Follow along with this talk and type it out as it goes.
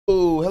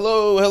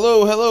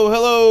Hello, hello,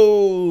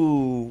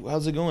 hello!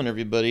 How's it going,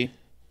 everybody?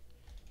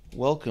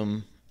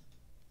 Welcome.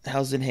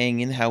 How's it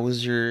hanging? How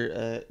was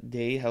your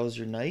day? How was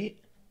your night?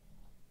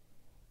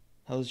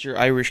 How's your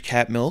Irish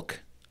cat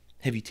milk?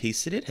 Have you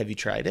tasted it? Have you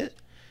tried it?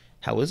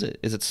 How is it?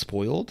 Is it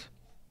spoiled?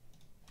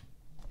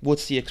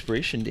 What's the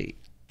expiration date?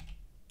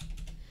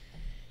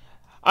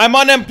 I'm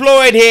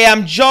unemployed here.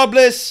 I'm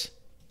jobless.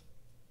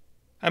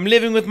 I'm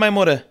living with my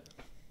mother.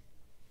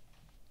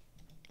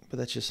 But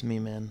that's just me,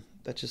 man.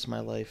 That's just my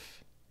life.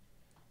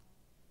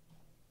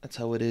 That's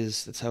how it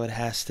is. That's how it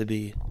has to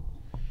be.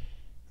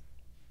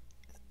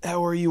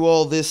 How are you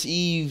all this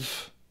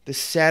eve? This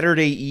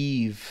Saturday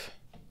eve?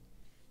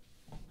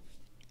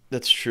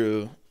 That's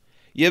true.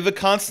 You have a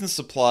constant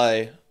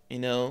supply. You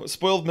know,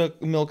 spoiled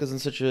milk isn't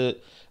such a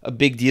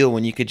big deal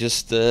when you could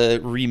just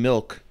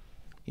re-milk.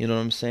 You know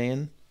what I'm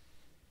saying?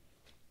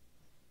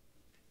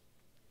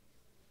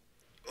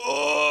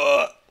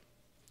 Oh!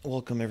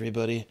 Welcome,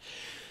 everybody.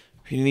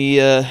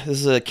 This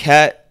is a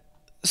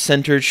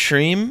cat-centered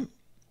stream.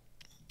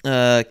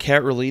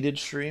 Cat-related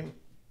stream.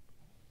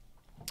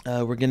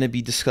 We're going to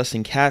be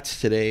discussing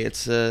cats today.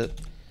 It's a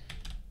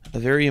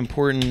very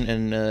important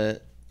and a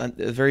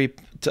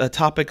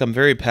topic I'm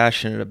very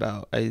passionate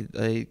about.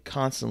 I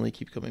constantly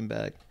keep coming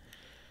back.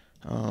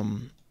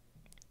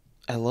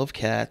 I love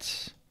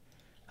cats.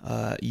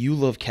 You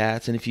love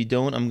cats, and if you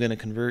don't, I'm going to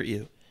convert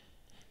you.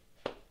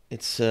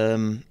 It's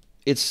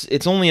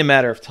only a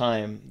matter of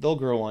time. They'll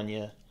grow on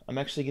you. I'm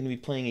actually going to be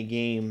playing a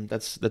game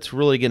that's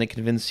really going to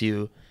convince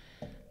you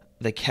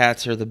that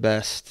cats are the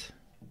best.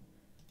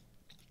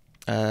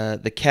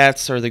 The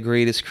cats are the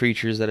greatest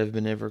creatures that have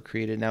been ever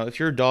created. Now, if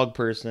you're a dog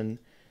person,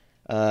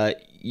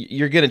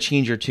 you're gonna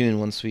change your tune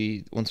once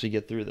we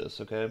get through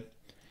this. Okay?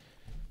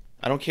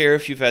 I don't care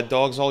if you've had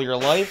dogs all your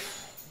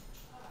life.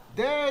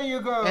 There you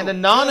go. An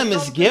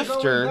anonymous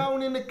gifter.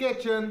 Down in the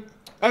kitchen.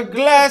 A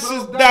glass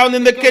is down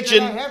in the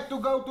kitchen. I have to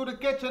go to the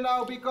kitchen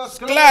now because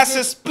glass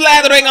is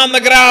splattering on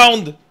the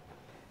ground.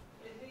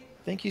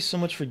 Thank you so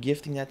much for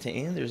gifting that to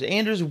Anders.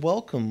 Anders,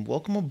 welcome.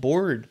 Welcome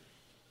aboard.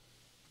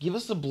 Give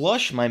us the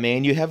blush, my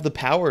man. You have the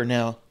power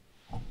now.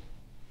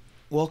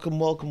 Welcome,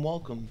 welcome,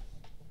 welcome.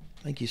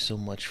 Thank you so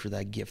much for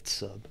that gift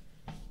sub.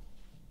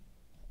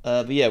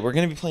 But yeah, we're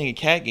going to be playing a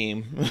cat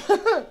game.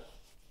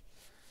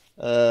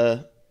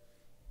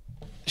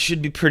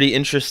 Should be pretty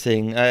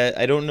interesting.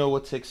 I don't know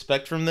what to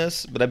expect from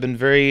this, but I've been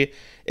very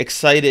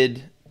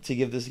excited to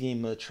give this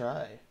game a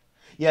try.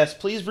 Yes,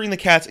 please bring the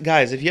cats.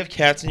 Guys, if you have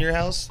cats in your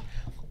house,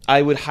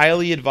 I would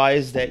highly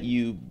advise that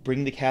you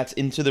bring the cats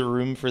into the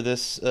room for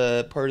this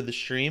part of the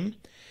stream.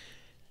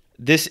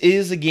 This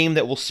is a game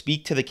that will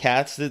speak to the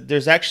cats. The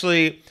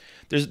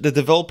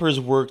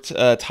developers worked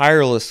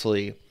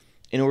tirelessly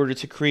in order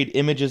to create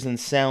images and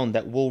sound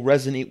that will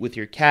resonate with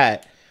your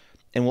cat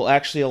and will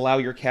actually allow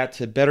your cat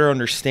to better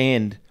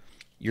understand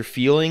your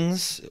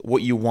feelings,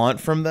 what you want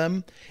from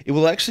them. It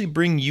will actually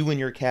bring you and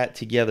your cat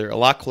together, a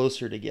lot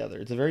closer together.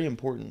 It's very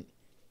important.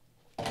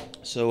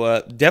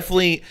 So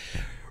definitely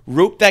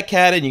rope that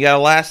cat in. You got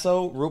a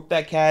lasso, rope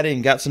that cat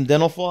in. Got some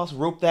dental floss,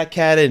 rope that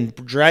cat in.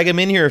 Drag him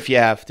in here if you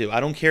have to. I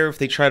don't care if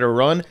they try to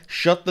run.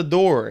 Shut the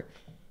door.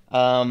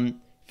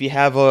 If you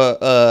have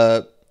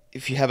a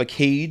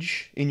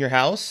cage in your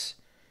house,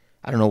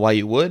 I don't know why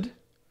you would. I'm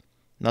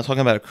not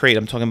talking about a crate.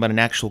 I'm talking about an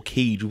actual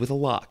cage with a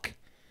lock.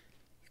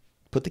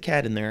 Put the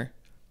cat in there.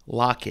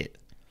 Lock it.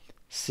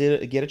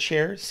 Get a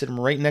chair. Sit them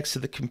right next to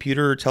the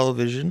computer or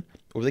television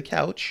or the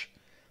couch.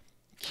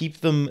 Keep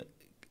them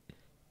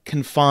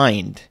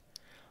confined.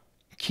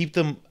 Keep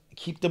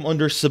them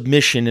under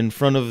submission in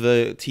front of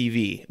the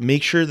TV.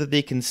 Make sure that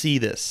they can see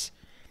this.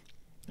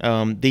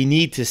 They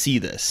need to see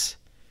this.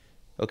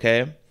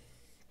 Okay?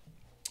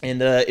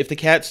 And if the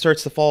cat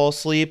starts to fall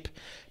asleep,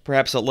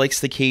 perhaps it likes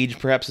the cage,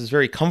 perhaps it's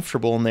very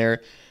comfortable in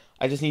there,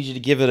 I just need you to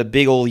give it a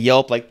big old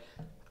yelp like,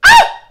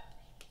 ah!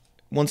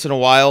 Once in a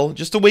while,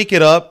 just to wake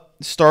it up,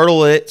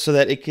 startle it so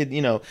that it could,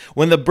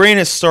 when the brain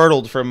is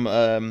startled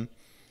from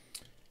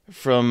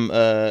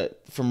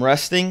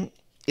resting,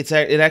 it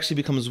actually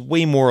becomes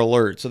way more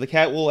alert. So the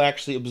cat will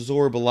actually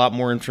absorb a lot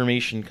more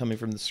information coming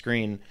from the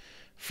screen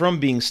from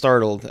being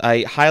startled.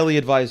 I highly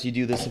advise you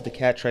do this if the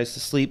cat tries to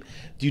sleep.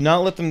 Do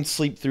not let them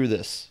sleep through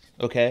this,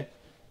 okay?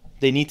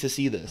 They need to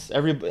see this.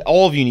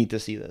 All of you need to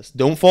see this.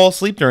 Don't fall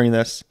asleep during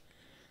this.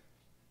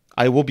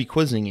 I will be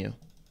quizzing you.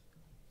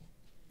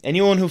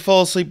 Anyone who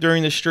falls asleep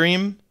during the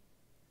stream,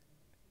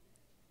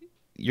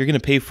 you're going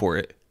to pay for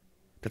it.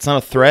 That's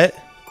not a threat.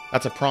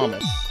 That's a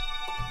promise.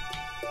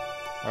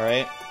 All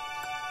right?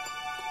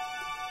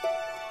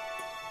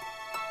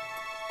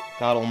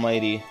 God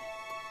almighty.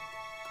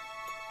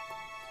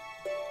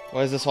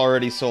 Why is this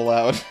already so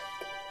loud?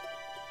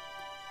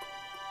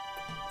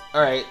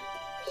 Alright.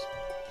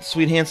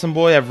 Sweet handsome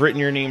boy, I've written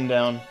your name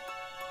down.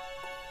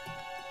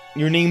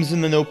 Your name's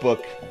in the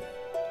notebook.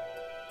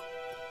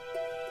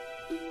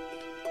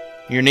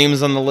 Your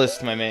name's on the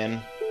list, my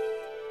man.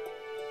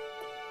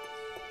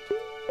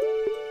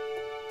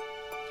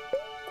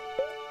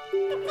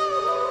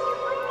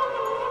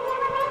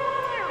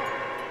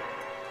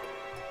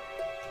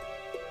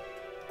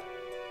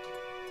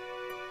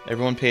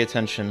 Everyone pay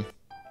attention.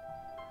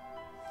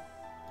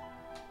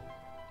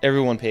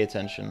 Everyone pay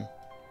attention.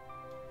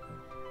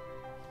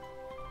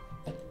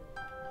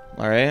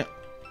 Alright.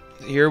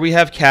 Here we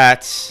have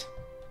cats.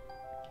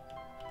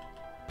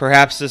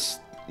 Perhaps this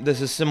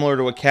is similar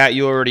to a cat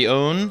you already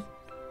own.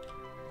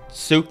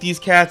 Soak these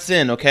cats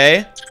in,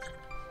 okay?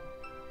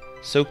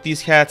 Soak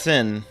these cats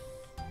in.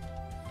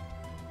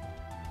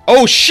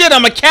 Oh shit,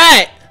 I'm a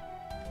cat!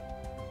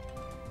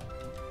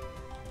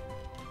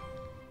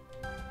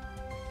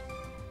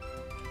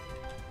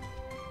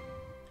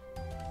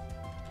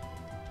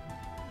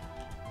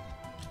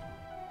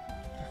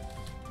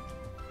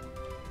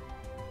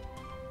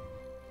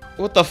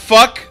 What the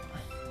fuck?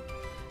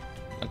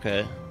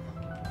 Okay.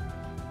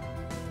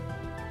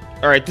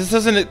 Alright, this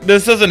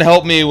doesn't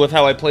help me with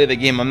how I play the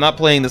game. I'm not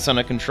playing this on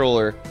a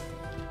controller.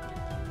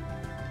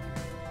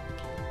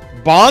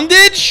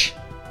 Bondage?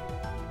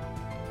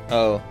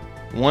 Oh.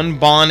 One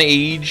bond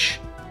age.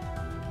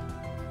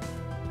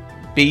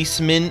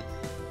 Basement.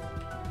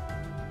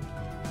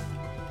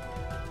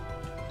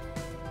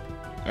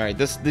 Alright,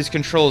 these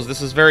controls,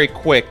 this is very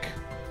quick.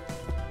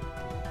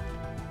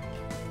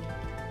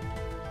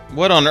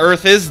 What on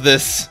earth is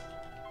this?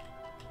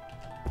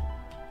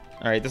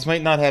 Alright, this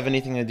might not have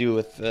anything to do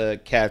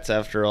with cats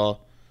after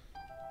all.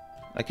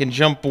 I can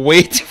jump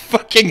way too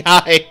fucking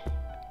high.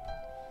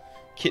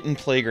 Kitten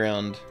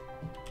playground.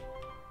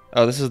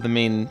 Oh, this is the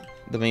main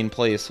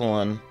place. Hold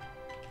on.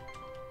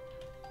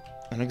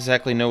 I don't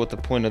exactly know what the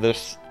point of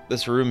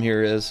this room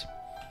here is.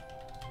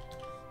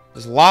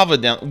 There's lava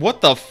down.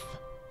 What the f...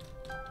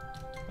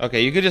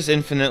 Okay, you could just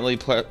infinitely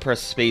press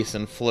space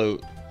and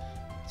float.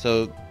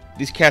 So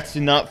these cats do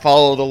not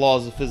follow the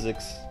laws of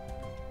physics.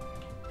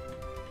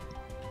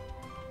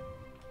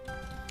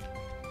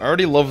 I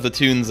already love the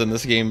tunes in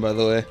this game, by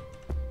the way.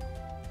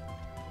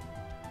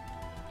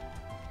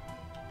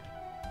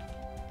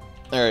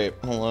 Alright,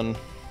 hold on.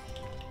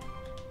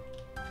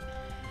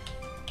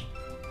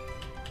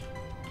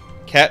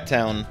 Cat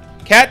Town.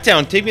 Cat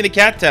Town! Take me to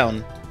Cat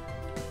Town!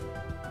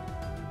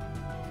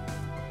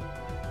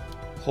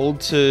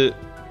 Hold to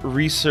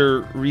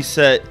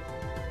reset.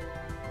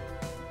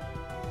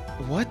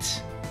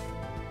 What?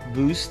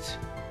 Boost.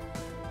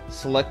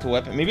 Select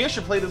weapon. Maybe I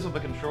should play this with a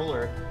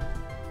controller.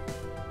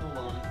 Hold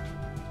on.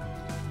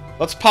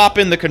 Let's pop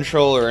in the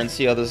controller and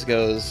see how this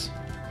goes.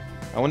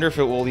 I wonder if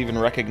it will even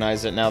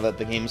recognize it now that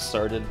the game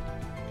started.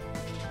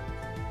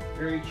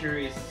 Very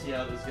curious to see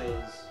how this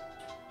goes.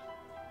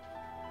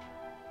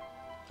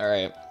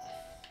 Alright.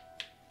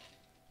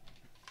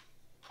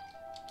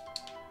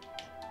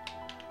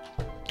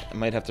 I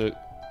might have to...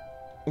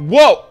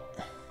 Whoa!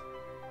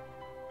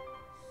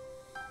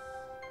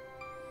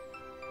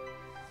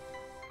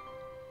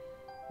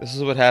 This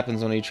is what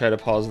happens when you try to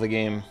pause the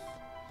game.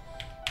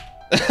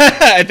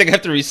 I think I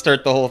have to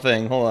restart the whole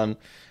thing. Hold on.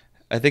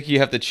 I think you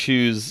have to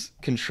choose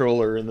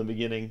controller in the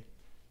beginning.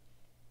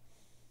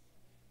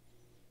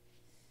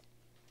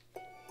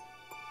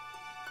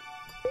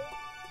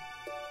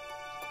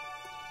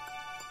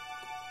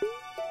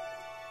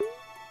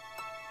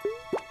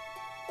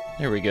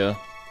 There we go.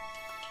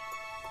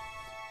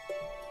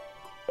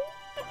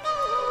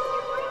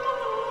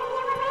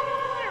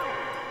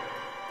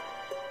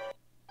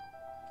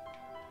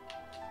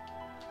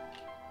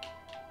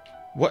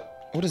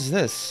 What is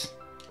this?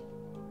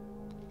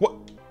 What?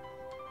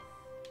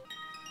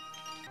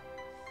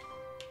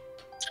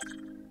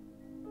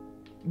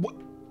 What?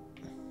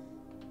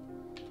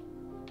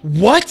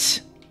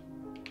 What?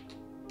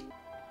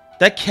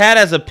 That cat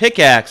has a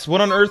pickaxe.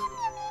 What on earth?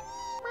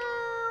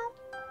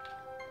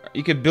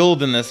 You could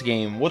build in this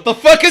game. What the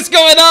fuck is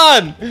going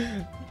on?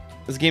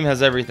 This game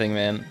has everything,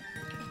 man.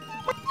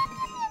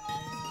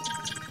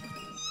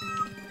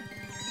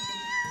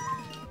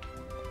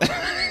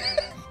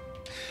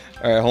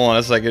 Alright, hold on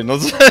a second.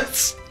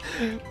 Let's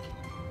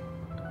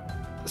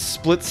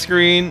split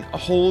screen,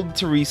 hold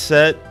to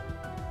reset.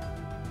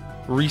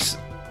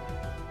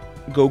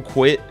 Go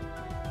quit.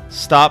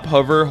 Stop,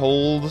 hover,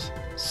 hold.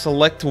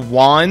 Select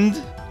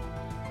wand.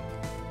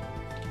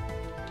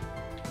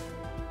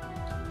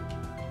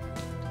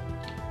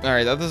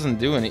 Alright, that doesn't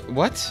do any...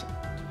 What?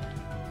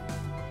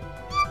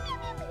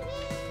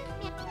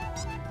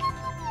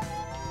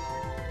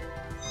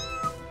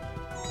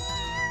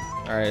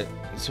 Alright,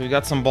 so we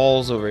got some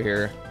balls over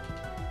here.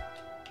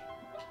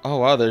 Oh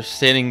wow, they're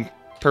standing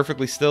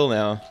perfectly still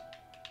now.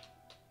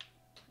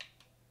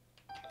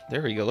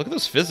 There we go. Look at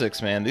those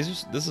physics, man.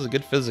 This is a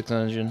good physics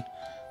engine.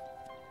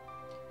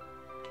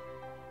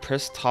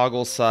 Press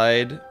toggle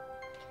side.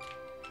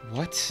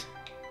 What?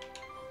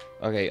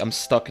 Okay, I'm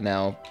stuck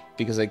now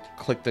because I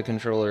clicked the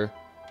controller.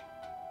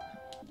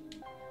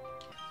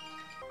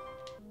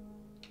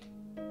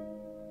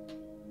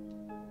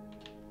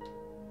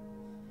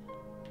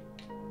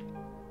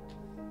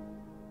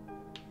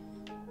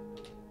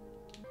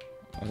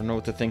 I don't know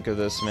what to think of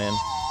this, man.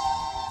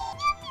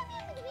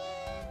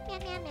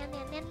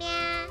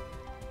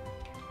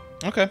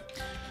 Okay.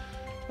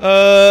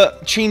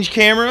 Change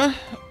camera.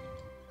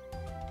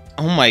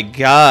 Oh my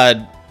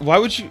god. Why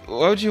would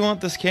you want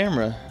this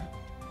camera?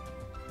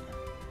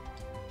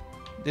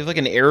 They have like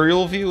an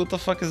aerial view? What the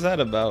fuck is that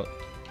about?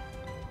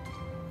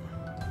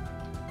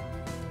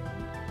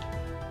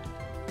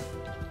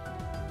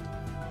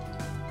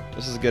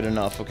 This is good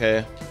enough,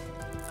 okay?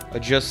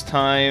 Adjust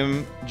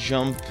time,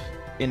 jump,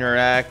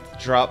 interact,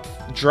 drop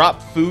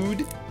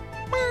food.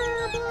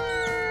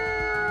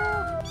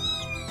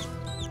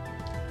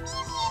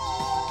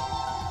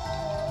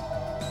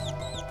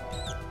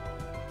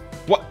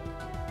 What?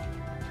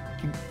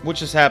 What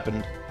just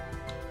happened?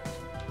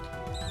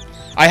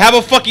 I have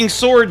a fucking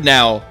sword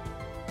now.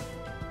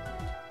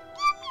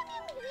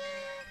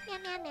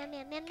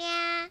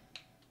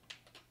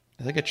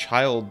 I think a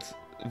child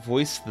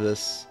voiced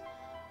this.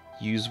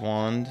 Use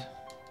wand.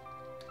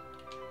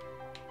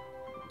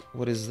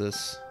 What is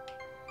this?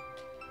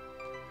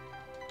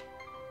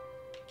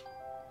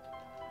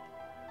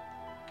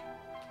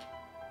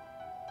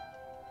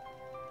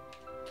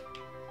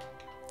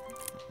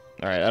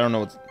 All right, I don't know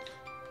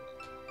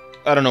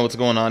what's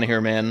going on here,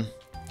 man.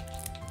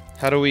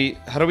 How do we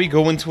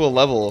go into a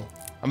level?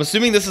 I'm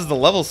assuming this is the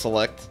level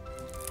select.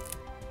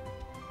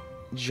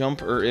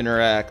 Jump or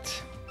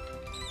interact.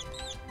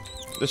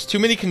 There's too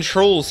many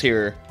controls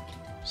here.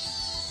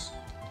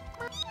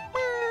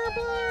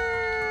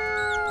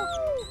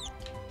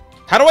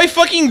 How do I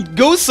fucking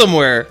go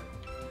somewhere?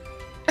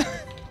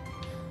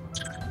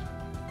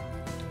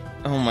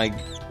 Oh my,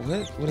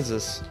 what is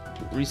this?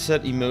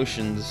 Reset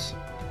emotions.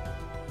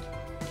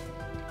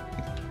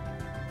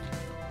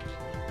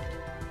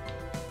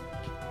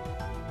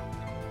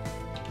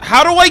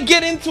 How do I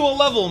get into a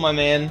level, my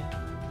man?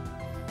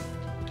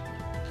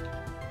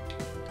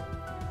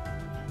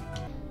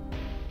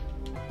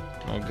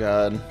 Oh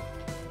god.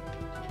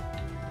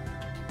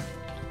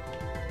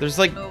 There's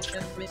like...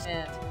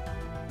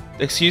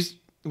 Excuse...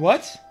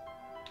 What?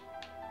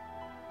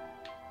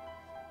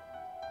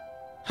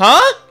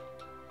 Huh?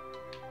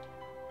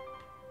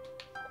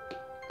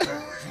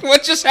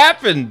 What just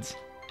happened?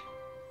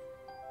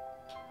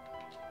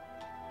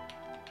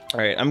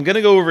 Alright, I'm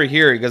gonna go over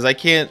here because I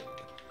can't...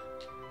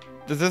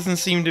 There doesn't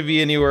seem to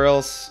be anywhere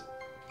else.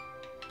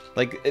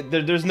 Like,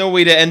 there's no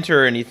way to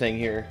enter anything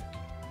here.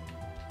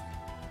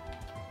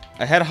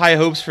 I had high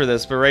hopes for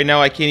this, but right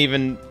now I can't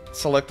even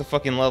select the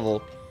fucking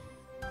level.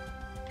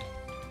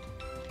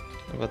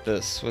 How about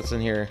this? What's in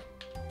here?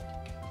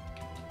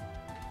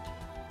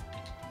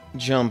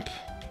 Jump.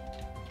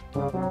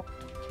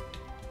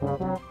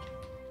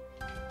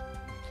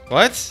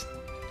 What?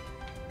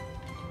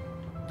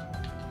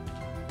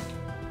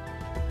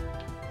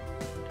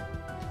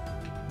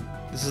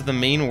 This is the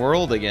main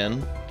world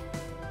again.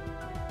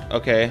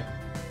 Okay.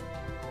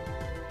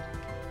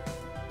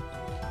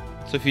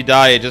 So if you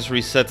die, it just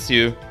resets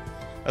you.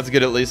 That's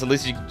good at least. At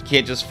least you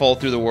can't just fall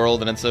through the world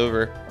and it's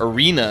over.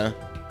 Arena.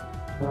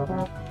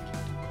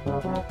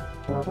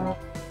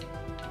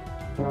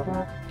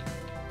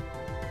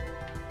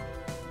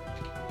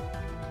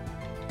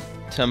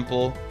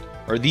 Temple.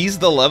 Are these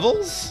the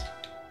levels?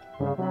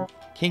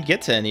 Can't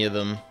get to any of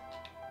them.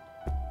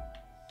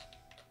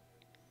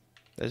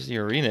 There's the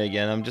arena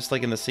again. I'm just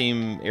like in the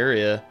same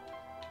area.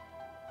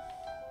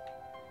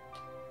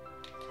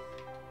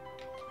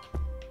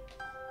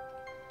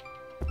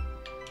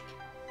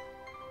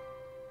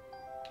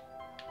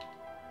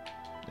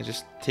 It's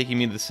just taking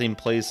me to the same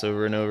place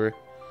over and over.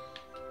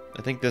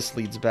 I think this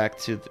leads back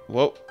to...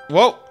 Whoa!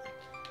 Whoa!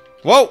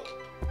 Whoa!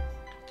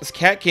 This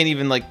cat can't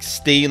even, like,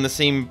 stay in the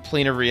same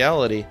plane of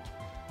reality.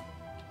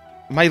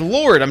 My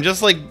lord! I'm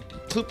just, like,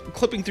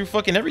 clipping through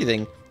fucking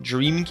everything.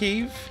 Dream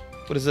Cave?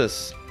 What is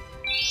this?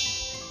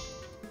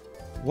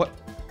 What?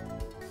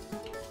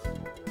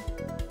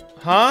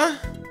 Huh?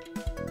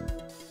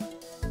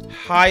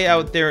 Hi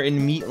out there in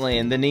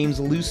Meatland. The name's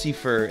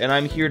Lucifer, and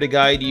I'm here to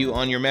guide you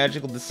on your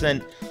magical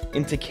descent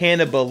into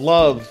Cannibal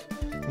Love.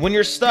 When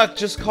you're stuck,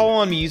 just call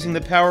on me using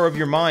the power of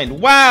your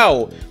mind.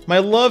 Wow! My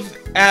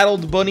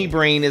love-addled bunny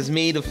brain is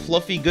made of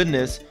fluffy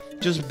goodness,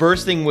 just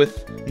bursting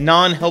with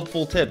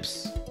non-helpful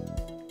tips.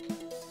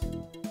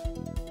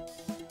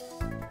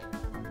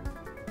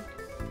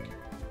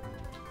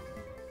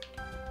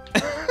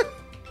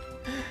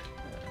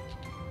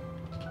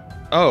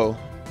 Oh.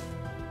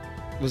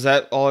 Was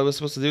that all I was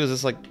supposed to do? Is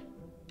this like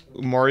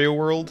Mario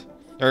World?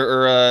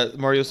 Or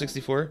Mario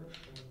 64?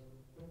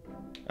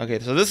 Okay,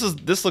 so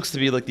this looks to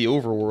be like the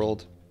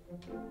overworld.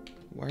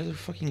 Why are there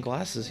fucking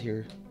glasses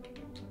here?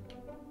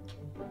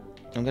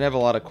 I'm gonna have a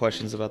lot of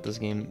questions about this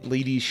game.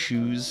 Ladies'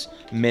 shoes,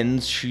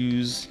 men's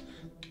shoes,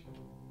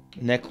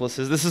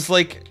 necklaces. This is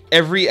like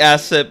every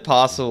asset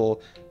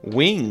possible.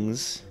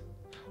 Wings.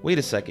 Wait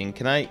a second.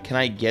 Can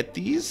I get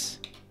these?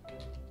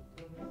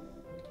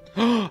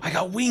 I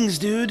got wings,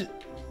 dude.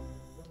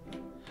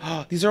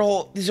 These are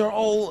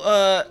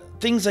all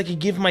things I could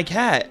give my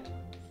cat.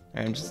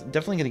 Alright, I'm just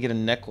definitely gonna get a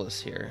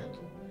necklace here.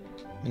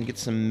 I'm gonna get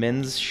some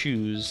men's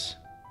shoes.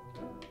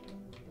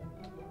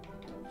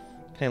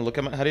 Can I look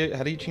at my... How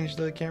do you change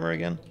the camera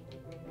again?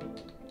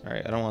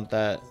 Alright, I don't want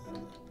that.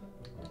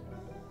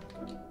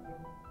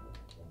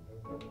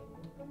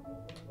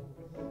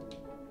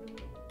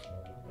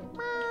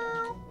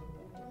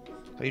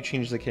 How do you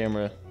change the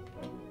camera?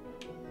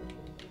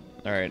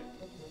 Alright.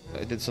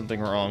 I did something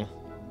wrong.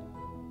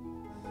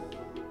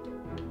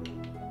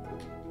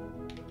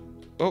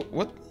 Oh,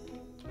 what?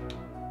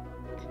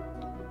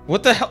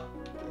 What the hell?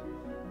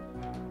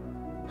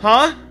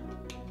 Huh?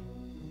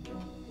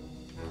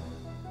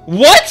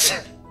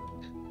 What?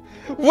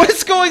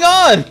 What's going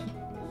on?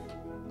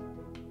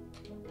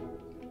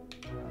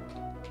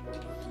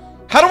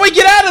 How do I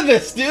get out of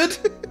this, dude?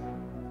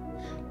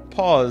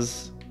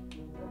 Pause.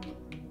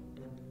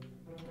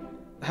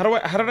 How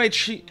did I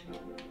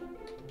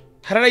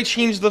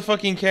change the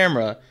fucking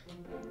camera?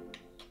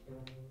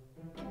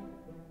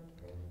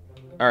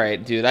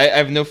 Alright, dude, I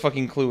have no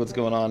fucking clue what's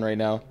going on right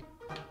now.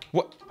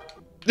 What?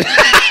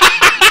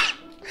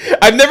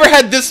 I've never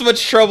had this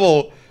much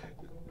trouble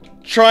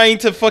trying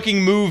to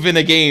fucking move in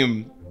a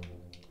game.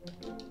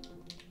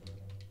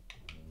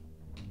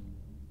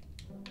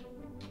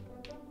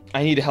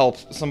 I need help.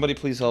 Somebody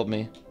please help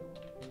me.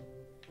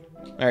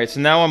 Alright, so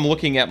now I'm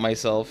looking at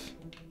myself.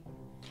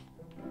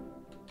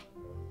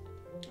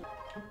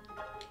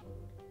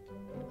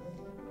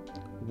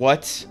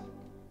 What?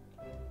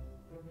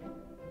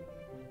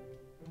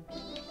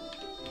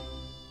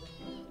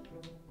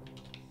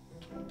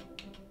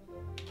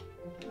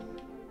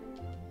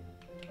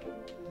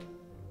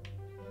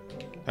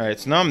 Alright,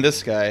 so now I'm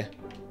this guy. I'm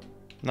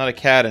not a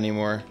cat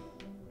anymore.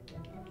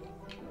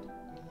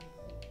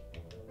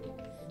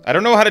 I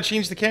don't know how to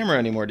change the camera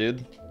anymore,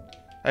 dude.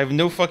 I have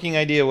no fucking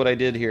idea what I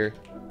did here.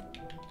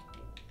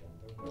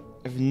 I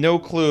have no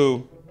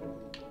clue.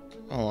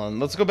 Hold on,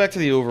 let's go back to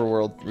the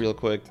overworld real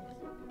quick.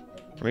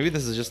 Or maybe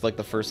this is just like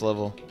the first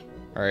level.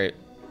 Alright.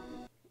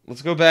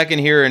 Let's go back in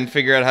here and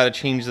figure out how to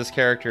change this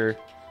character.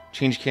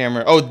 Change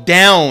camera. Oh,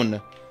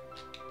 down!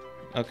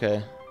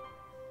 Okay.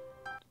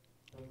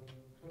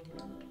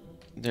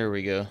 There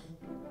we go.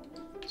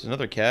 There's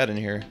another cat in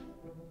here.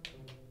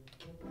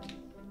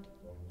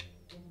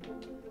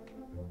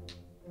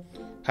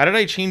 How did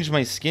I change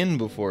my skin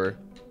before?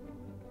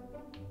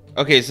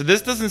 Okay, so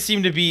this doesn't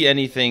seem to be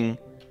anything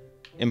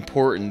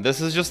important.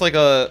 This is just like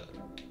a...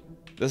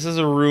 This is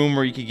a room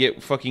where you could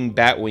get fucking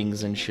bat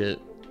wings and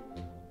shit.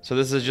 So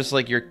this is just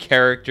like your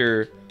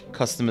character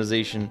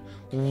customization.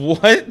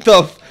 What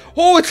the f...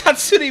 Oh, it's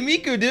Hatsune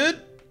Miku, dude!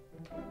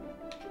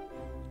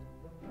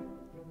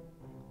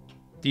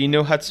 Do you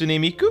know Hatsune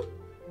Miku?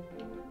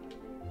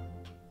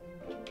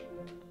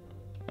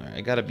 Alright,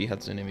 I gotta be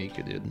Hatsune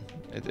Miku, dude.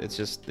 It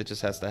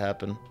just has to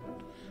happen.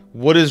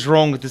 What is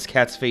wrong with this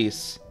cat's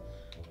face?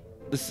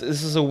 This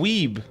is a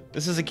weeb.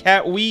 This is a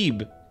cat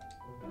weeb.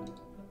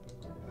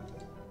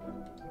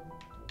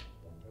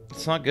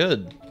 It's not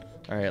good.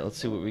 Alright, let's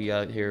see what we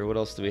got here. What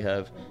else do we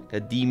have? A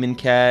demon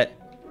cat,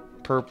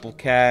 purple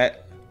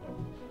cat,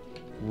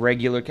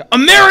 regular cat,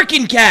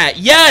 American cat!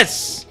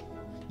 Yes!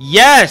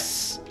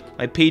 Yes!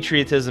 My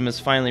patriotism is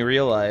finally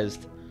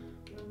realized.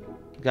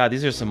 God,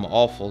 these are some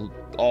awful,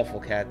 awful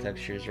cat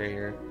textures right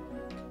here.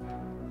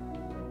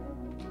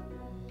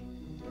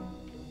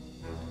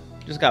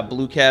 Just got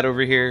blue cat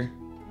over here.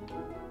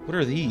 What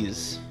are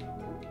these?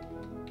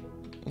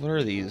 What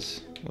are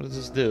these? What does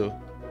this do?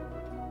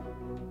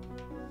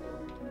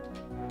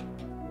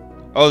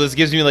 Oh, this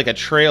gives me like a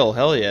trail.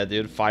 Hell yeah,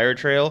 dude. Fire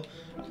trail.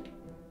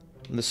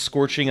 The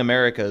scorching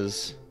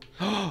Americas.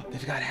 Oh,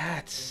 they've got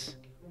hats.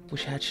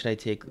 Which hat should I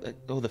take?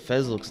 Oh, the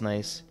fez looks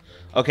nice.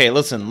 Okay,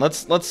 listen.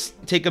 Let's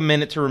take a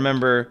minute to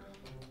remember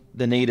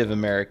the Native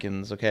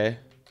Americans, okay?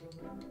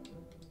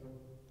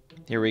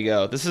 Here we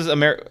go. This is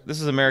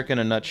America in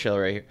a nutshell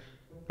right here.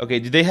 Okay,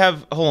 do they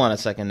have... Hold on a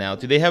second now.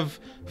 Do they have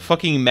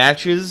fucking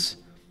matches?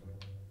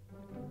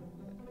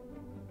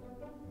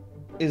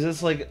 Is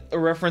this like a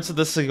reference to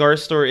the cigar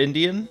store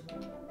Indian?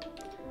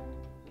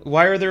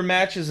 Why are there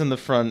matches in the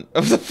front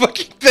of the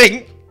fucking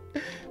thing?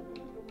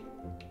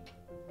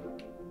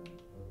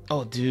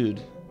 Oh,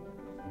 dude.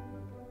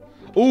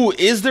 Ooh,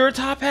 is there a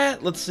top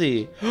hat? Let's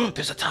see.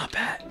 There's a top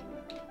hat.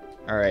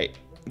 Alright,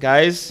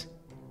 guys.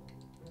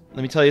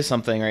 Let me tell you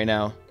something right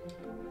now.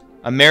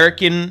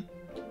 American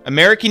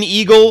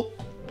Eagle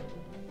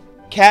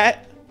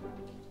cat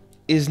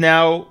is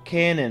now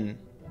canon.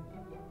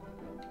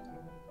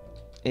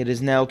 It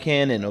is now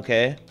canon,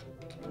 okay?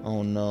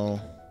 Oh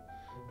no.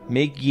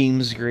 Make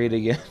games great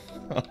again.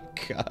 Oh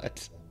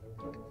god.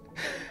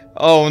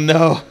 Oh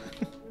no.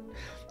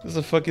 There's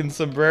a fucking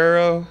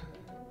sombrero.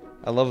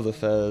 I love the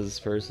fez,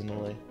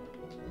 personally.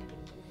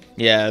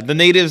 Yeah, the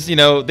natives, you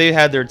know, they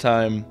had their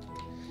time.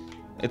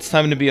 It's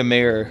time to be a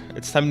mayor.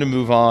 It's time to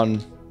move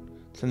on.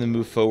 It's time to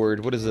move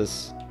forward. What is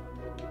this?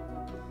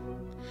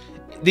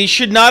 They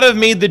should not have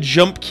made the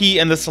jump key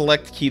and the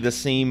select key the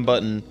same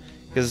button.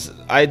 Because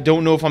I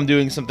don't know if I'm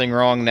doing something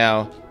wrong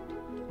now.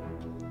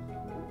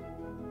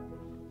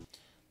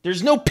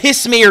 There's no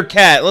piss mayor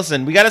cat.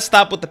 Listen, we gotta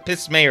stop with the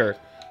piss mayor.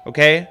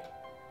 Okay?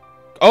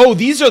 Oh,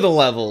 these are the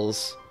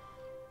levels.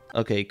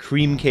 Okay,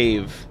 Cream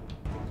Cave.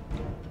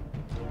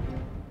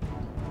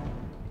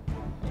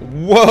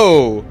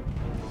 Whoa!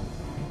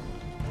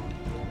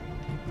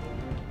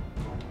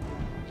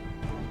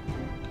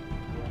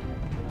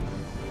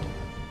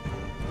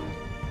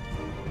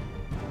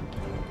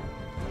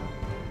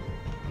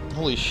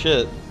 Holy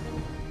shit.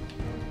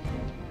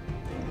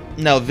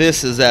 Now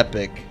this is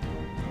epic.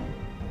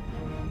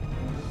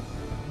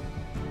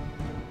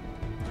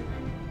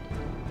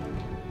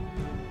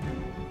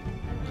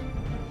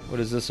 What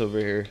is this over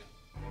here?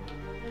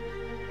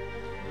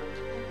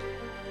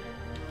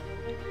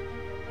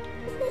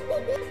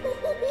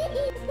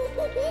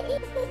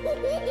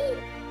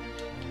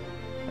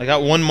 I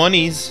got 1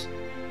 monies.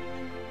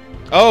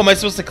 Oh, am I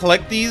supposed to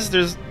collect these?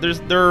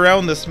 They're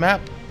around this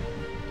map.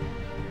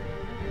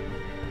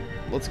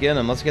 Let's get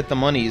them. Let's get the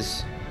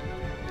monies.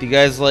 Do you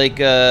guys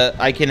like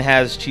Icon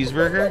has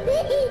cheeseburger?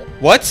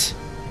 What?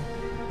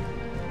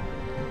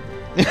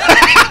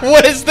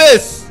 What is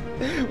this?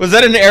 Was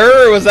that an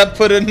error or was that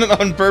put in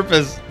on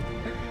purpose?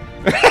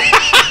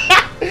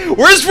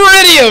 Where's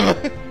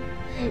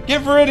Viridium?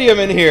 Get Viridium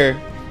in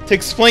here to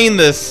explain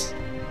this.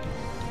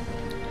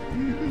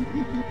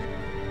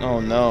 Oh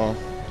no.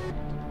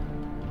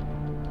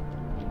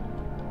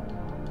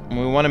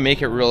 We want to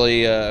make it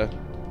really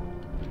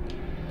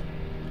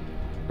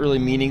really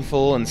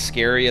meaningful and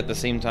scary at the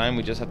same time.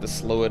 We just have to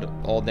slow it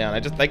all down. I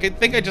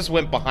think I just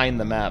went behind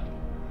the map.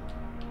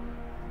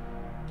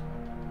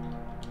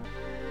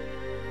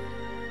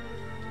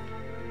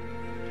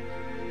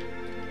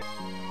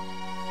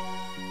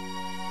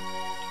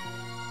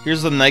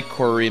 Here's the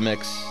Nightcore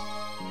remix.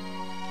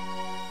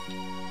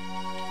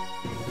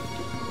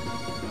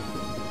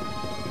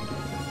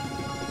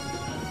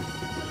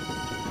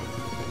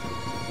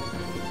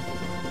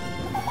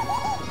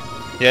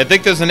 Yeah, I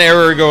think there's an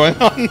error going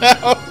on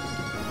now.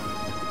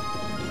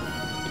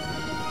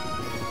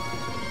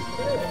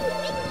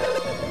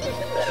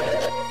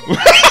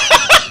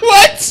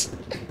 What?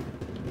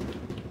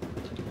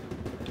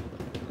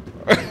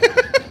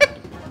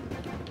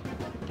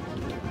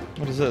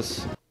 What is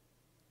this?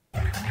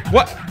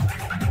 What?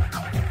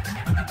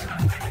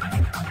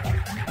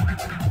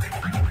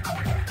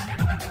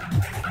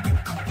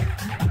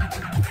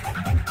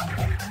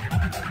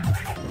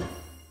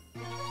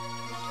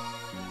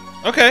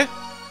 Okay.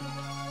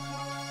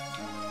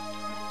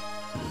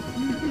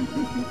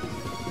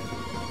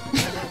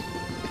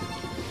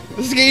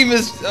 This game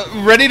is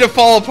ready to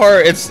fall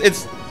apart.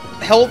 It's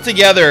held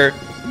together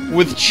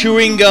with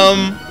chewing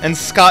gum and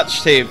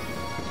scotch tape.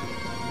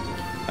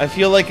 I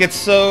feel like it's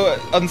so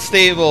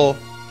unstable.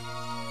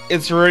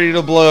 It's ready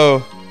to blow.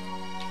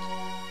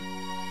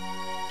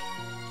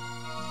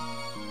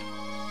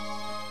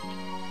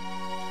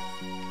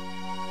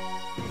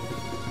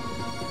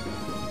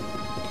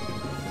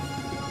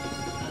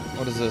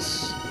 What is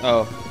this?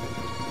 Oh,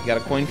 you got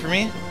a coin for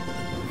me?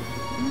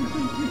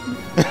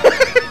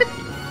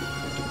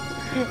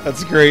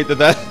 That's great.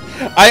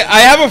 I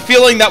have a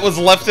feeling that was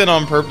left in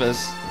on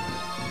purpose.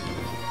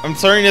 I'm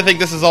starting to think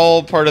this is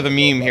all part of the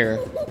meme here.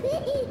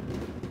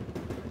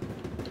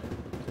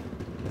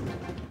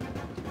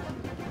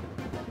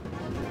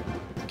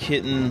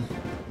 Kitten,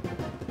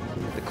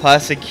 the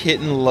classic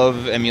Kitten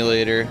Love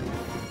Emulator.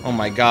 Oh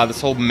my god,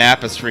 this whole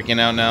map is freaking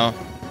out now.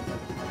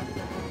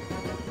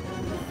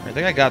 I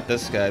think I got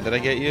this guy. Did I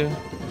get you?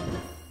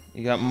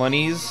 You got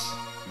monies?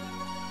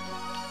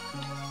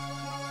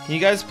 Can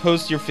you guys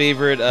post your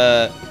favorite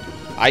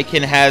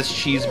Icon has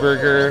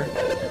cheeseburger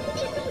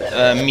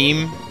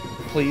meme,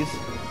 please?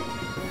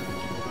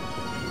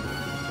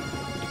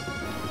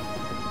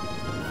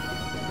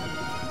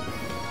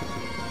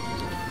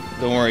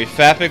 Don't worry,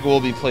 Fapic will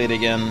be played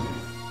again.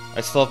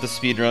 I still have to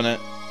speedrun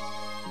it.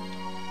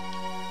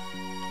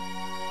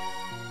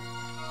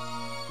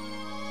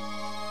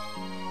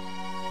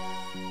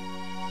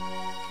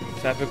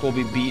 Fapic will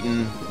be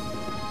beaten.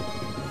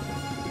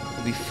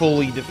 Will be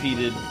fully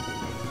defeated.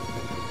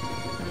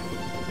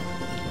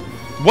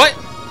 What?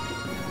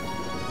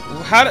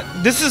 How did...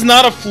 This is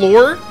not a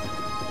floor?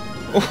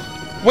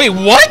 Wait,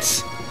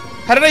 what?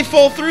 How did I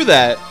fall through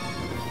that?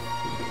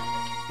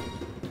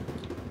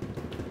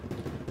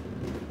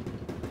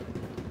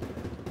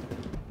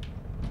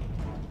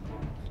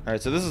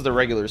 Alright, so this is the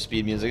regular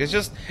speed music. It's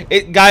just...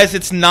 guys,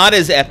 it's not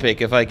as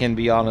epic, if I can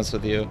be honest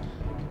with you.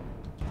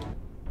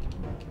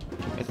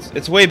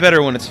 It's way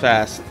better when it's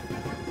fast.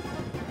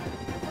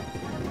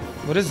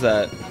 What is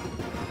that?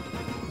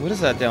 What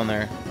is that down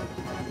there?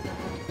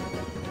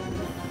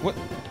 What?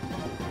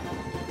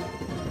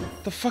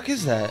 The fuck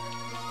is that?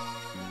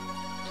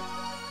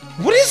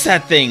 What is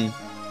that thing?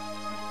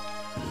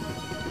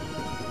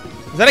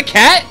 Is that a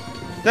cat?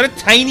 Is that a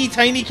tiny,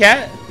 tiny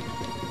cat?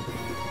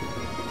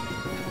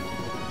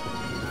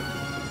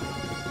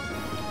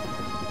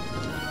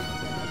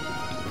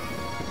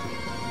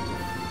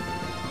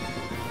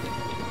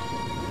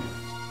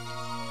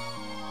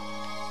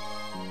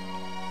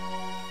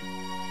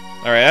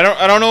 Alright,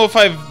 I don't know if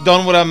I've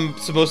done what I'm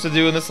supposed to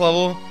do in this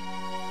level.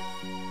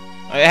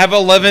 I have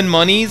 11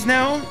 monies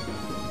now.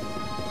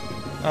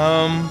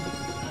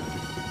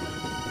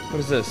 What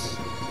is this?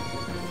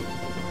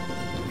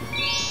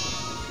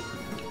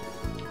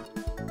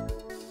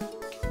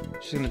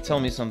 She's gonna tell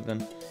me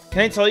something.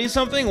 Can I tell you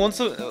something? Once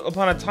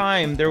upon a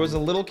time, there was a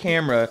little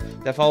camera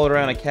that followed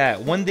around a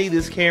cat. One day,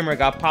 this camera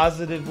got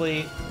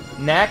positively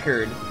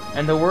knackered,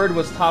 and the world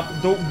was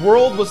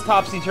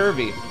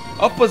topsy-turvy.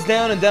 Up was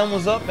down and down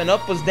was up, and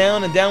up was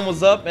down and down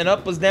was up, and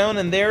up was down,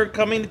 and they're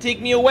coming to take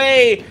me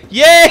away!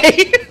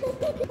 Yay!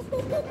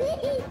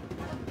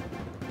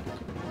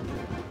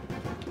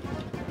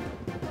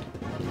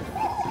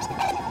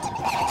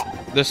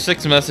 There's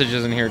 6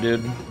 messages in here,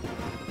 dude.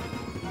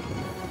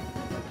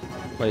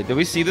 Wait, did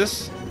we see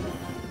this?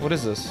 What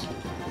is this?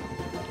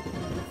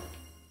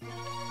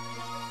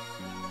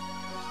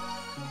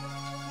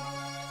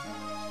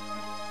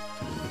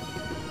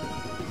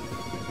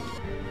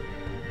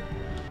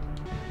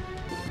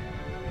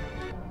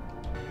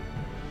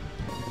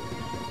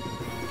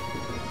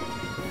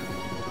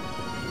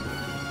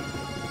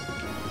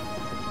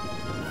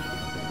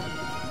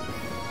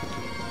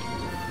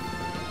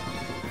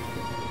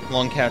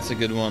 Long cat's a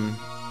good one.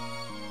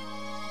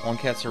 Long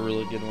cat's a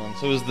really good one.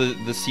 So is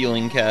the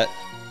ceiling cat.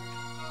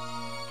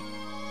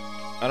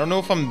 I don't know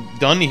if I'm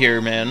done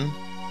here, man.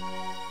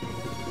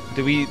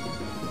 Do we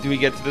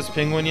get to this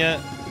penguin yet?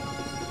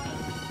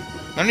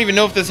 I don't even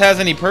know if this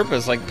has any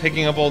purpose, like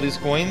picking up all these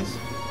coins.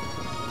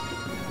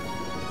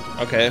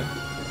 Okay.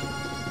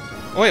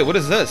 Oh, wait, what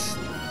is this?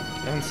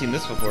 I haven't seen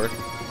this before.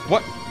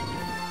 What?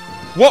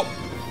 Whoa!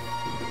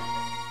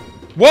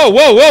 Whoa,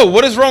 whoa, whoa!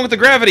 What is wrong with the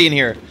gravity in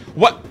here?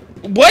 What?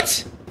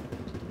 What?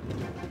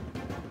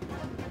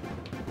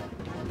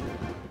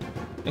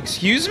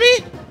 Excuse me?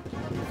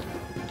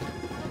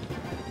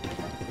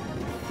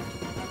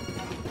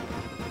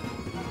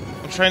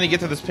 I'm trying to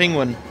get to this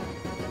penguin.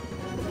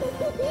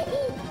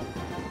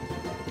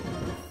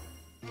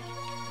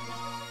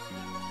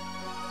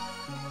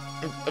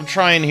 I'm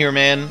trying here,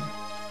 man.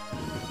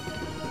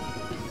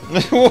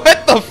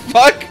 What the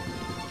fuck?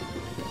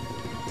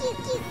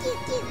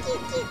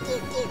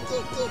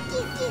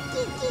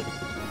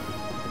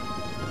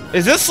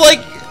 Is this like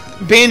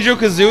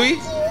Banjo-Kazooie?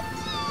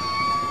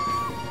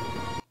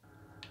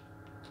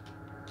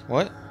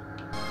 What?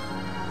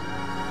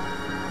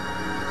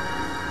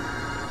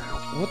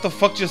 What the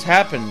fuck just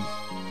happened?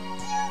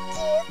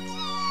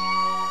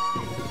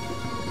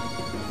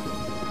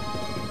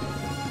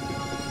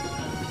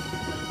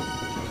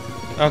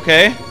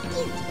 Okay.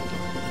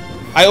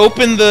 I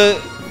opened the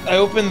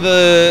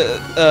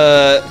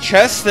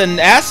chest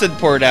and acid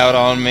poured out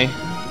on me.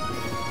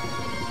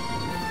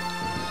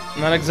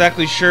 I'm not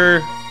exactly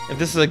sure if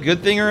this is a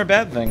good thing or a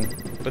bad thing,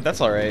 but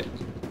that's alright.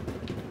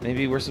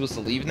 Maybe we're supposed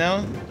to leave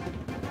now?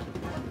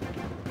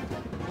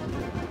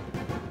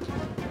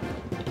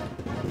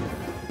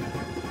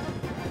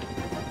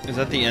 Is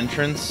that the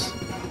entrance?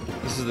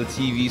 This is the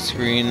TV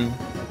screen.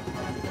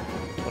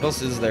 What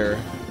else is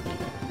there?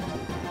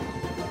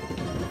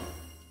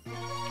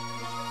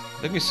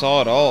 I think we saw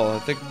it all. I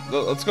think...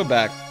 Let's go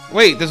back.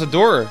 Wait, there's a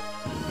door.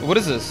 What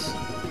is this?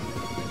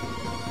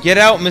 Get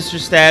out, Mr.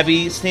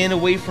 Stabby. Stand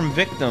away from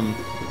victim.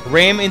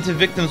 Ram into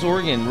victim's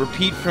organ.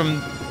 Repeat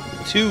from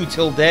 2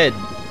 till dead.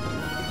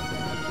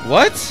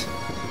 What?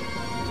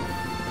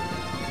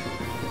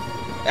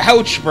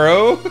 Ouch,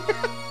 bro.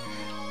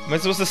 Am I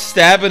supposed to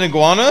stab an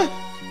iguana?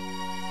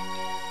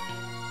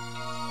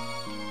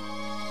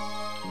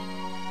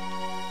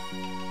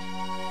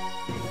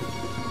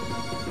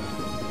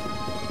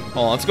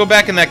 Hold on, let's go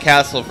back in that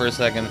castle for a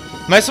second.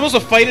 Am I supposed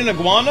to fight an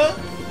iguana?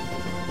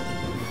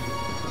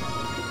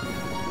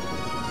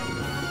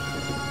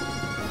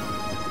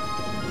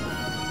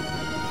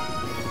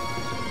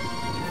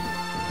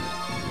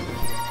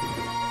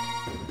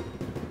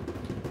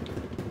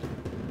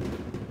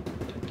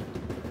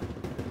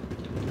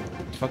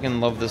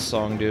 Fucking love this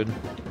song, dude.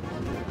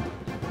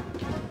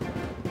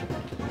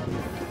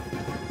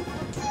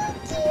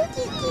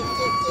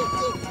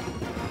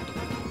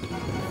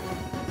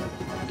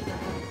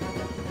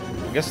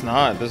 I guess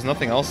not. There's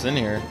nothing else in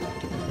here.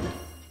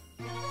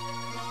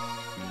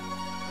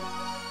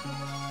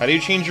 How do you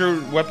change your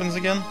weapons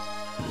again?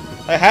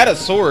 I had a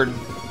sword.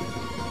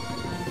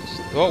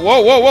 Whoa,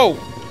 whoa, whoa, whoa!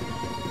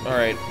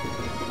 Alright.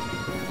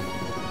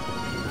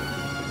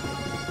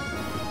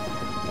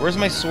 Where's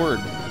my sword?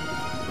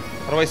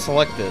 How do I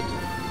select it?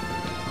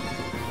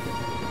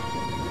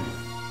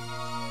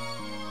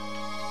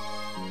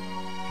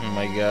 Oh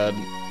my god.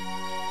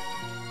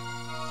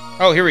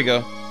 Oh, here we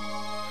go.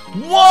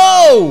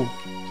 Whoa!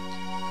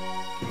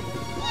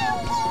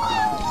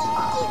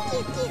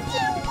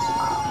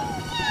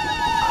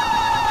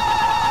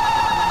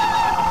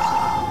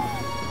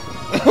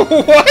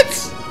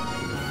 What?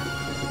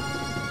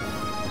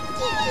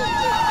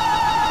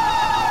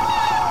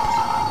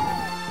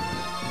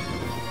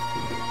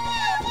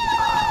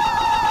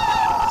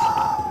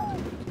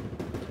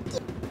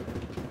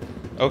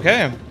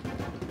 Okay.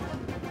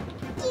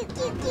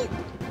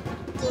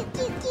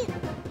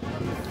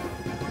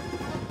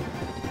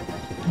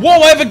 Whoa,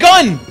 I have a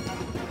gun!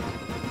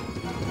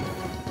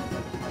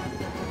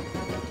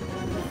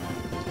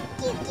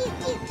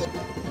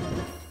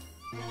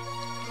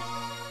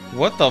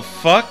 What the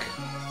fuck?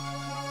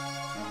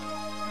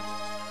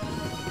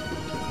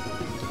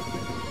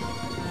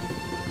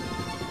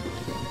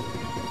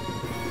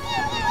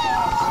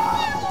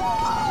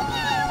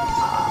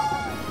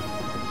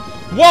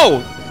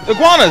 Whoa!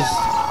 Iguanas!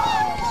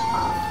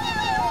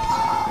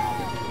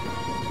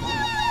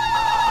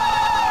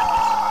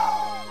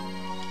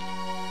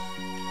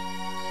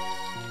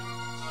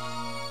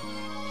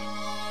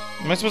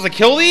 Am I supposed to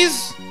kill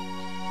these?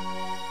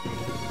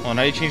 Oh,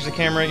 now you change the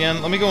camera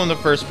again? Let me go in the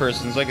first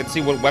person so I can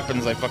see what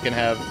weapons I fucking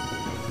have.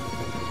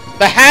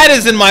 The hat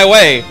is in my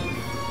way!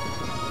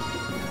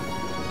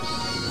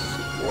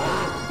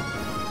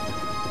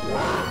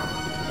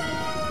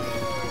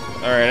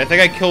 Alright, I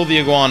think I killed the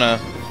iguana.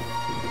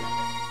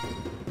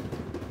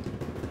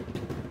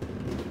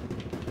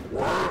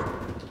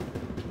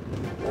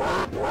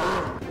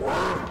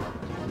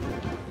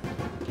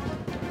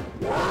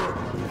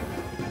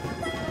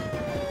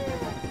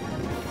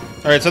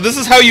 Alright, so this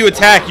is how you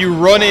attack. You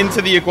run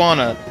into the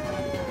iguana.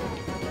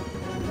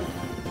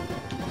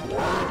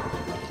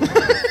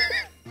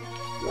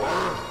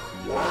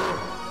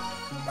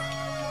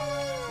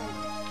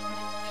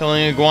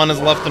 Killing iguanas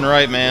left and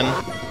right, man.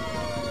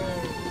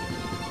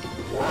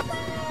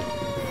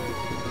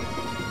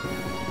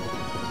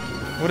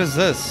 What is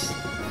this?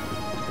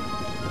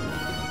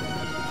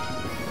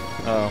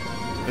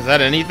 Oh. Is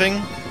that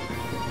anything?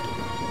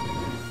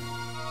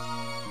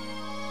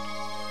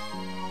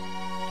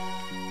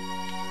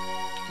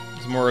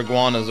 There's more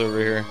iguanas over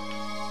here.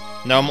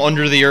 Now I'm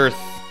under the earth.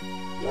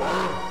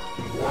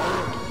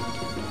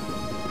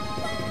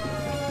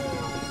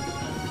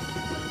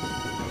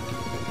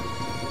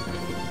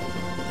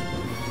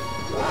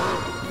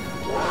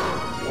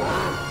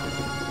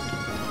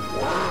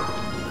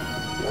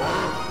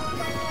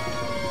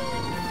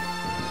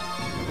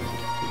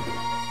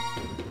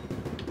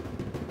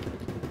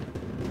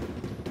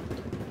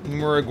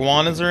 More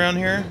iguanas around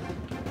here?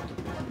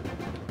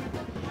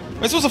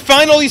 Am I supposed to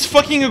find all these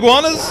fucking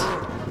iguanas?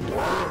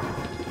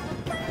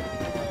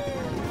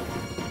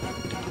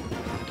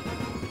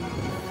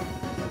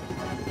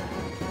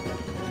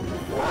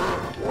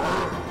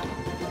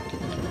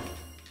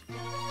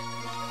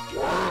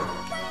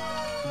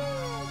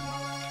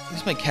 At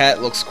least my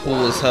cat looks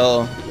cool as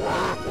hell.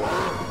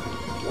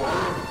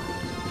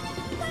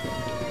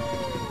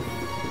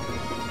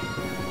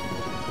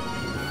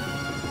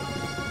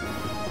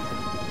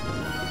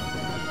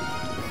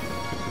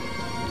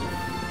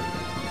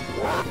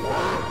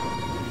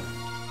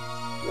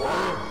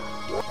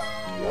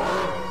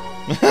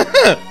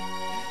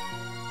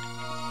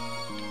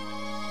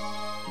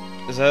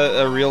 Is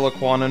that a real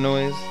iguana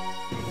noise?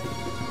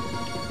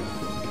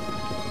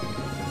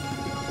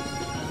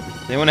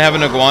 Anyone have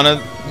an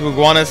iguana? Do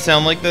iguanas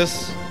sound like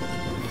this?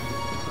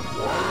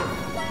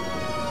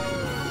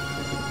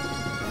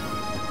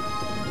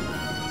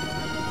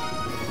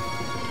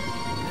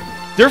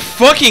 They're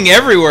fucking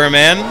everywhere,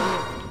 man!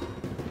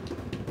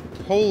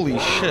 Holy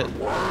shit.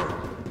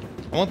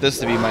 I want this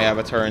to be my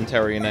avatar in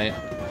Tower Unite.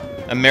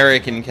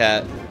 American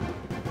cat.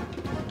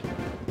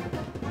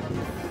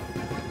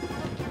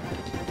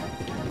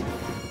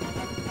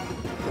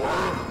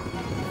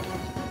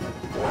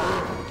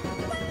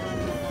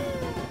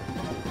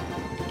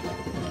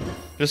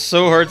 Just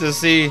so hard to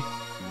see.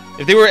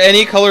 If they were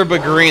any color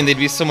but green, they'd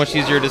be so much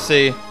easier to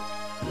see.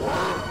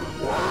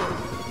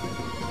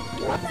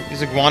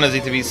 These iguanas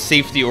need to be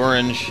safety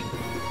orange.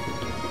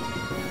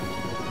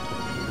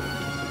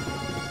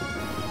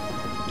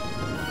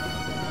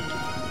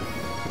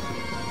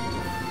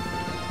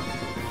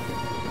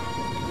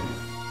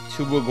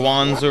 Two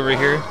iguanas over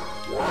here.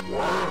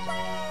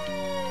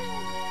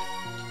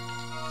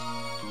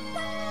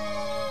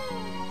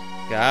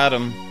 Got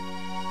him.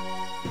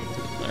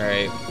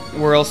 Alright.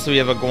 Where else do we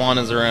have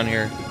iguanas around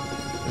here?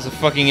 There's a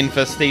fucking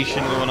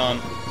infestation going on.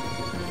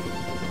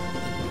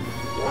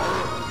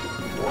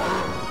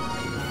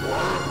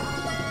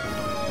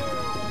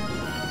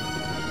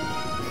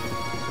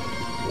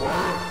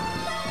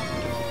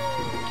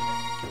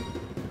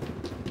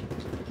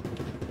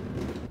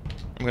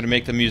 I'm gonna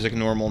make the music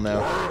normal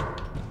now.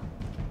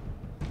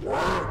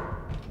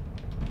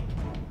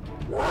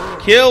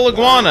 Kill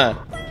iguana!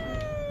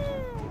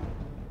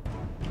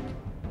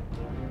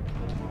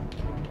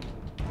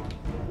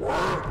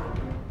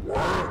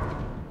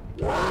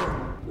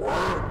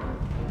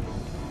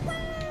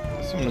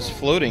 This one is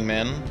floating,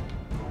 man.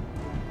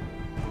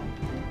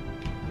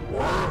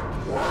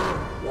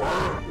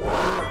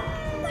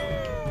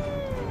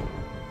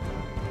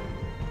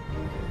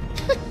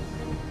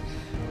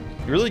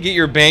 You really get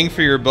your bang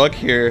for your buck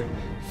here.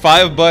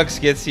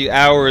 $5 gets you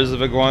hours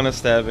of iguana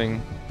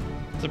stabbing.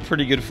 It's a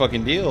pretty good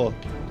fucking deal.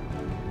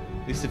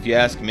 At least if you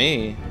ask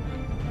me.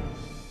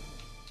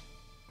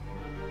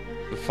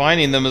 But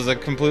finding them is a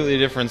completely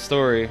different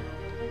story.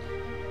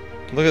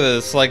 Look at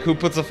this, like, who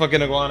puts a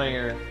fucking iguana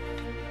here?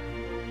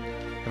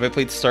 Have I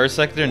played Star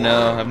Sector?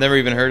 No, I've never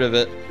even heard of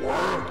it.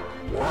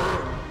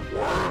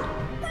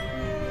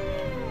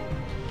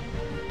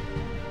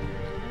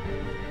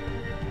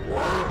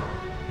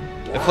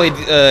 I played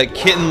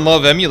Kitten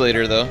Love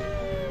Emulator, though.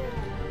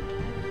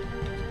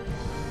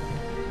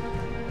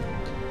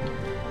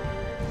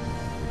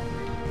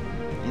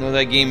 Know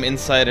that game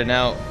inside and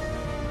out.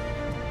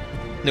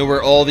 Know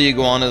where all the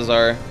iguanas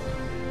are.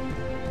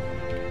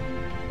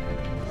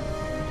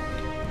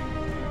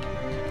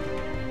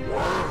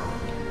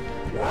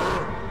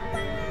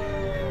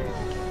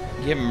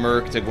 Get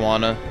murked,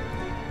 iguana.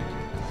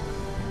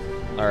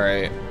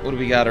 Alright, what do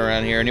we got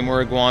around here? Any more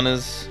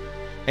iguanas?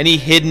 Any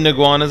hidden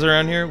iguanas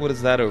around here? What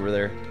is that over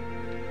there?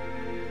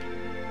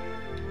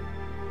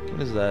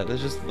 What is that?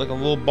 There's just like a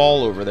little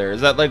ball over there.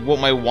 Is that like what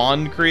my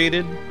wand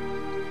created?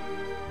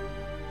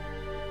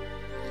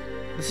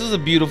 This is a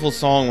beautiful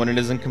song when it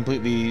isn't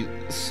completely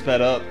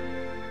sped up.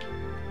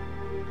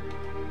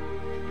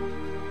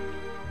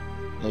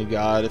 Oh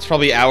god, it's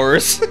probably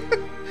hours.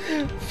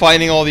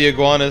 Finding all the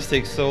iguanas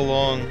takes so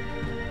long.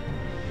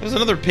 There's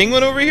another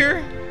penguin over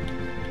here?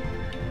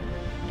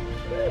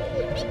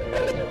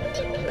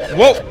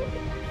 Whoa!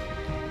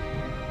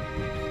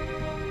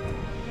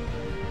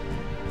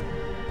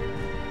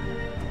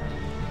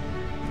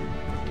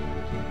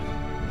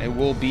 I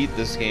will beat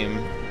this game.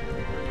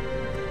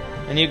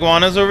 Any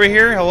iguanas over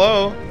here?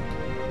 Hello?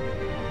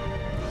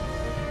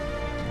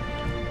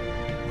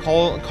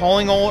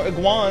 Calling all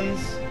iguanas.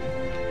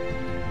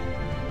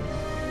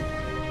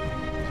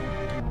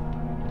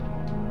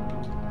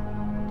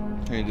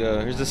 Here you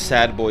go. Here's the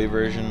sad boy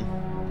version.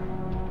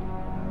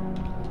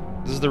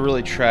 This is the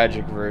really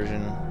tragic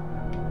version.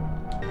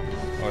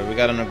 Alright, we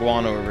got an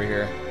iguana over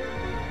here.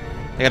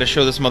 I gotta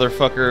show this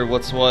motherfucker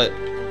what's what.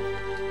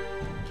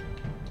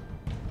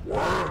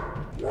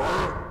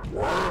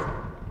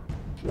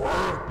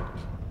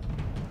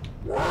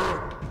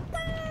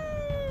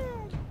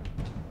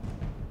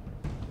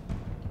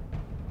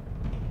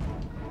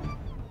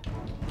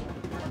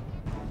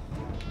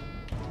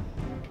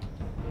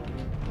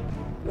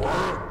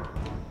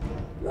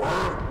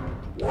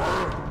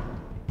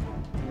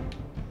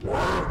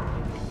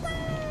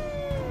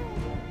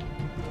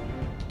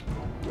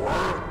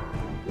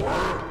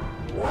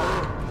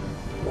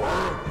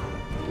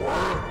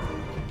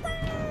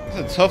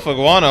 It's a tough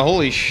iguana,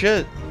 holy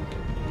shit.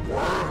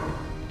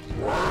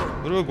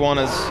 What do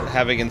iguanas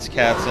have against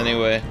cats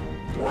anyway?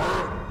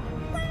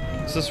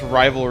 What's this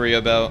rivalry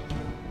about?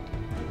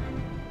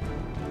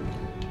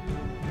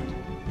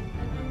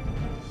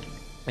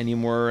 Any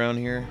more around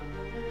here?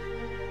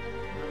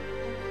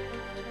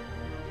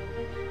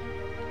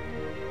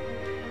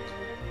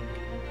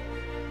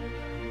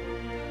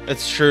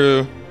 It's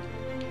true.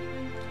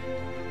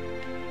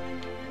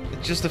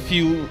 It's just a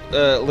few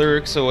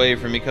lyrics away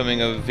from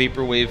becoming a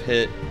vaporwave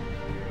hit.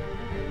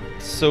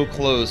 So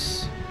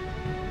close.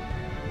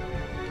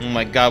 Oh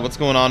my god, what's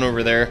going on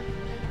over there?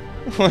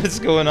 What is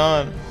going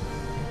on?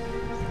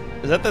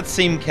 Is that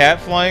same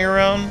cat flying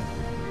around?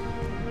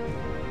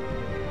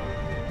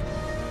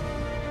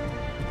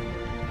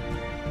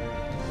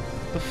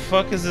 The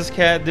fuck is this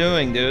cat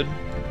doing, dude?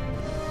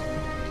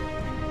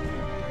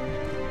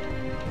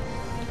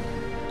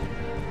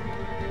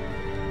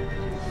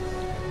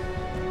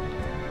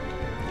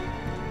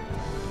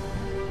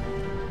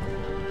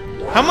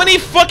 How many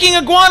fucking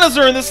iguanas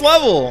are in this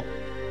level?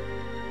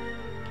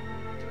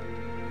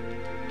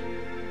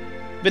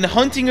 Been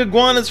hunting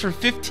iguanas for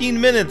 15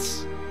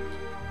 minutes.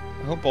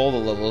 I hope all the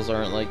levels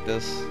aren't like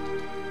this.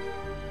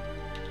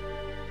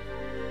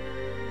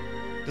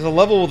 There's a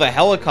level with a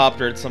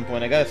helicopter at some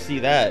point. I gotta see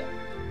that.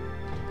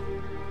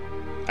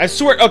 I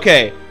swear,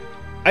 okay.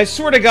 I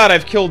swear to God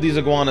I've killed these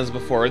iguanas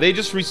before. Are they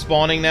just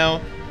respawning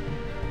now?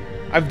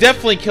 I've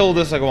definitely killed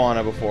this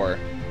iguana before.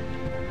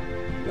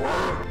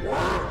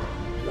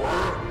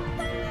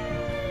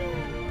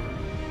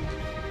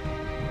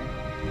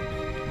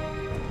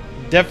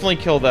 Definitely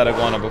killed that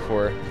iguana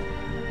before.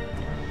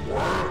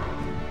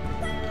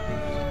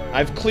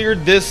 I've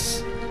cleared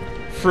this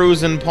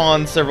frozen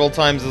pond several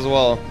times as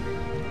well.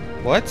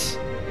 What?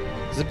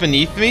 Is it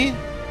beneath me?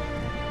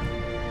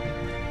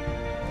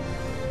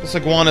 This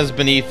iguana's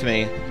beneath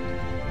me.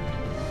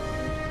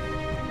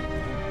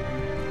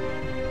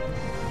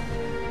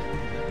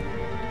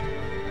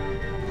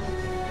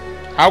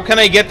 How can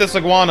I get this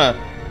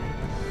iguana?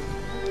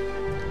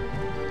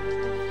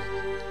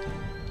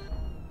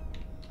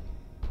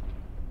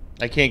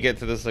 I can't get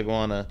to this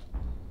iguana.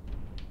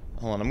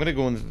 Hold on, I'm gonna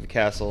go into the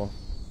castle.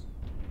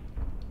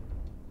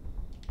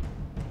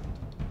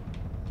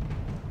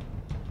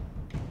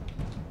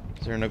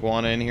 Is there an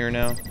iguana in here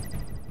now?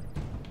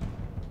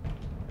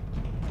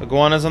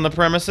 Iguanas on the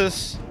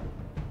premises?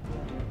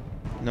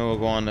 No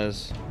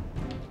iguanas.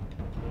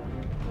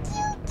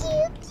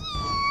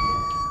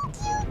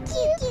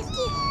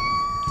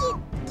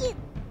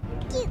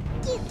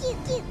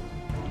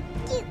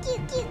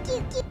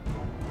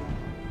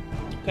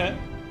 Okay.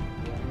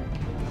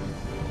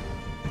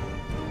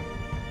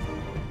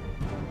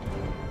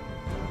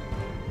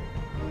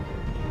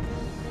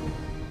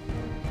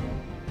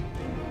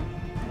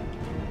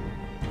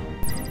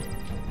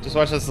 Just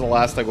watch this as the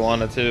last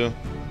iguana, too.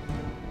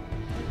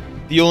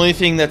 The only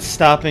thing that's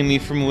stopping me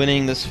from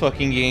winning this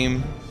fucking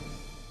game.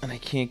 And I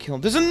can't kill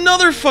him. There's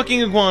another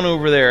fucking iguana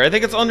over there. I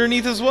think it's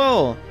underneath as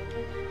well.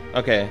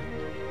 Okay.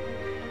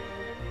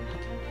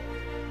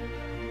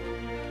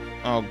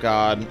 Oh,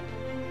 God.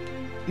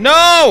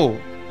 No!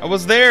 I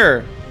was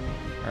there.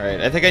 Alright,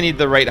 I think I need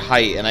the right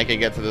height and I can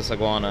get to this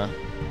iguana.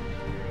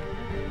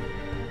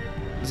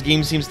 This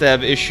game seems to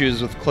have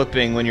issues with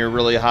clipping when you're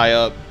really high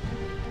up.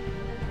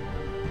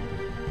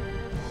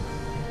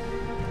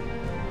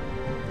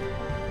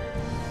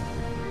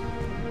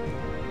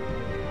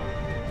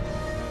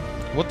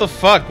 What the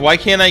fuck? Why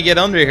can't I get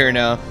under here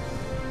now?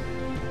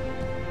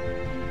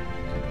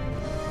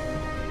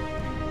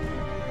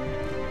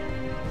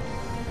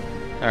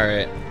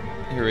 Alright.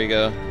 Here we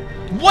go.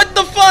 What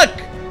the fuck?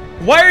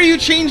 Why are you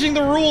changing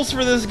the rules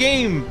for this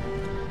game?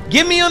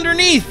 Get me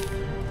underneath!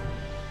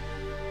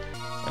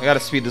 I gotta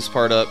speed this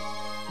part up.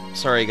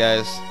 Sorry,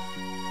 guys.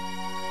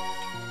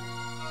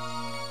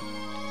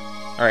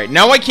 Alright,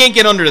 now I can't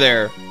get under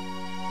there.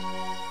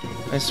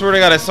 I swear to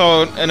God, I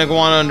saw an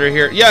iguana under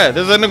here. Yeah,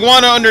 there's an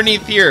iguana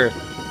underneath here.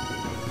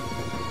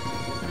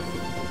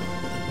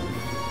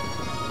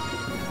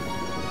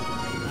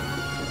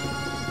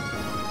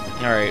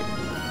 Alright.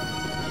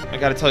 I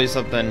gotta tell you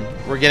something.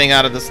 We're getting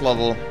out of this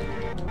level.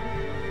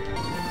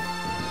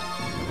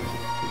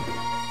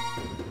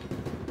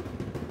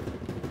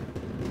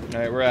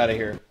 Alright, we're out of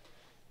here.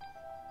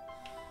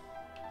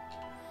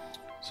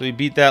 So we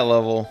beat that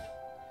level.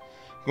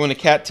 Going to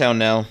Cat Town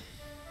now.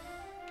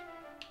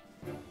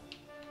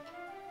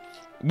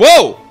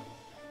 Whoa!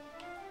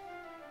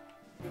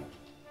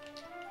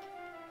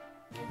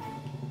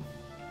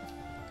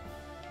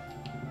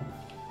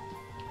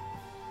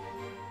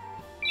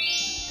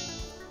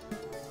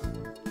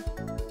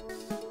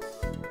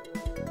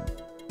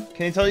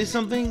 Can I tell you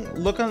something?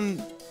 Look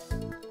on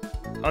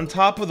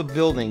top of the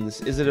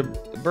buildings. Is it a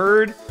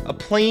bird? A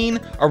plane?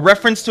 A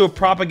reference to a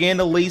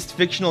propaganda-laced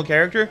fictional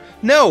character?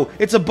 No,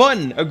 it's a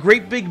button. A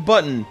great big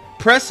button.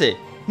 Press it.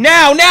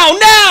 Now! Now!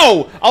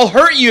 Now! I'll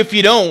hurt you if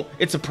you don't.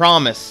 It's a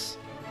promise.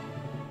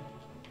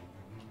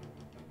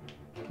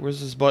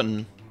 Where's this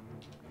button?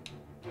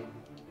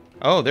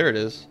 Oh, there it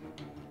is.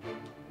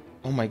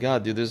 Oh my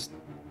god, dude, there's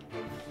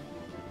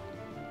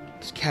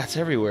cats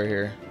everywhere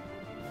here.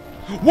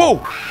 Whoa!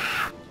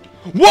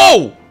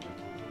 Whoa!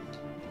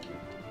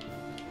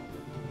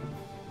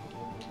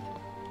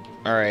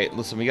 Alright,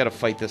 listen, we gotta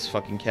fight this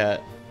fucking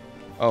cat.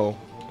 Oh,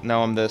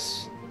 now I'm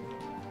this.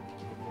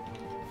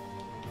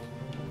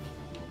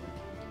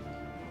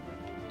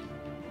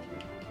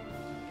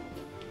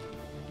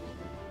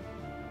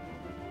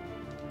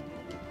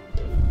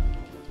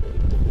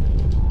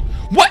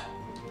 What?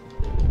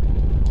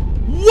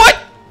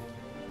 What?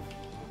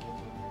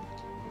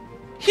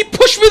 He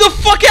pushed me the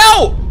fuck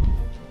out!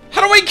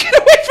 How do I get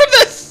away from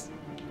this?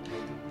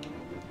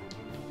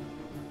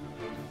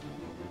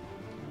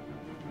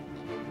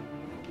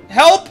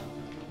 Help!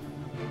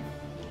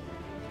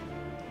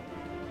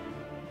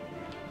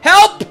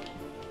 Help!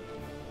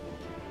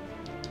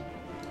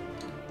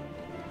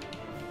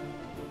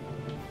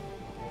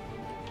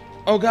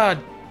 Oh god.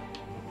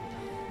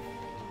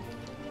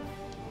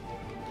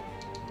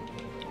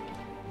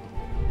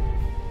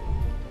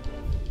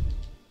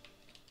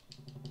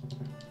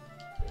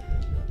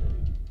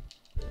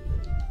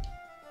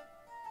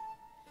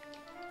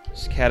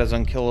 This cat is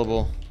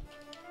unkillable.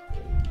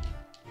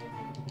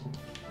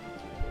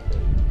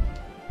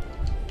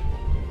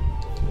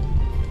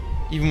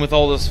 Even with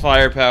all this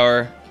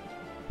firepower,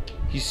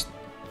 he's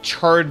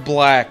charred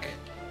black,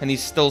 and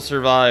he's still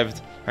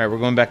survived. Alright, we're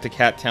going back to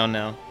Cat Town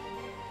now.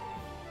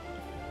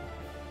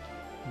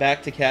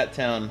 Back to Cat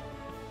Town.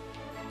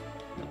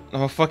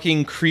 I'm a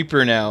fucking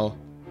creeper now.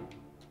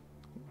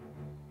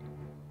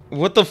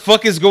 What the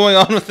fuck is going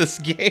on with this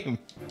game?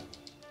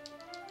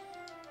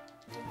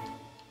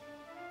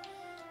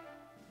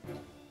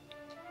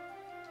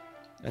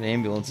 An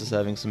ambulance is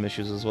having some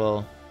issues as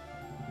well.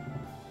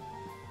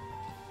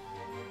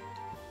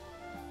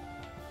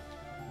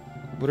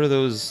 What are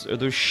those? Are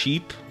those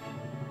sheep?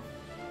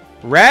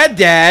 Rad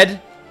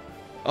Dad?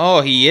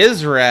 Oh, he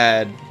is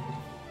rad.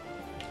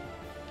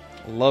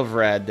 Love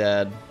Rad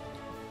Dad.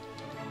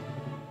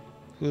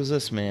 Who's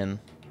this man?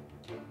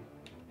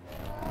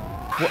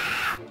 What?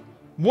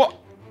 What?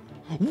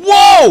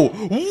 Whoa!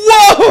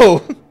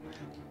 Whoa!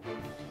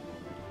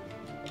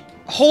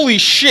 Holy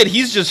shit,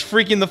 he's just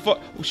freaking the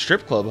fuck.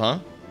 Strip club, huh?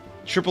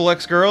 Triple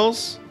X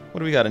girls? What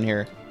do we got in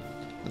here?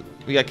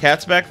 We got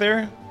cats back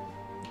there?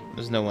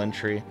 There's no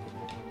entry.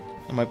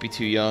 I might be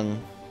too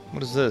young.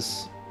 What is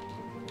this?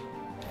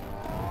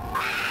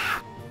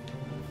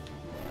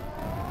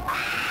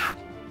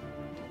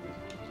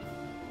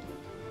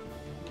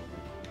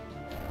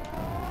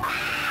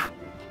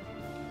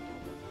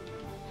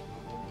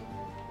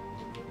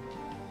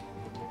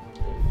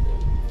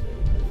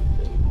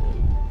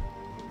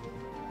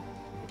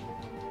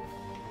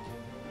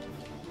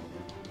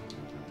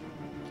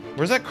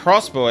 Where's that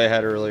crossbow I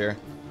had earlier?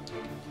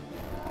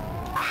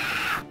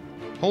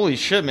 Holy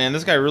shit, man.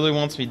 This guy really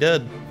wants me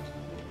dead.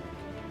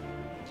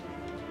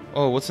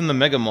 Oh, what's in the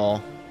Mega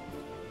Mall?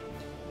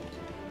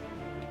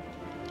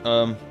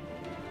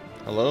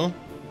 Hello?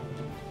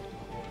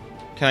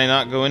 Can I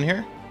not go in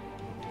here?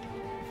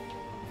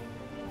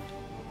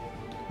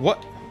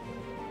 What?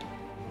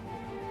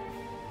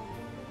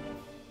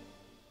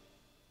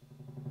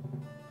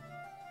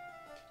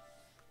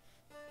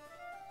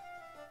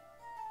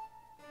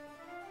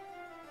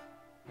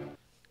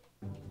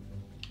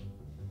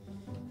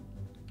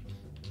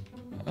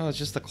 Oh, it's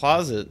just a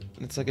closet.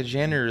 It's like a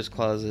janitor's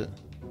closet.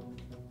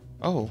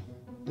 Oh,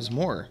 there's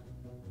more.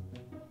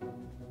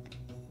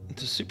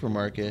 It's a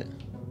supermarket.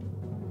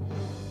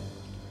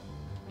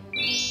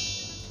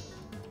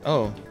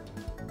 Oh.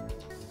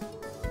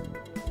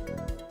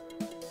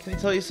 Can I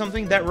tell you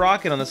something? That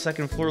rocket on the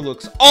second floor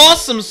looks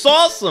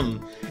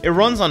awesome! It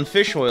runs on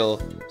fish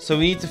oil, so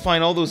we need to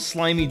find all those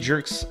slimy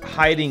jerks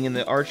hiding in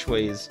the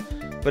archways.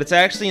 But it's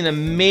actually an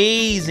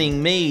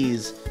amazing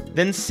maze.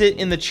 Then sit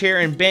in the chair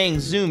and bang,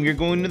 zoom, you're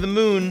going to the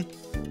moon.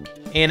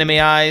 Anime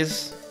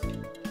eyes.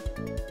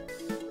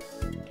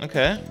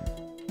 Okay.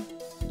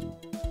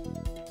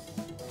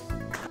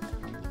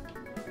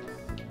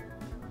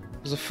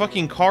 There's a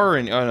fucking car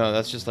in... Oh no,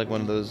 that's just like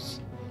one of those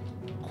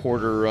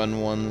quarter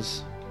run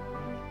ones.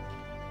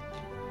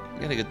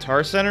 We got a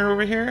guitar center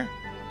over here?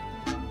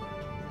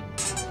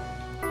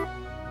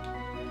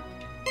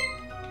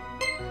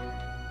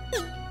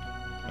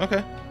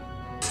 Okay.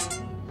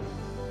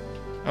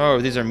 Oh,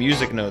 these are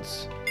music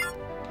notes.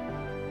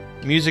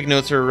 Music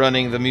notes are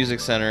running the music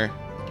center.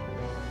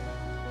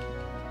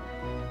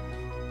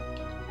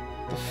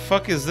 The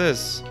fuck is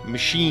this?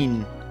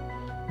 Machine.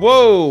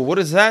 Whoa, what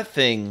is that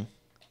thing?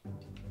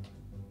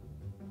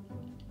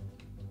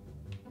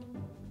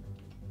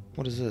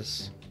 What is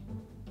this?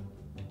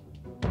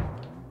 I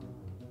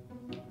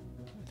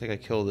think I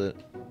killed it.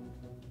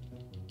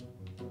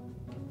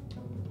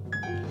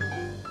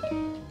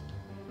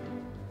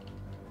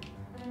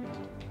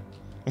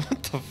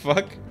 What the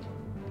fuck?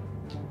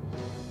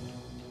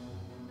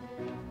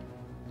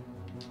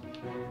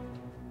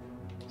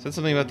 Said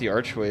something about the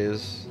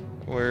archways.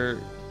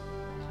 Where...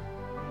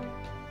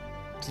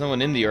 There's no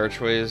one in the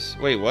archways.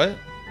 Wait, what?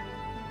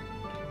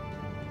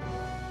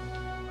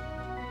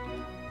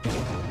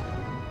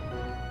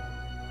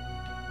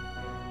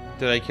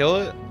 Did I kill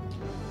it?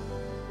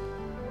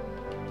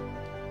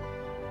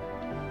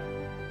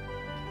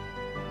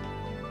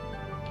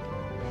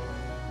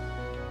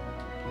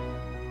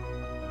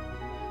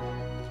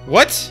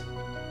 What?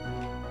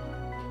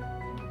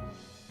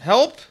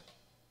 Help?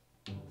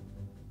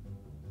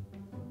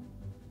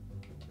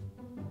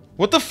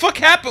 What the fuck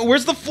happened?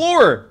 Where's the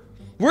floor?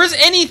 Where's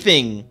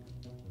anything?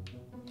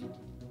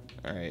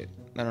 Alright.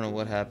 I don't know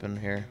what happened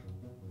here.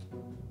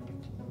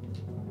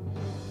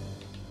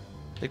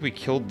 I think we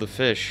killed the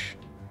fish.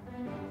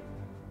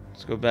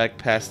 Let's go back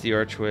past the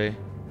archway.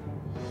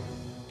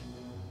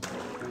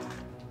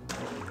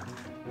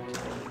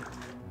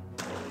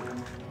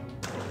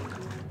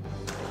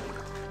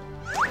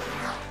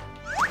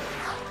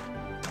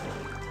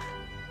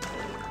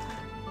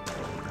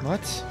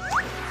 What?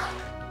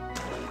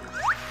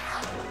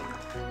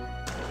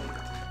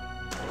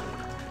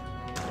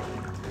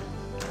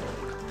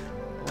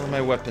 Where are my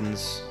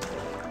weapons?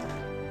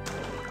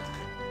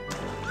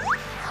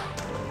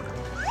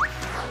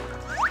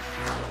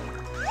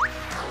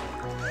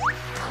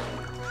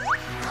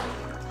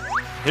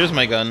 Here's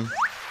my gun.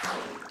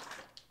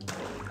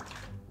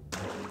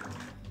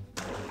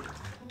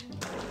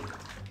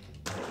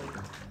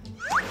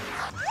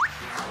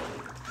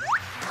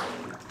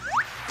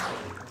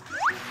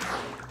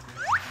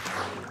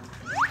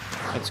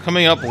 It's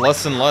coming up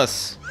less and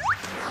less.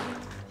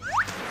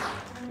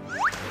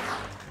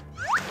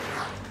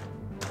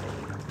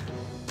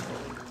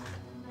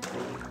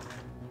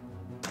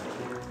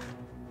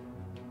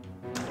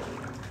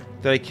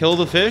 Did I kill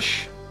the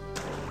fish?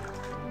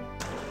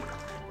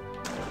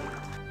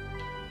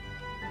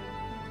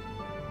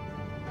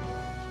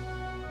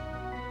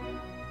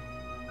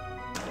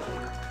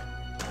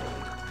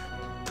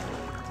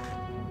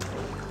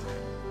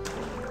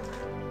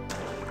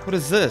 What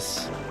is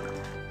this?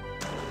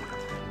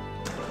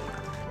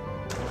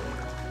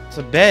 It's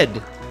a bed.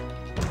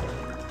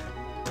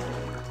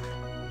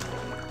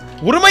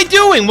 What am I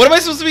doing? What am I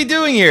supposed to be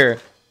doing here?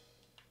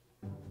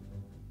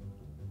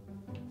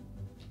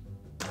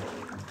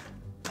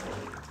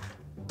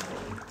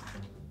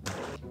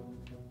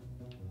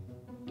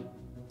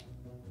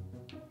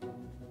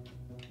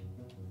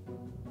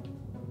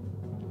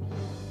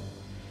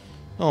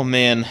 Oh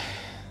man.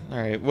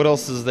 Alright, what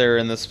else is there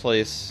in this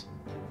place?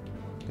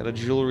 Got a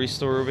jewelry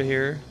store over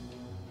here.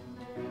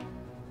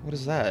 What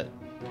is that?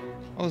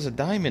 Oh, there's a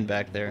diamond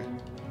back there.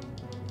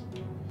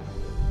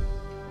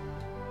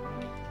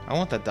 I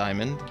want that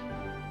diamond.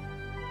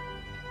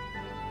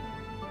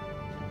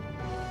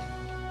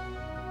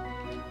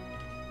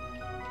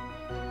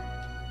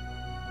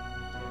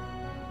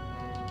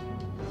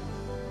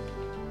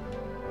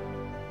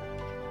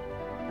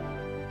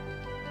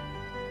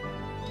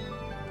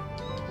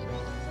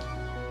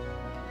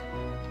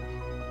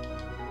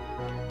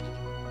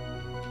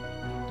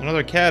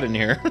 Another cat in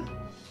here.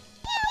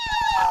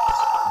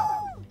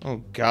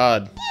 Oh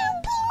god.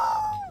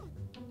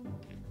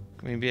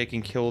 Maybe I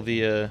can kill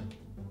the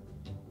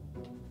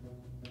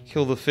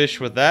fish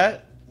with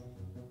that?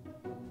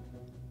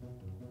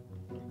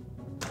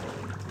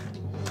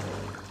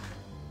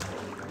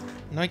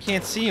 No, I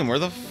can't see him. Where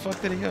the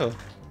fuck did he go?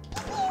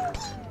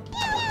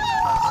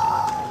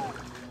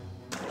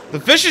 The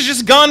fish is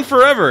just gone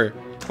forever!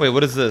 Wait,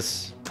 what is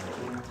this?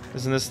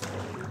 Isn't this...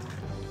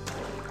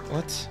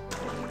 What?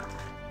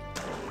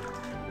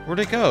 Where'd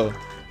it go?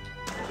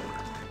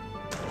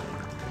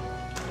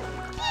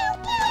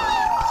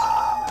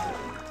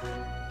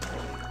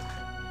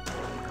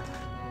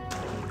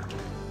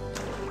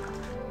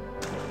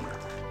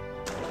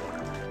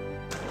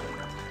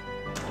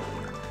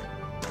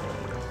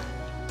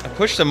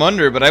 pushed him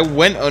under, but I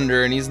went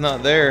under and he's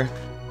not there.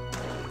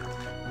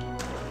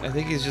 I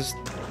think he's just...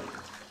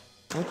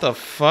 What the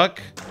fuck?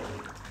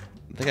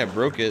 I think I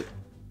broke it.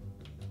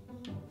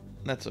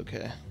 That's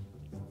okay.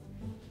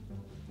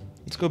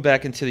 Let's go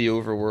back into the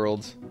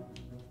overworld.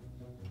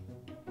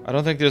 I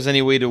don't think there's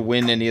any way to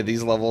win any of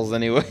these levels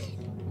anyway.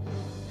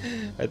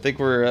 I think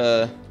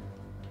we're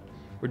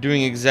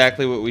doing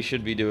exactly what we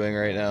should be doing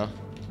right now.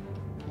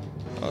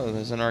 Oh,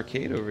 there's an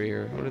arcade over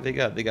here. What do they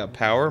got? They got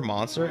power,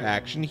 monster,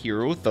 action,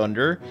 hero,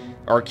 thunder,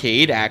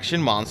 arcade, action,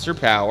 monster,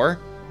 power,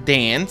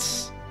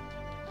 dance.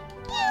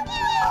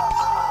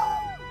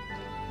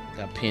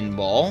 Got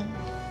pinball.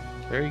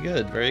 Very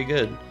good, very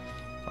good.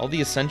 All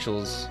the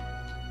essentials.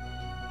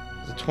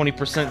 There's a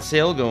 20%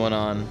 sale going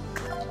on.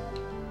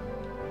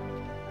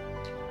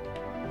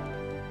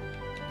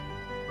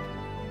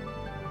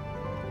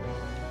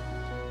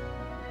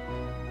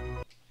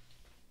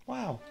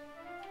 Wow.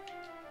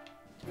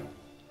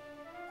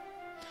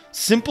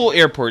 Simple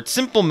airport,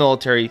 simple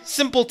military,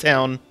 simple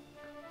town.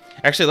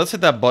 Actually, let's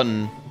hit that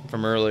button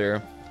from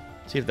earlier.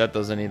 See if that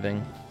does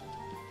anything.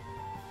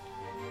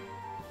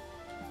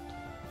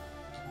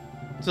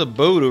 There's a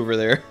boat over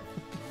there.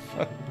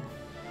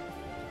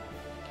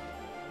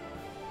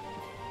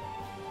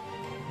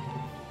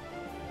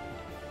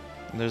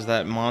 There's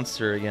that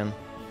monster again.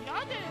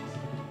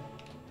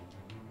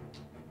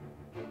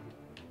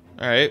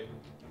 Alright.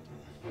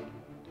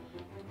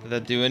 Did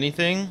that do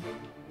anything?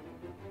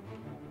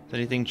 Has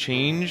anything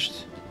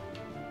changed?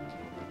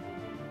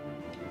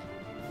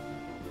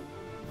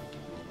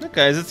 Look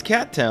guys, it's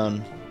Cat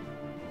Town.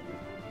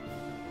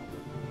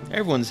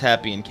 Everyone's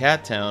happy in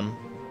Cat Town.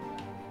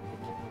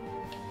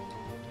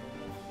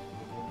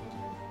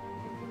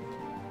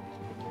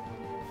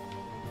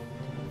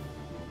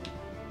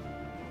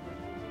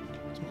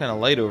 Some kind of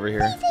light over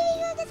here.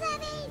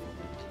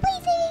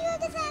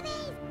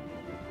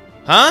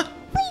 Huh?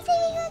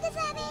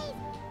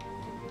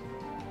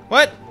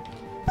 What?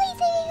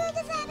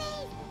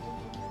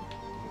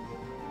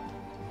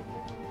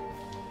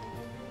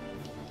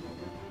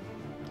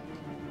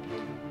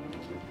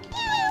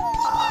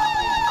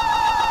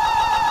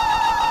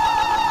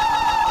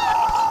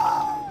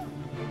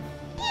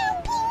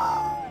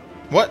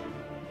 What?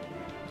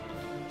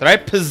 Did I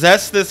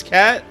possess this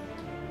cat?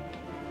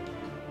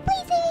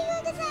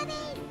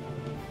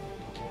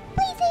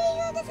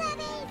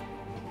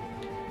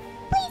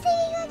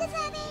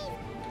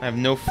 I have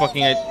no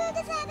fucking idea.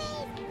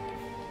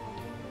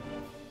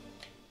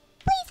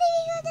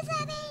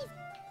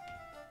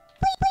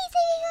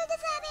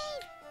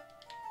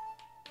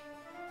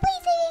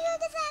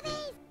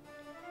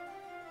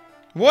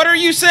 What are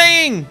you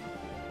saying?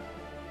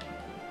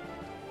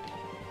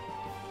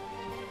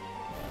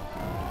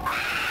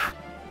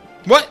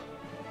 What?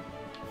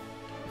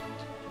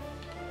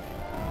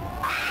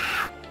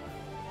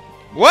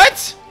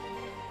 What?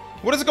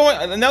 What is going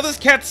on? Now this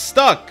cat's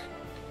stuck.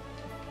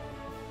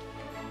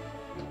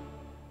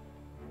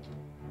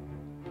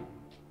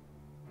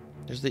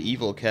 There's the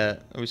evil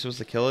cat. Are we supposed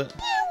to kill it?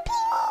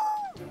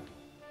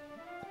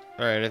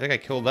 Alright, I think I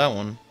killed that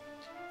one.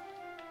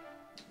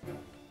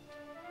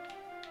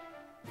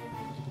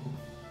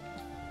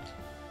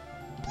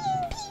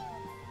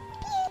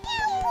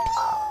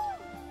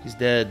 He's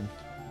dead.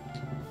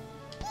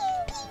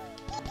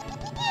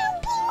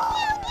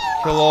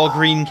 Kill all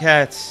green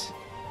cats.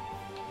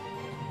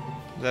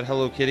 Is that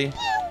Hello Kitty?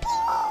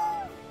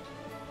 I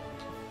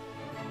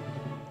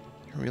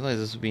didn't realize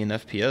this would be an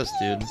FPS,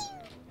 dude.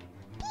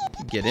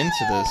 Get into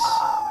this.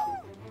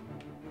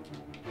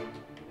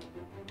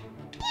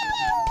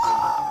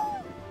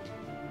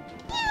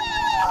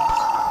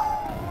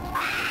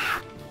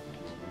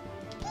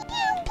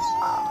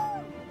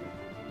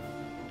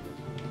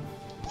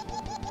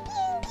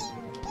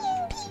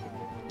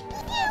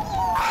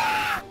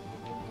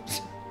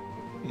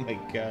 Oh my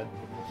god.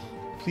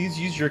 Please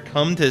use your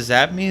cum to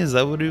zap me? Is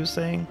that what he was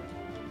saying?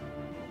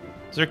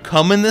 Is there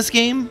cum in this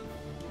game?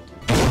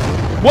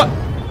 What?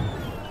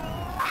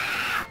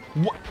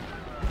 What?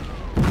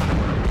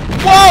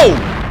 Whoa!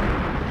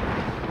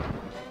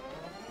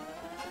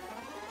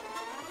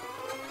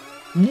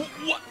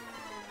 What?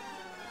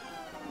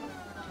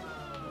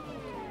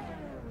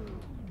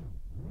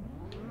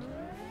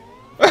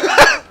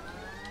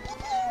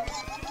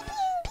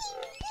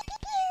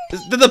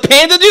 Did the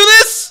panda do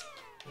this?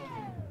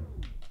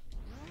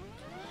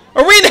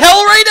 Are we in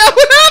hell right now?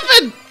 What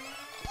happened?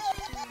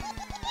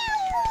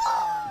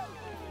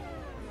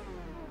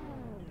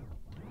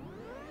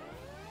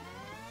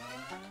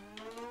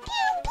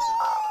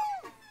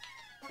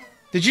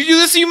 Did you do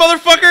this, you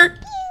motherfucker?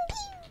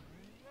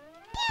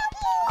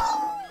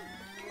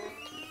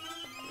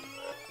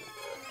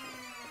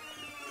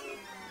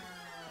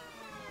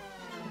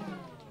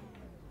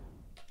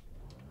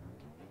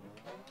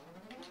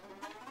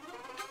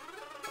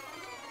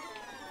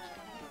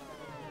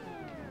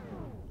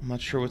 I'm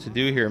not sure what to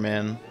do here,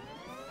 man.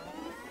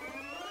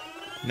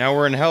 Now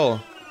we're in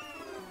hell.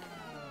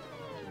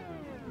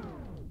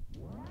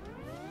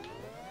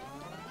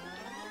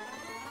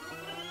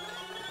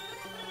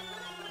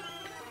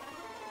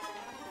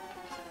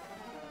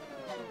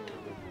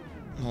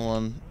 Hold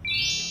on.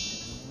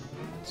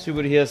 See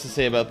what he has to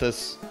say about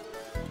this.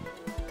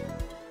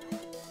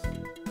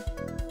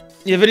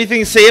 You have anything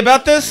to say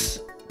about this?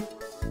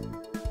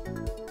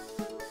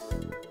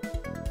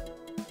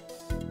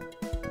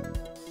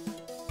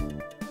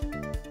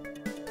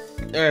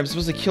 Alright, I'm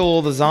supposed to kill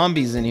all the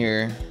zombies in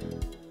here.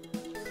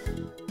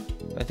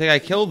 I think I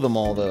killed them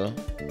all, though.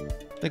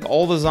 I think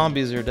all the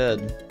zombies are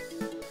dead.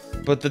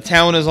 But the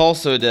town is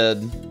also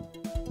dead.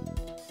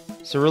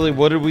 So really,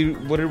 what did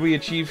we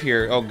achieve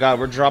here? Oh god,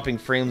 we're dropping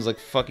frames like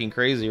fucking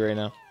crazy right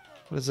now.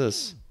 What is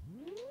this?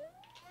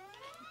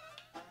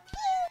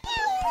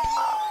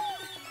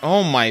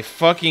 Oh my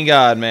fucking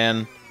god,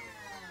 man.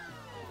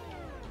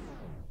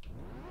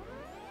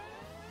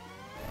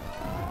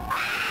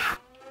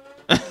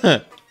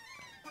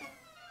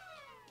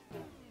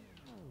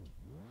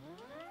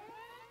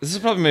 This is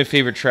probably my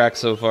favorite track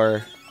so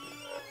far.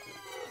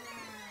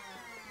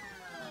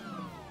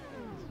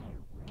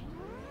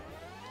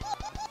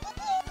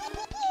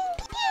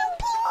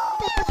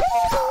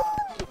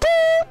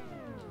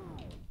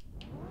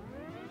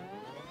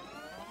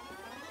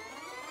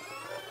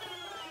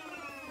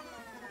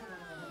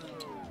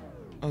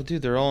 Oh,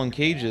 dude, they're all in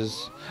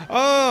cages.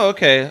 Oh,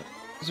 okay.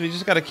 So we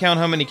just gotta count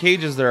how many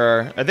cages there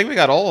are. I think we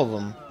got all of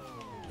them.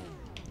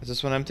 Is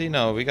this one empty?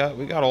 No, we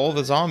got all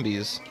the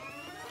zombies.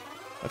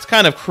 That's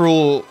kind of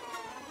cruel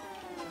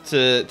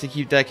to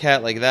keep that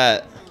cat like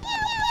that.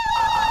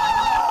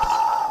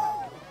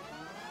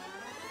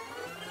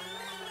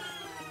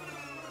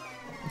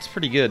 It's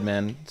pretty good,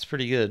 man. It's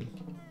pretty good.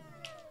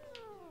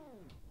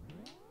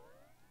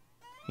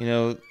 You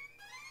know,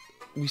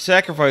 we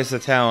sacrificed the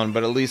town,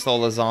 but at least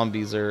all the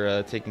zombies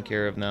are taken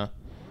care of now.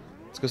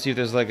 Let's go see if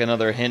there's like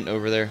another hint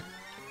over there.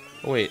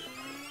 Oh, wait.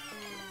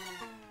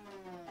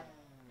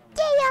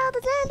 Yay, all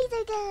the zombies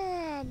are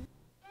gone!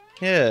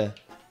 Yeah.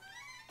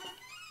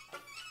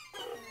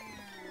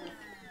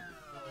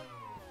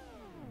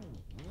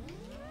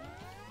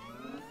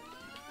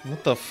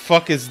 What the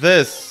fuck is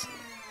this?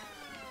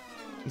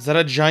 Is that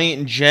a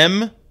giant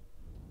gem?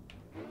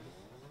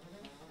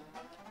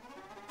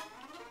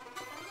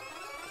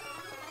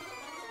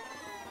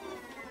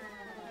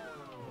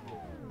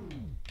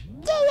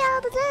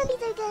 All the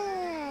zombies are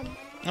gone!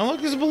 Oh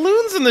look, there's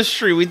balloons in the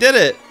street. We did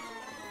it.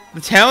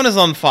 The town is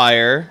on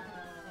fire.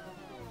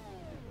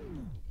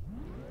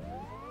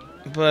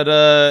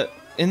 But,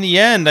 in the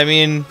end, I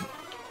mean,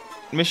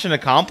 mission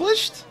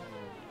accomplished?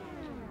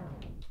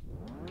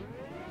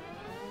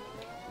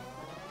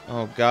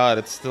 Oh god,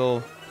 it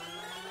still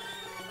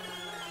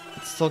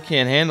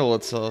can't handle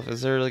itself.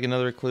 Is there like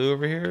another clue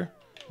over here?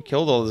 We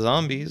killed all the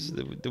zombies.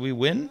 Did we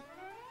win?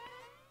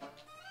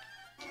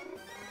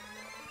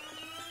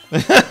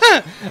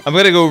 I'm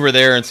gonna go over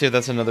there and see if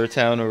that's another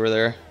town over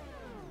there.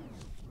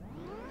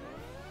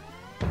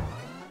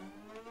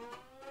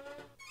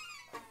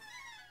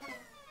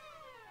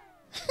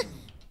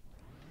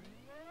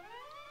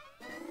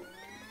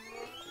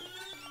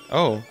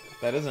 Oh,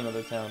 that is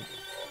another town.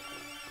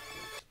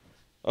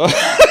 Oh.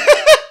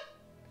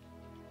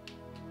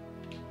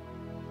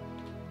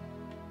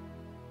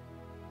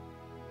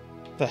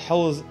 The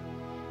hell is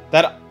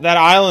that? That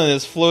island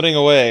is floating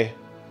away.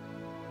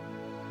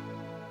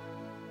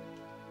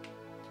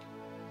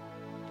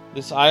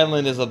 This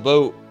island is a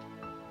boat.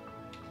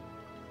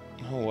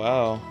 Oh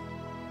wow.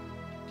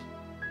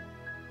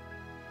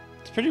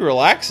 It's pretty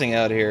relaxing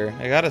out here,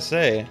 I gotta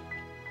say.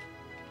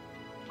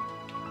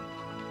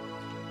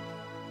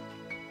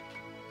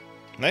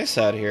 Nice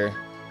out here.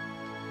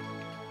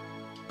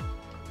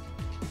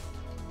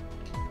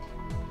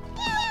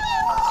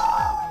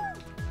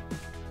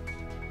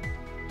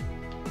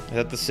 Is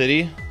that the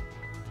city?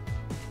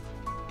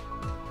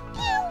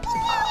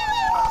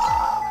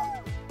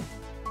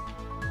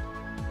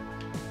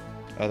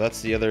 Oh,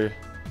 that's the other...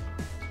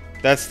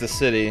 That's the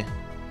city.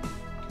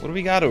 What do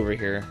we got over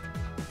here?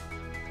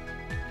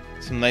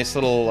 Some nice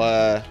little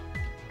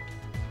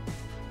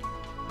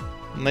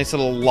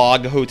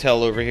log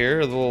hotel over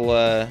here. A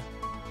little,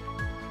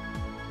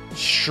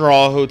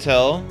 straw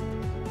hotel.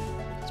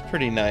 It's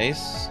pretty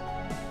nice.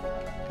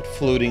 Good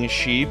floating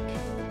sheep.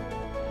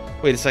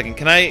 Wait a second,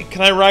 can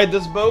I ride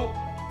this boat?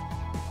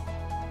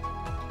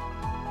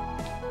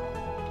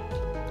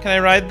 Can I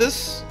ride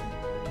this?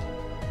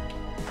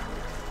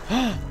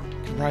 I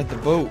can ride the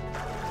boat.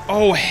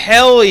 Oh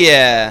hell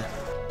yeah!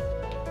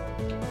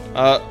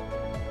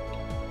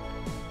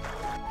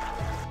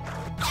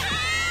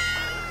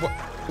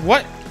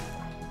 What?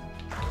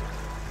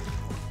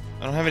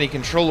 I don't have any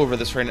control over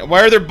this right now.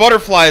 Why are there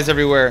butterflies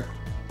everywhere?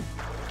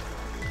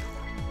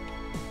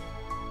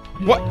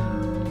 What?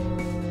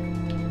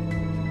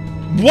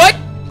 What?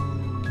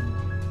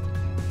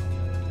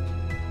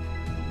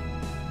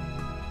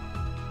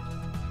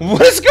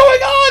 What is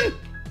going on?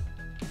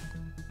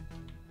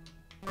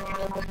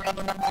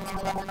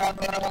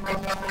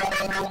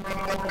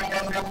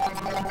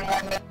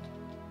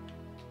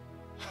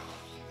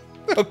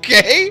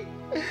 Okay.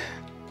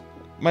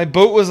 My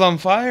boat was on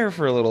fire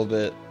for a little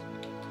bit.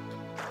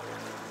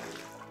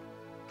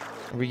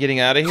 Are we getting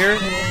out of here?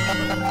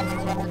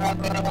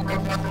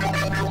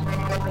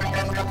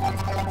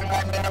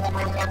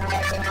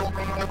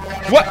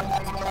 What?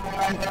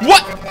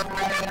 What?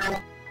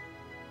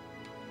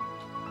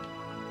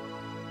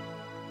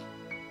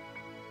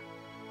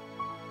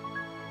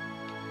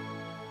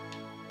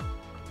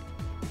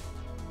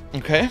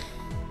 Okay.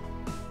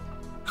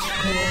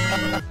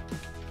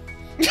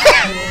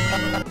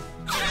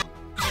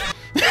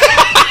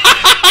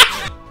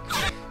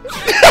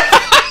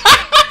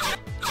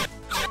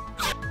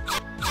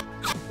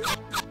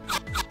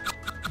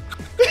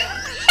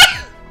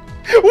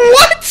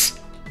 What?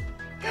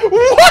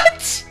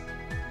 What?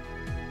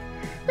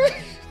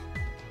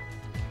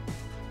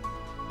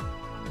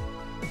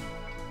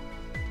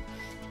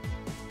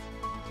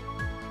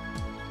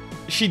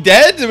 Is she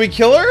dead? Did we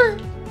kill her?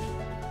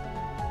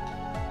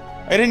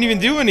 I didn't even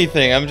do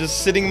anything. I'm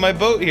just sitting in my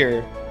boat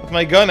here with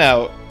my gun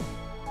out.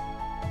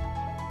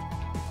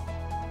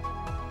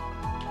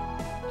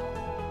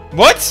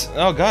 What?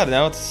 Oh god,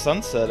 now it's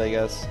sunset, I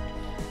guess.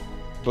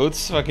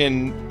 Boat's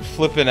fucking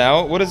flipping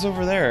out. What is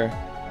over there?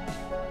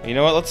 You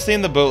know what? Let's stay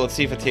in the boat. Let's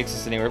see if it takes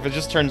us anywhere. If it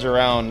just turns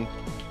around,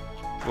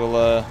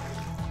 we'll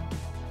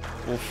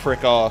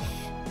frick off.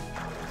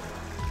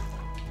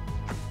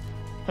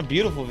 A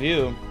beautiful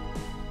view.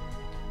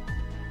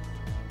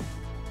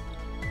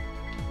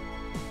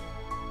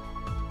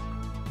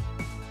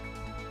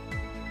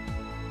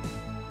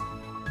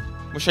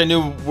 Wish I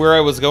knew where I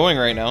was going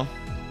right now.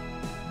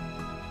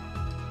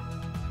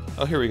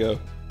 Oh, here we go.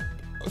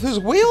 Oh, there's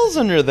whales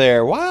under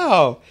there.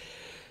 Wow.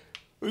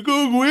 We're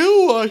going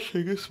whale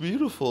watching. It's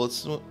beautiful.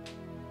 It's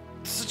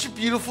such a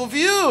beautiful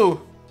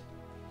view.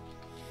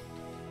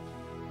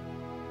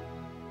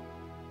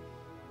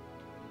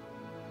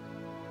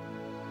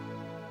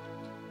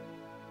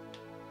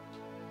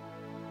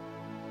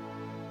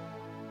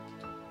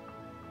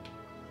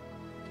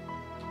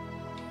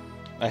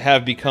 I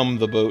have become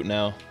the boat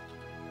now.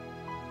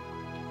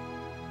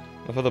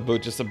 I love how the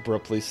boat just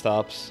abruptly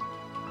stops.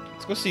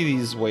 Let's go see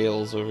these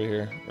whales over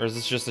here. Or is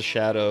this just a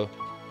shadow?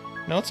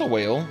 No, it's a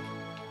whale.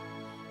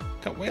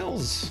 Got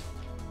whales.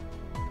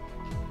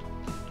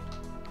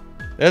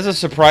 That's a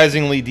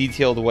surprisingly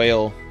detailed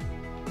whale.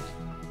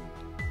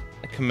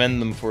 I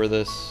commend them for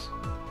this.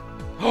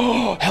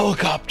 Oh,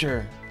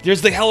 helicopter!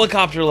 There's the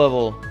helicopter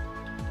level!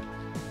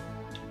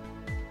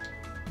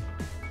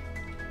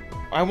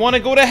 I want to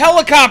go to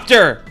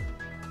helicopter!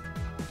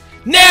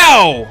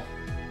 Now!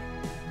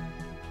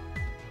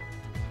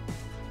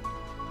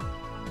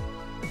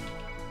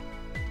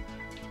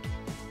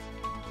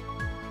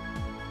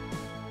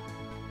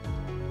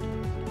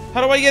 How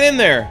do I get in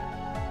there?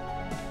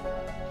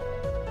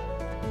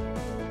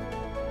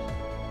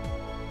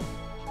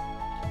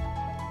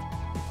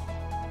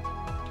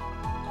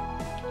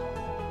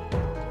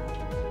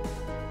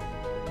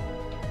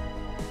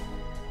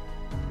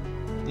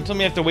 Don't tell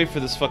me I have to wait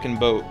for this fucking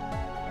boat.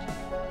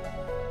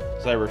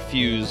 Because I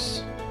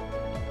refuse.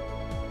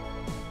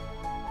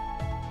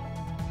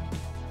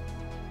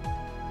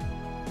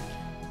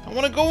 I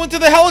want to go into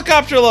the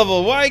helicopter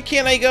level. Why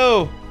can't I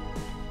go?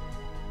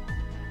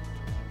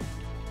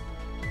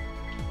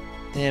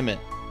 Damn it.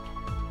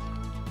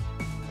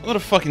 What a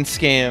fucking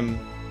scam.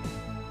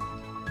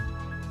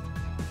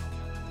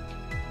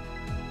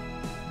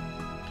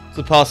 It's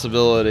a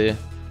possibility.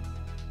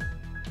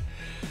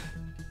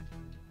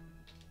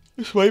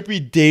 This might be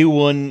day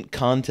one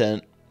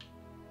content.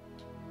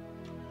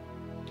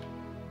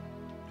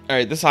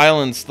 Alright, this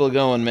island's still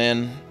going,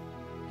 man.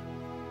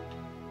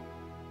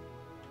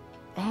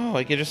 Oh,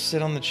 I could just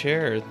sit on the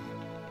chair.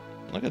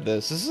 Look at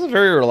this. This is a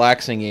very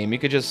relaxing game. You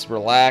could just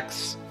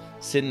relax,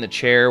 sit in the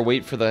chair,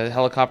 wait for the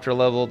helicopter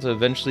level to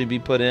eventually be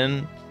put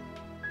in.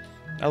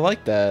 I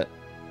like that.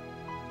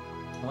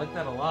 I like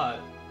that a lot.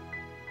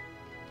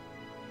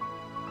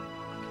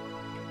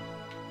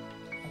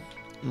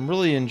 I'm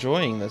really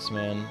enjoying this,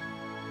 man.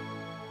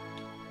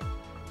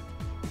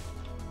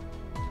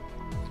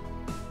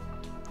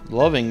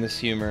 Loving this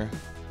humor.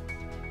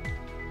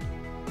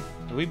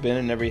 Have we been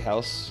in every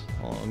house?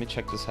 Hold on, let me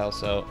check this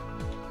house out.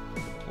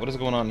 What is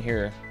going on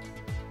here?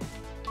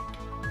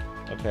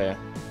 Okay.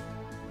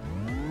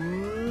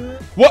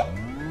 What?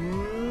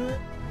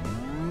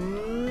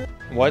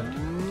 What?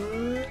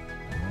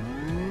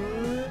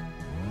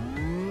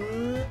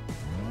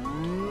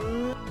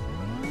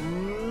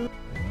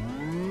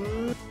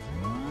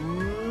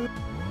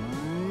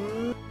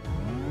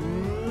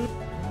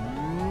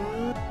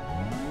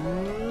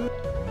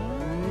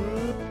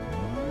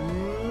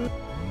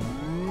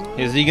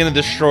 Is he gonna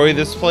destroy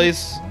this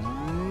place?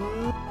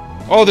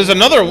 Oh, there's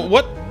another.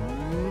 What?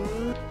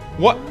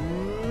 What?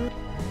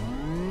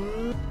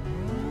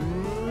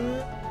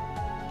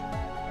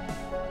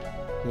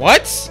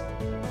 What?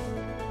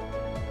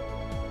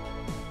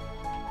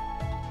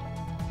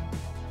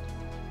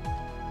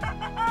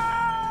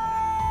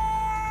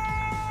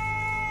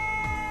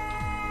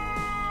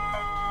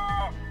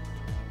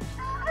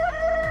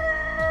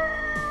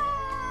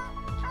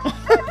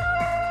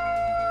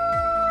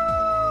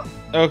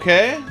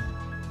 Okay.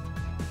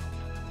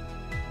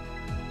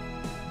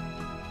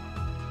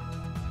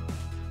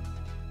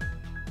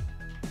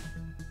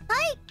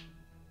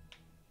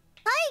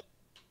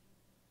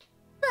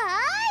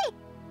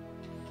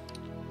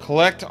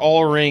 Collect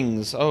all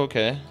rings. Oh,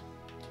 okay.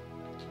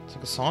 It's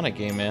like a Sonic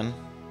game, man.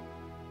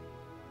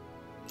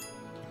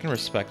 I can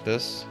respect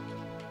this.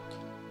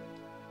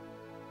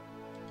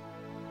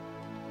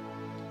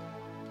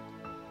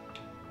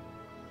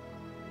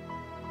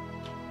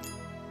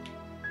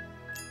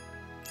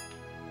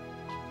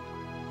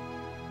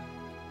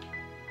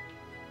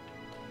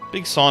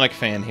 Big Sonic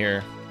fan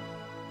here.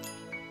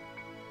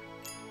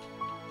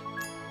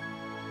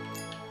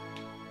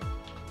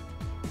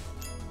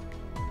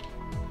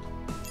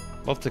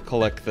 Love to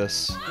collect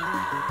this.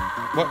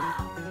 What?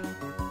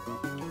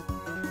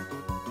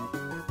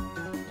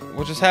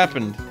 What just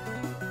happened?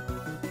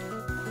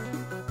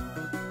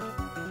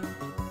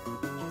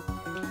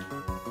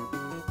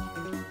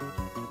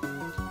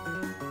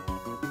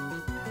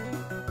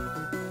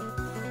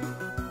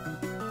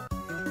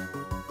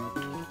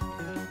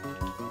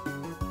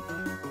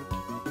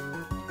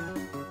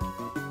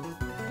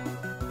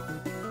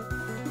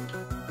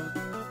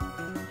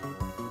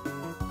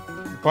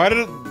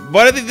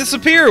 Why did they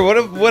disappear?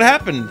 What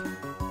happened?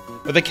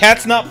 Are the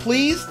cats not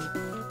pleased?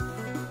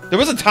 There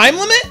was a time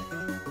limit?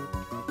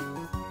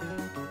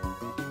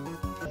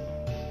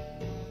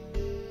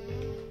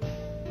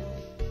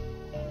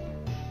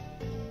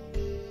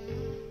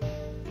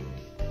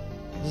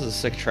 This is a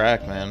sick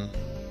track, man.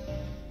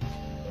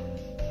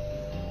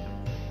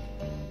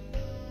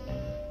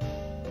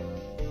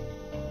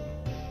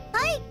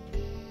 Hi.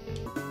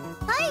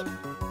 Hi.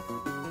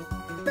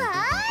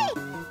 Bye.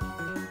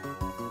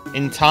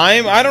 In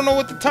time? I don't know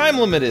what the time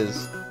limit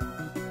is.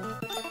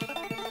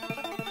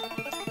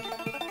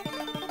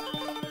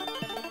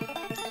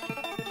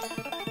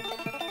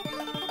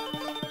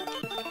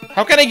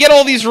 How can I get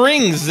all these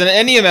rings in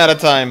any amount of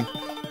time?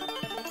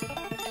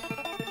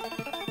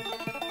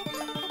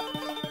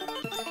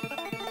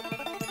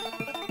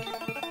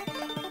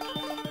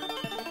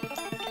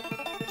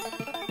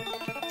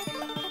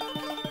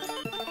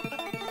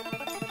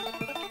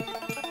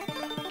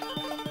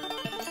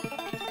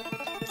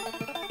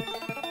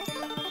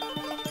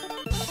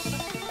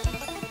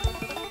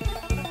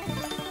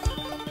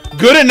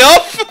 Good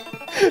enough?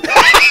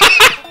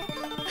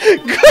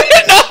 Good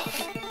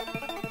enough?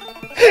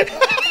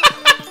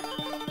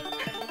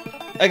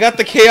 I got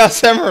the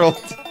Chaos Emerald.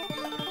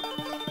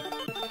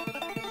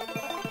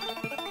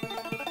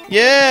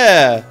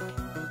 Yeah.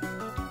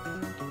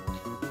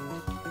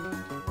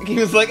 He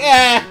was like,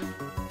 eh,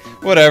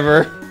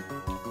 whatever.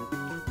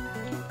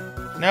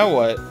 Now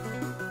what?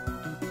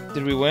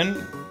 Did we win?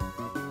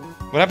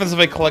 What happens if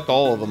I collect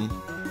all of them?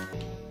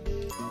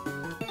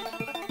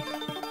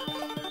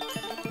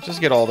 Just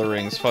get all the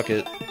rings, fuck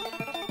it.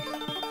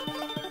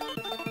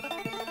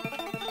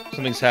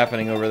 Something's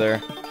happening over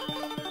there.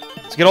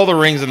 Let's get all the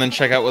rings and then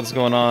check out what's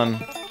going on.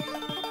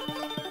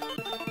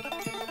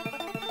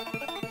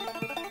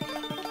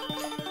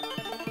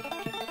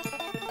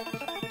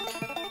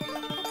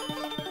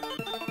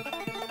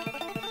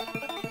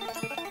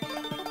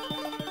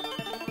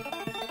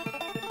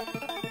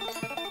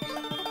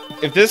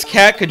 If this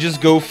cat could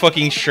just go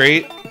fucking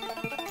straight,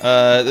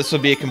 this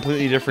would be a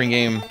completely different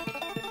game.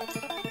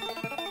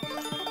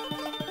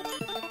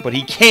 But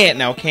he can't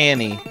now, can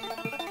he?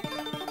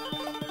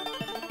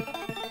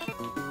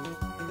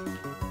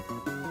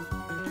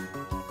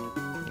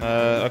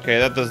 Okay,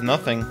 that does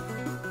nothing.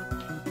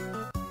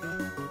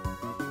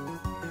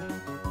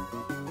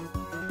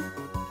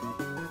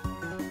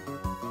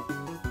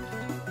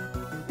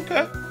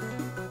 Okay.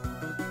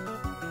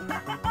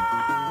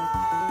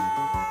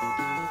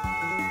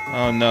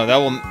 Oh no, that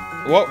will...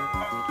 Whoa!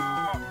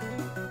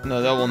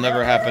 No, that will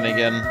never happen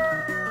again.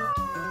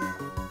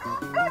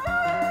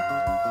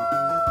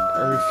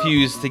 I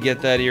refuse to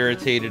get that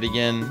irritated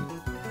again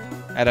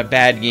at a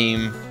bad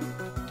game.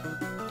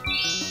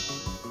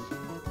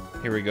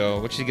 Here we go.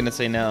 What's she gonna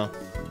say now?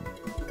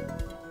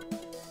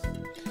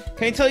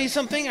 Can I tell you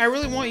something? I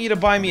really want you to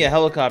buy me a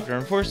helicopter.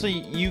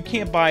 Unfortunately, you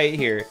can't buy it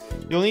here.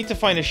 You'll need to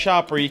find a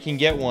shop where you can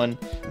get one,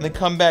 and then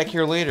come back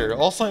here later.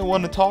 Also, I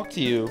want to talk to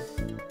you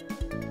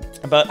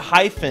about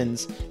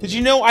hyphens. Did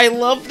you know I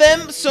love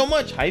them so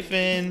much?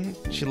 Hyphen.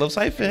 She loves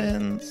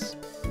hyphens.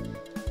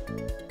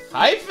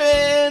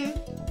 Hyphen!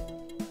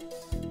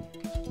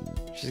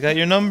 She's got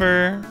your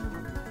number.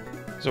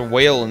 There's a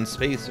whale in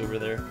space over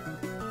there.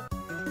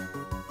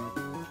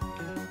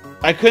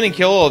 I couldn't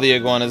kill all the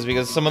iguanas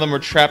because some of them were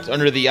trapped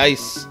under the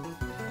ice,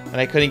 and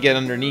I couldn't get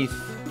underneath.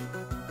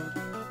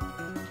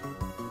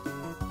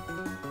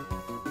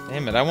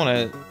 Damn it! I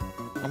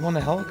want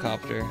a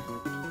helicopter.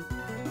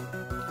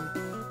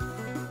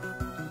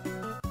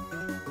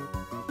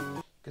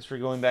 Guess we're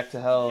going back to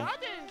hell.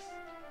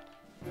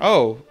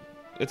 Oh,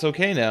 it's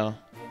okay now.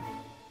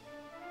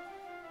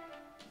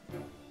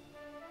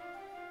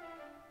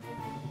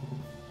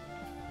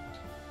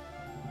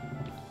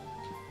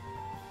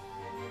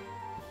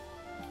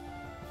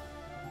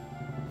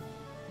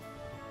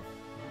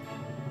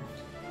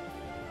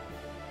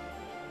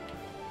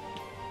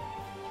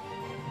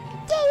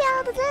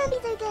 All the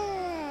zombies are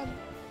gone.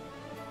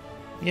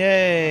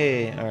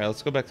 Yay! Alright,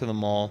 let's go back to the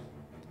mall.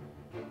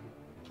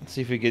 Let's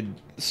see if we could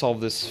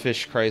solve this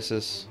fish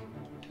crisis.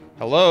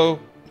 Hello?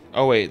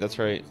 Oh wait, that's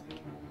right.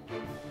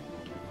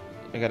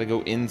 I gotta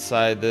go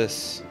inside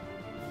this.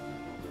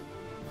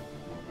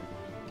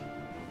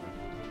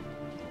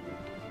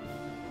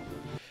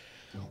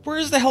 Where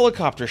is the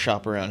helicopter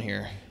shop around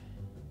here?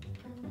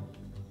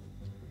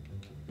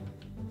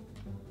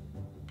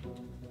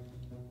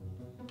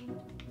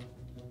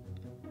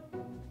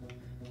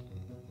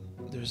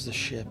 There's the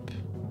ship.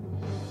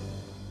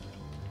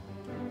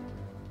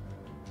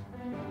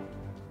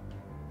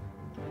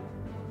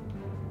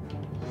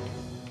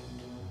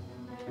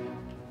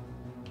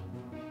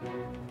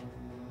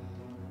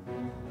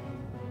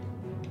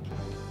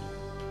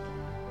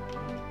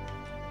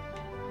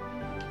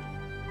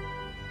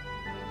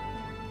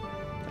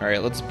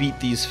 Alright, let's beat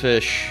these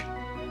fish.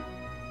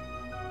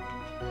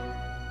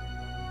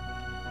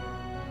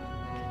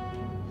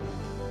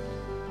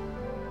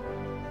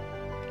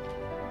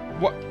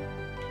 What?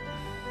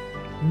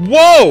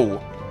 Whoa!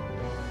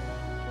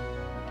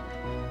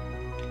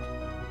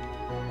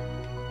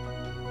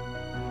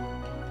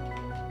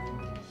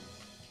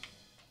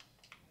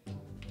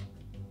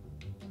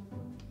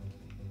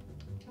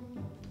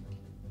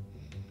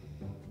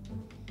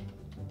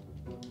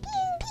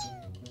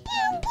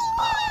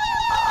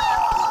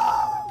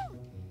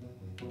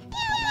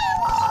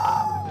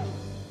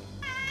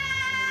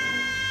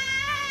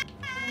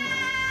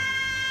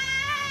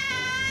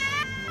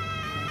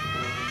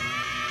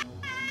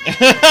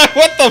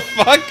 What the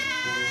fuck?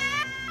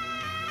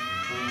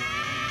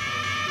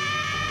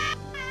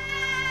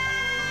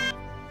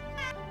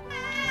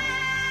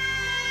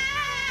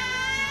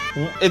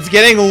 It's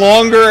getting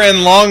longer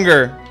and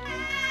longer.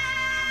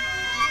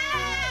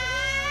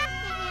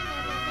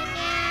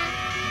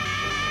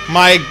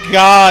 My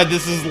god,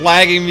 this is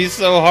lagging me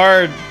so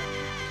hard.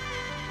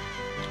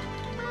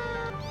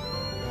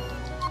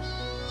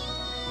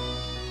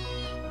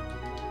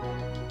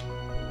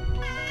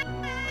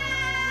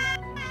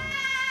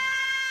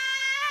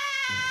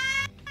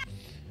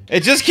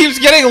 It just keeps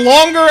getting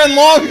longer and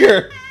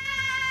longer.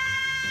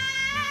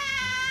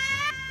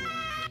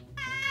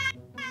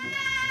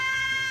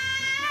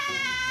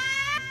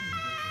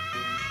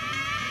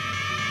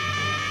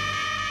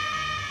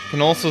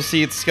 Can also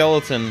see its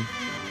skeleton.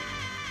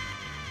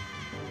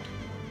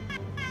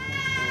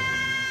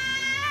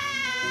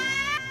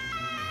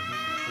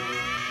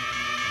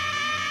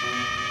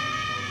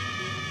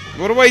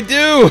 What do I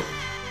do?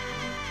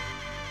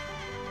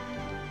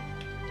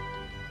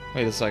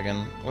 Wait a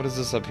second. What is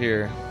this up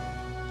here?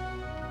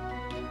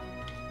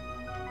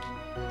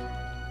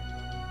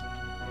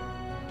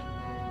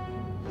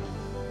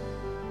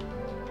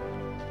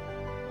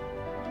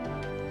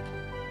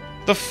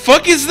 The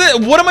fuck is that?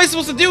 What am I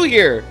supposed to do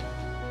here?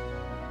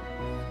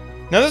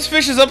 Now this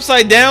fish is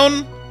upside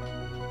down.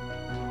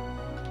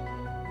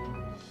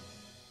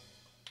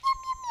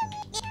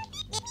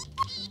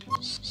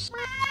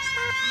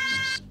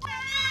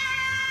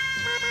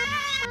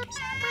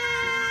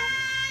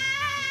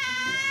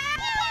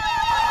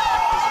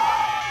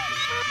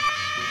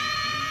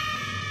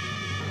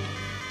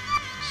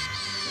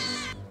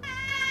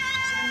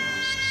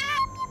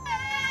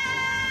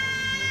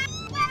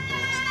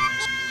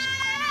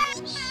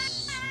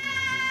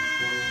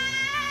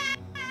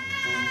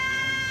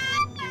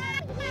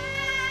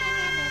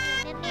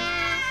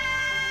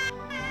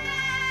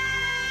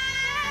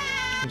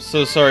 I'm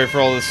so sorry for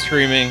all this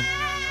screaming.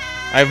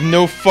 I have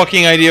no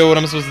fucking idea what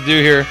I'm supposed to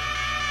do here.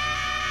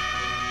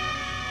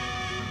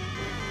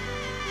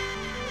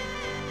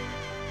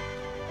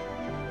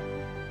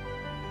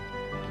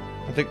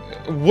 I think...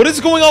 What is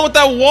going on with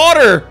that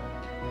water?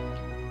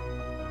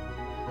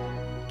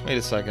 Wait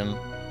a second.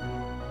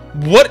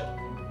 What?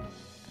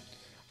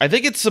 I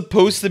think it's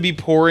supposed to be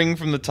pouring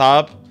from the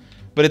top,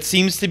 but it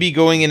seems to be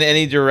going in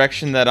any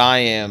direction that I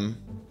am.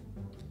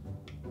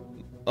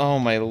 Oh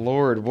my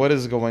lord, what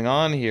is going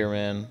on here,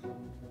 man?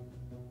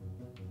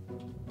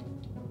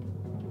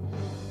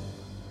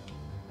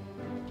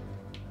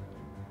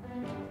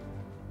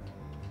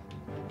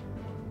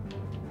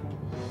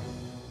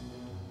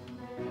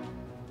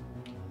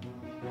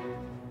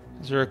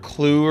 Is there a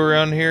clue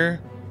around here?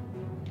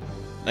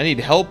 I need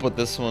help with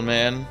this one,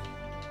 man.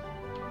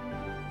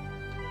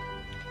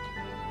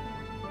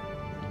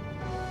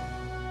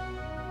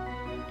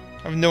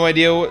 I have no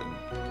idea what...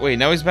 Wait,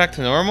 now he's back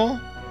to normal?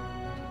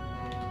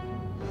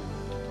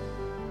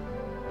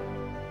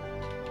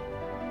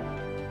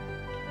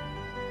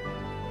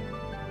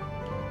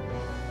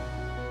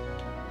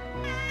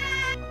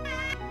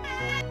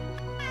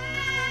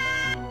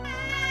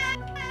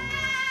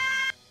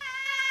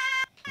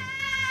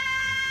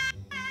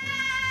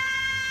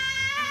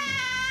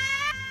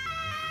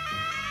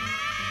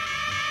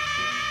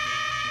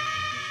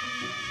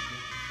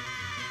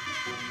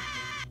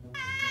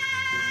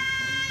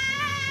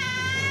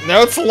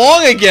 Now it's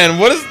long again.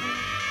 What is...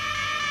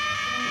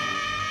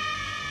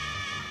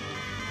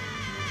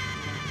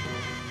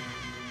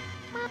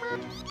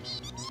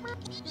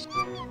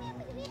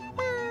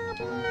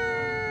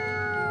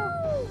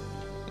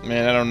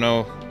 Man, I don't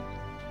know.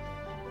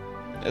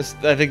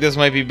 I think this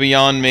might be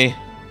beyond me.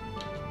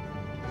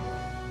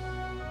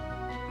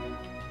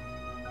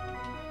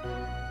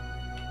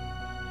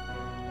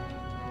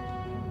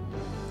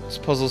 This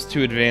puzzle's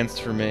too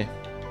advanced for me.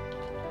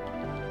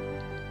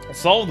 I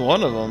solved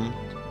one of them.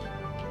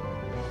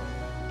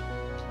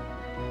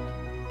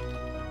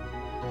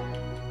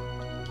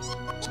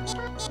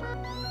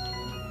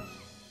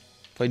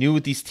 If I knew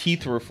what these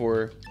teeth were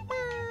for,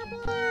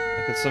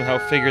 I could somehow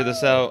figure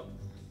this out.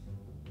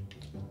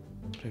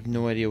 But I have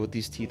no idea what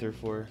these teeth are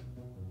for.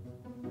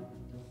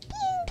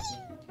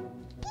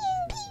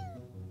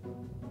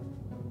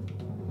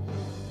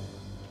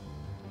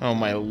 Oh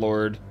my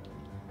lord.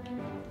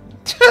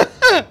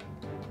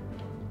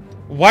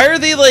 Why are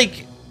they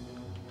like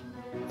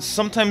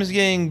sometimes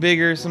getting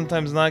bigger,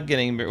 sometimes not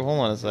getting bigger? Hold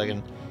on a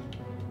second.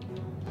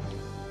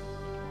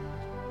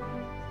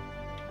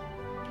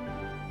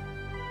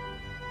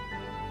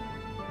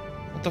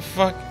 What the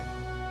fuck?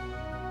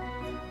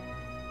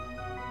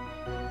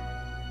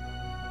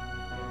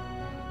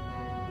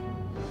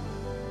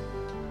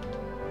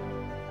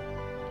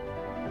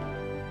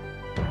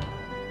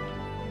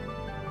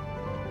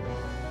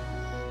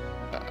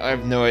 I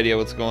have no idea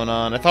what's going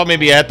on. I thought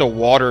maybe I had to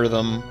water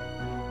them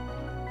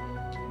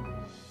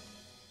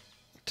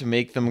to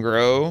make them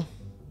grow.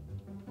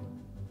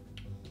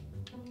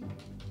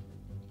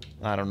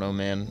 I don't know,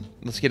 man.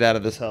 Let's get out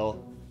of this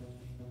hell.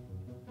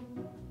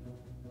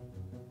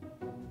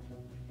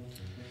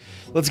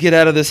 Let's get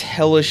out of this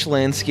hellish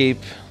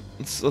landscape.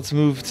 Let's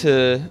move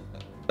to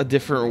a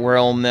different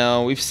realm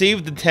now. We've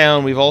saved the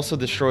town. We've also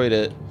destroyed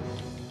it.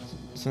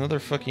 It's another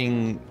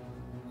fucking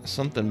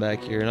something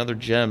back here. Another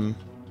gem.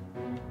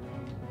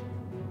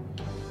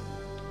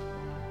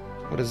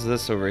 What is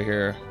this over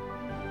here?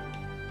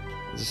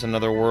 Is this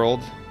another world?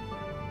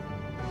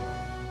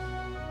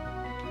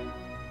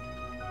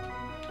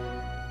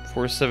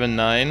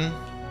 479.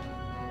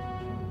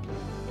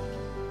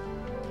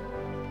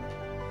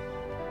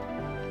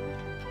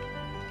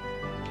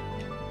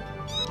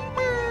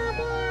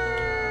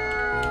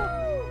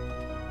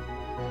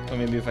 Oh,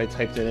 maybe if I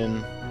typed it in,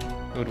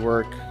 it would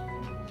work.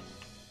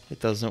 It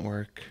doesn't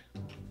work.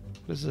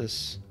 What is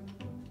this?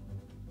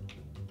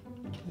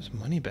 There's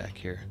money back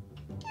here.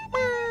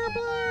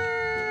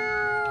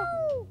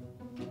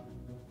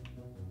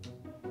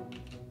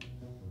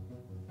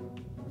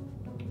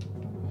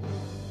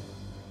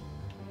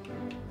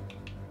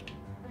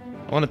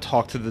 I want to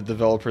talk to the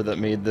developer that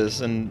made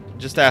this and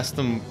just ask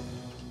them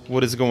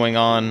what is going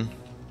on.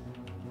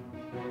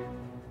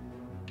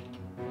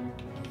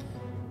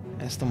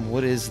 Ask them,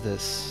 what is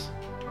this?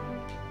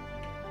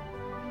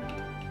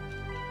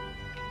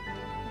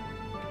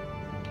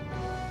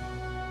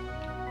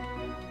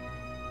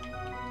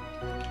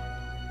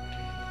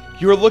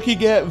 You're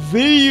looking at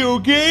video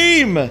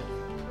game! A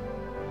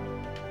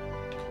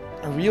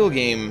real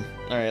game.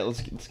 Alright,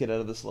 let's get out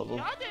of this level.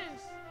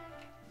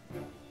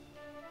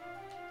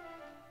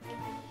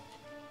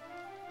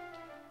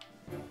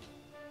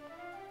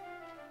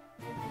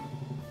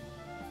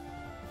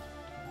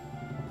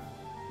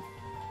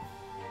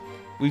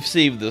 We've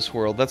saved this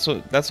world. That's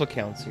what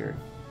counts here.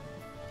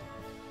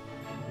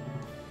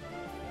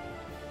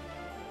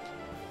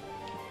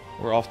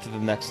 We're off to the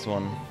next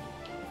one.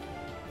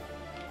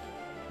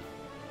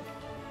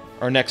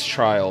 Our next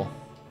trial.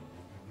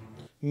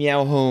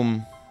 Meow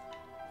home.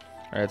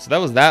 Alright, so that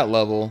was that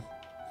level.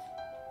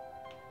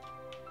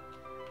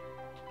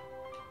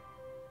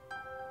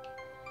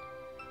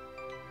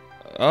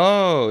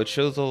 Oh, it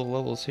shows all the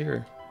levels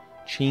here.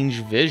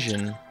 Change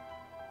vision.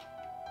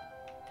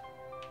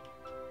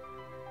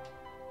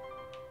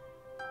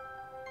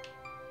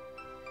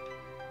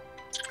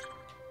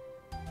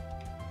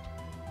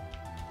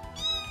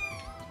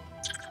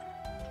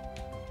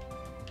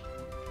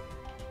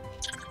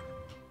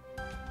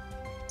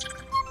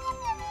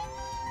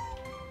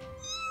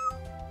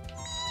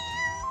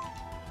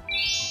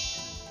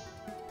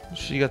 What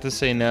she got to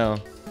say now?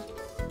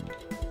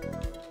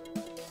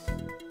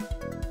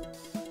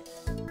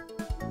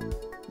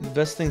 The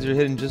best things are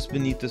hidden just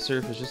beneath the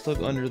surface. Just look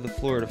under the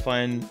floor to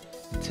find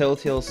the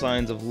telltale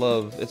signs of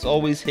love. It's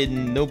always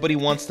hidden. Nobody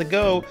wants to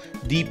go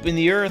deep in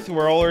the earth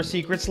where all our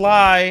secrets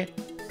lie.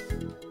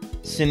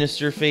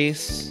 Sinister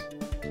face.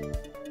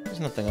 There's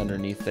nothing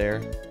underneath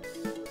there.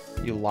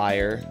 You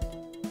liar.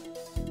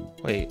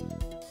 Wait.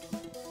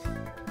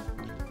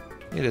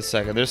 Wait a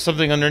second. There's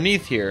something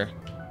underneath here.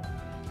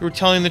 You were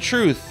telling the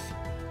truth.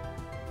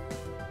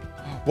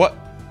 What?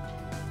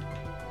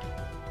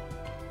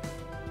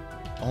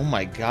 Oh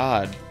my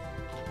god.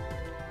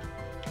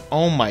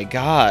 Oh my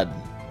god.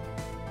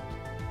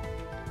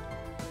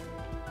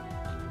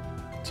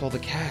 It's all the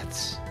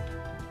cats.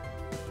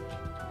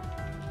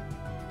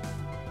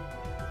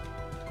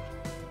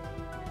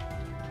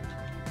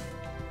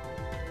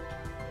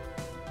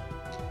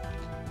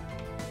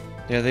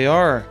 There they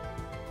are.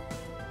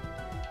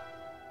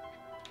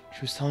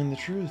 She was telling the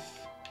truth.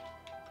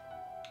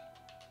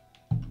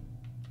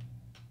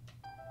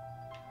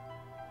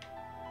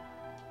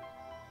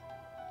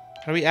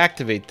 How do we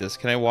activate this?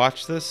 Can I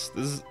watch this?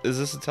 Is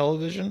this a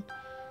television?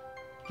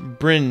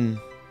 Bryn.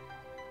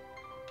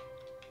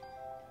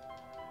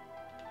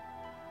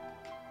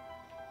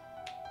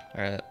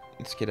 Alright,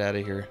 let's get out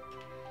of here.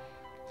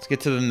 Let's get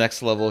to the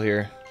next level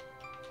here.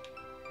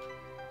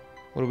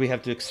 What do we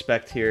have to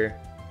expect here?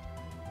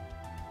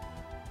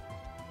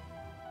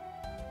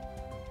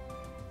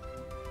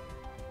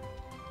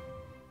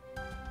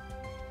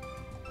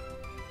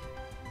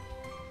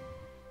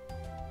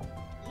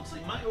 Looks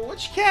like my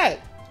which cat?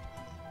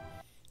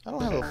 I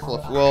don't have a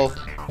fluffy. Well,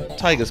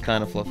 Tyga's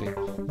kind of fluffy.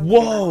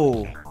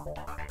 Whoa!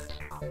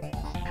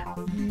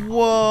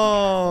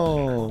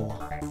 Whoa!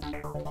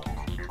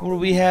 What do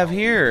we have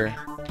here?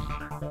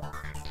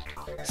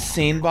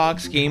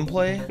 Sandbox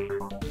gameplay?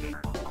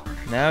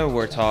 Now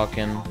we're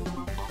talking.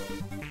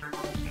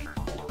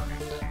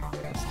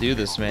 Let's do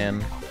this,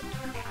 man.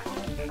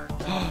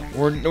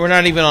 We're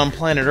not even on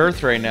planet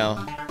Earth right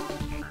now.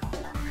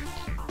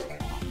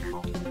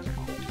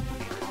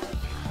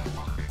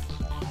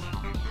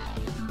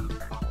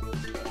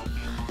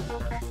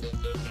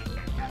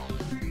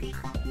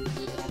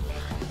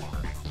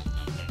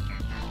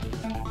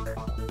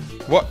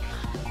 What?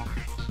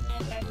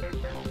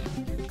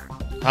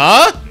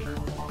 Huh?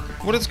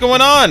 What is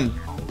going on?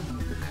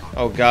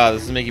 Oh god,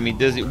 this is making me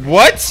dizzy.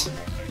 What?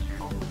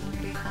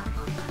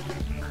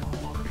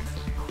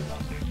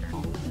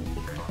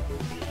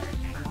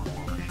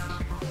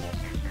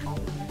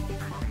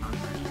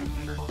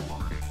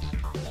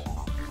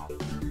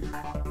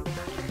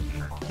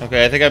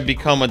 Okay, I think I've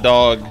become a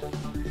dog.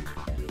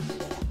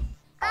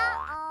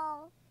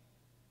 Uh-oh.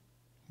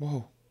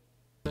 Whoa.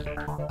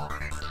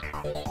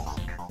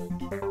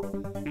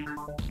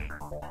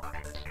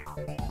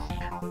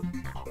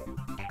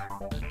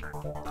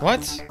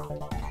 What?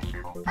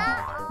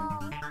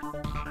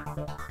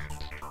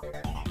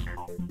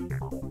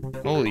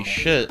 Holy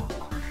shit.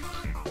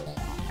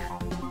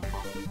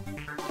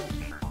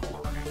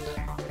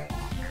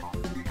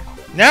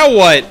 Now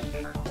what?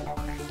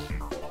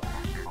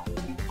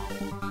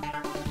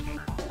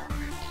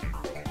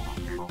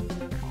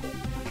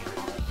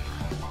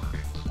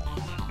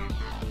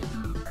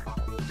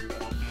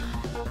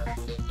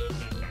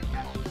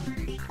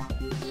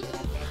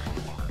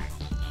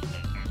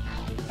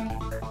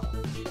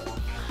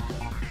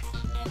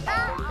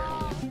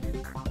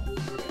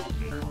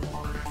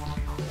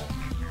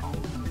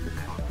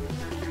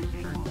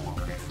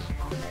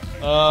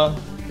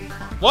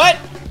 What?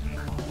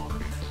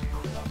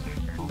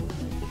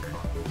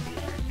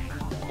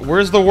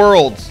 Where's the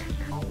world?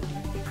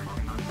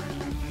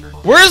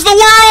 Where's the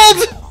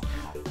world?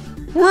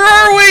 Where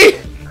are we?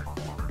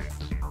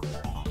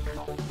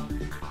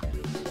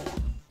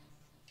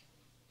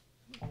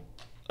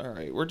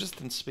 Alright, we're just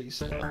in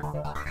space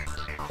now.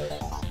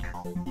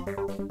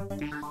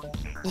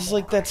 This is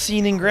like that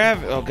scene in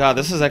Gravity. Oh god,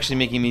 this is actually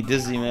making me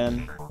dizzy,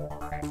 man.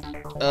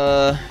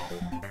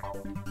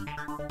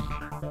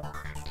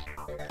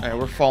 Alright,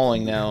 we're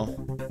falling now.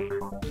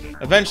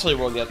 Eventually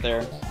we'll get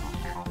there.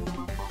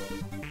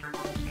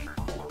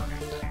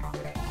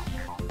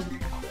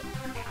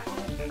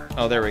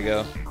 Oh, there we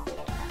go.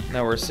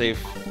 Now we're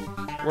safe.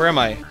 Where am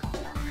I?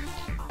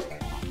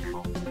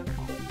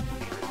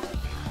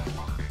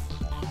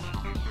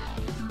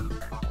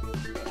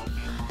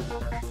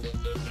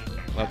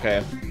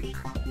 Okay.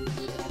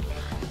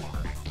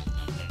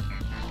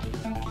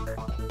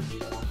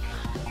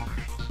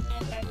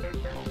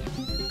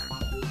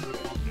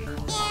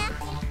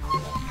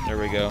 There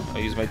we go. I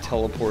use my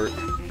teleport.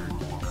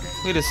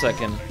 Wait a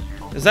second.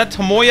 Is that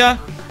Tomoya?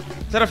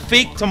 Is that a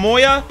fake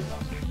Tomoya?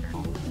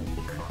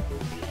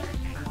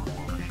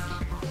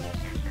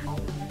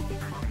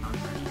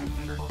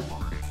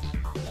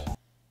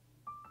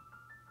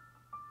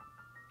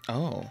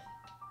 Oh.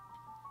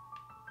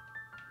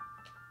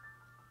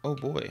 Oh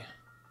boy.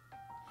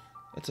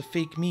 That's a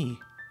fake me.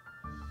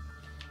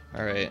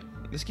 Alright.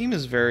 This game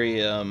is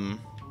very,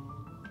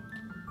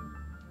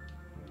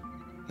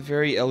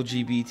 very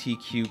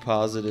LGBTQ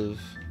positive.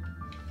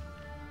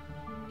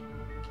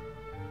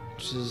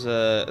 Which is,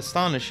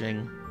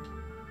 astonishing.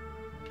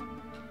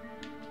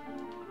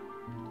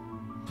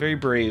 Very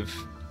brave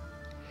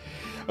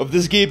of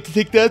this game to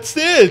take that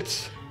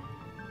stance.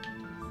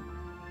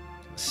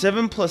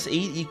 7 plus 8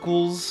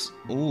 equals...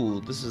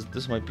 Ooh,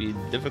 this might be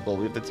difficult.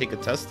 We have to take a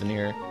test in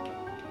here.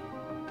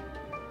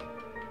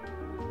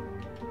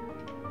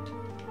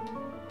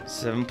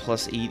 7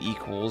 plus 8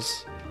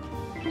 equals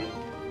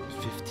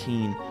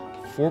 15.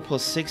 4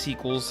 plus 6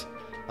 equals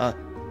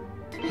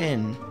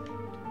 10.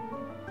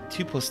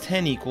 2 plus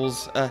 10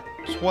 equals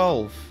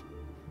 12.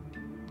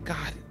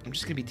 God, I'm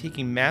just gonna be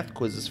taking math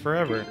quizzes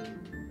forever.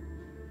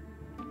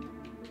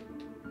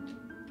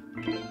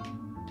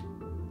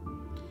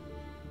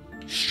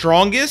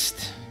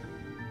 Strongest?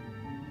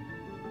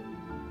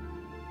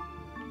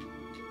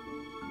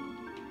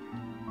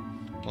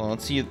 Well,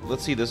 let's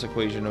see this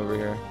equation over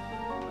here.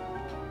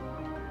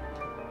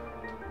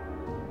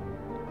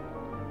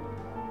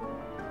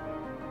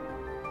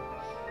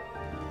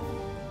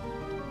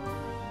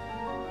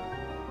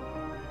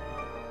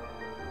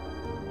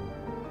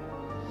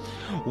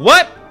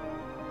 What?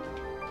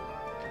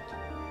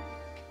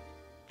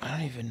 I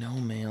don't even know,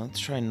 man. Let's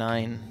try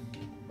 9.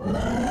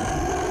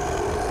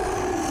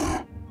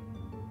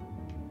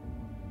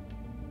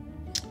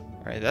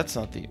 Alright, that's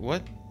not the...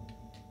 What?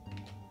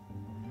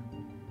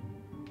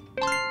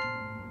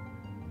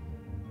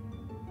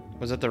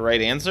 Was that the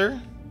right answer?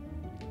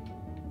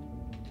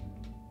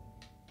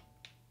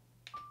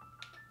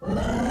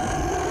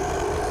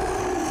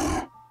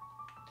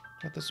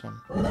 What this one?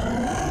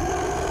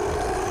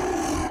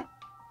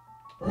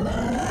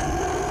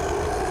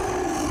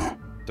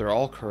 They're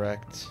all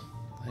correct.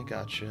 I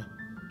gotcha.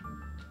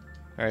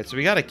 Alright, so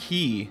we got a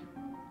key.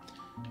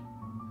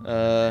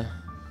 What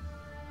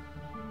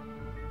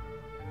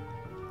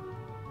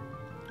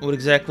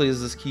exactly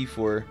is this key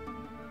for?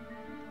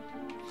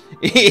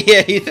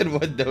 Yeah, Ethan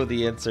would know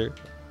the answer.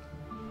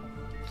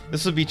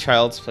 This would be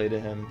child's play to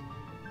him.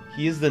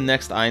 He is the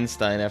next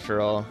Einstein,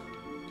 after all.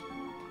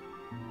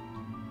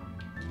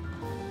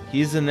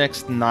 He's the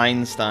next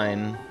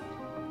Neinstein.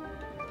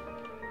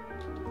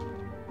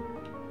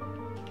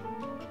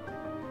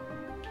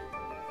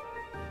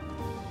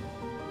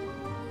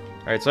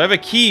 Alright, so I have a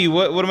key.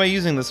 What am I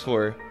using this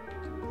for?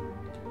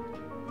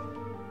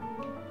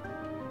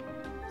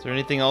 Is there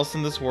anything else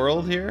in this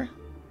world here?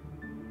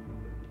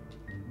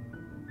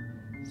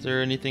 Is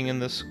there anything in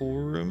the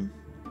schoolroom?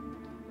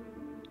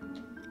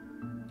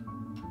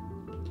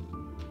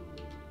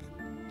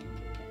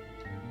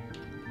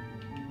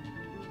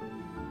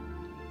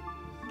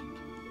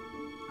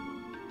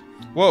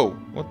 Whoa,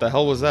 what the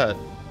hell was that?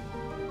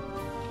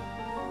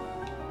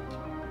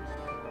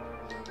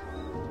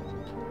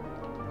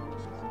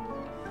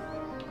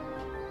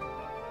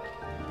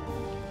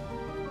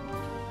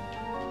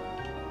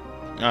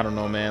 I don't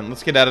know, man.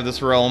 Let's get out of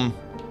this realm.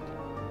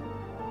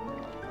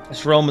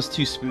 This realm is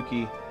too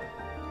spooky.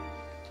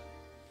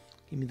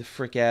 Get me the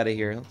frick out of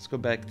here. Let's go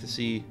back to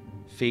see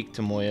fake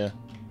Tomoya.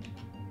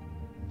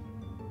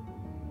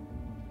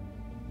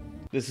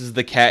 This is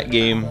the cat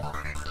game.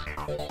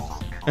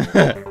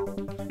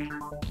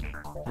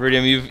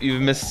 Viridium,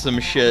 you've missed some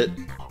shit.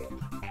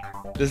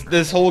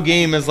 This whole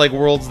game is like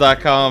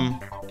worlds.com.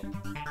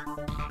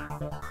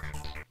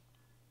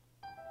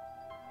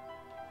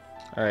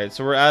 Alright,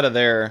 so we're out of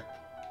there.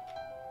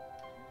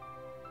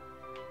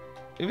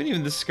 We haven't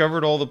even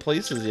discovered all the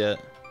places yet.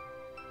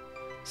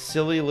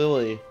 Silly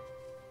Lily.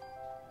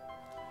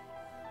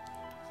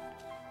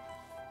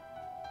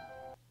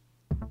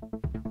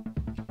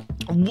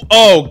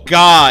 Oh,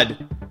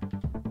 God!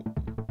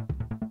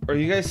 Are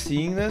you guys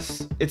seeing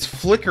this? It's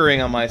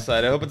flickering on my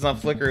side. I hope it's not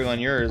flickering on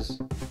yours.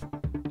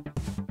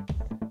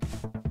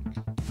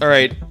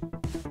 Alright.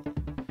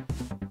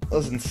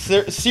 Listen,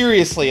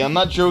 seriously, I'm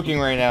not joking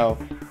right now.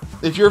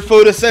 If you're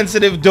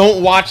photosensitive,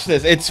 don't watch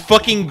this. It's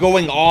fucking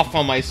going off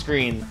on my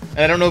screen. And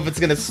I don't know if it's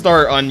gonna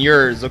start on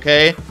yours,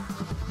 okay?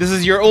 This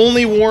is your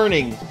only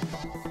warning.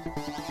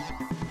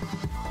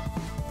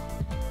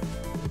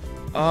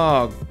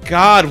 Oh,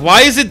 God.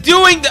 Why is it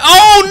doing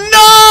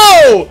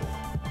oh, no!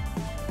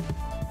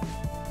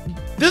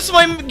 This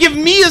might give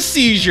me a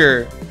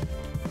seizure.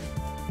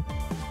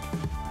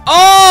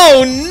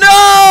 Oh,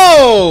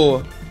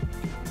 no!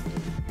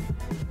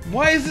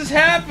 Why is this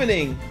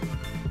happening?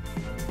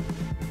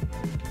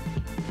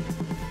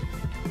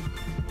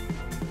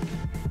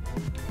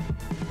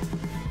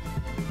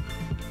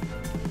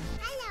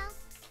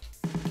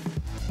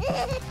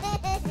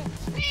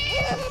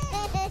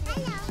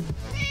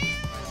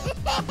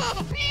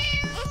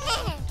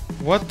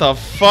 What the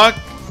fuck?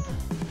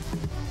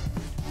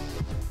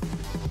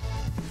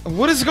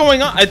 What is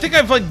going on? I think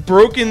I've like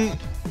broken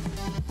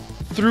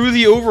through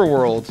the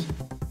overworld.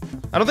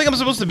 I don't think I'm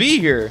supposed to be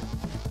here.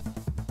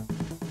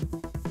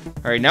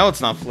 Alright, now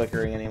it's not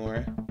flickering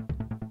anymore.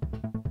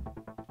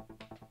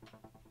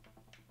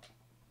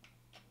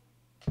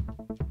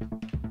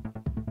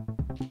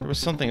 There was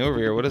something over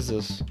here. What is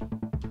this?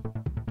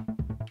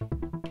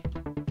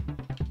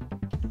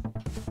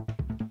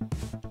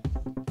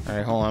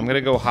 Alright, hold on. I'm gonna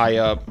go high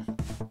up.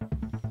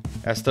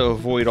 Has to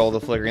avoid all the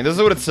flickering. This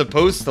is what it's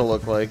supposed to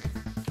look like.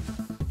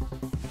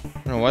 I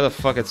don't know why the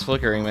fuck it's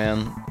flickering, man.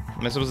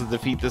 Am I supposed to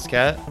defeat this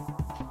cat?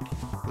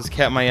 Is this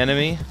cat my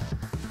enemy?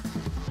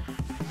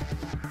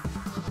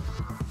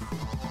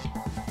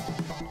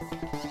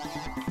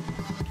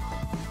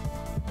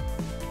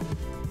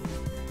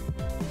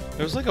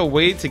 There's like a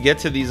way to get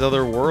to these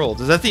other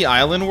worlds. Is that the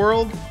island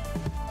world?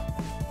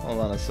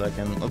 Hold on a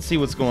second. Let's see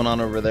what's going on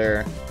over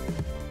there.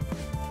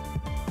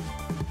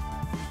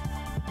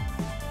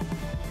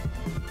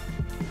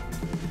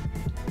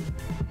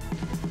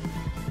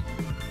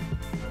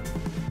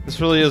 This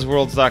really is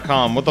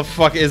worlds.com. What the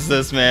fuck is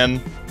this, man?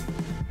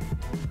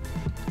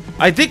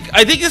 I think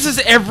this is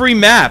every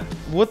map.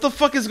 What the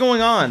fuck is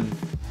going on?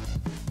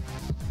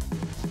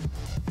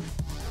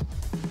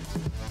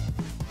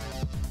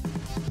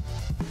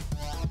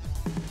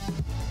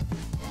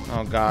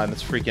 Oh god,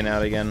 it's freaking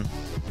out again.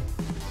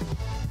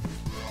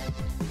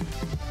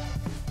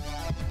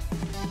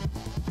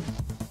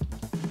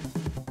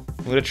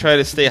 I'm gonna try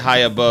to stay high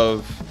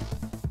above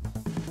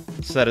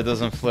so that it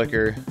doesn't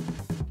flicker.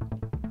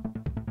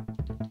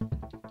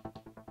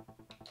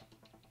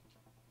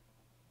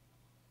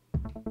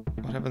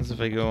 What happens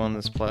if I go on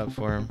this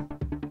platform?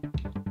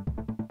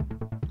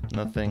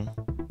 Nothing.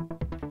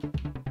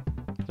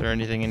 Is there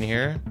anything in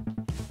here?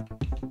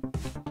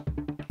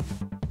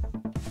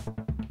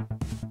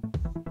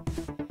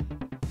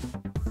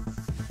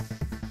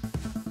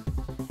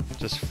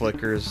 just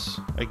flickers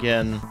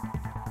again.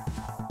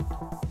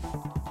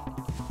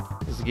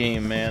 This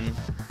game, man.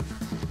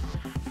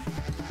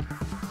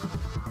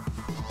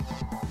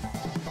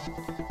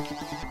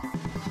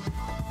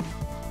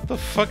 What the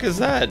fuck is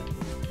that?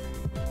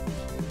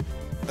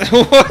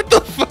 What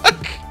the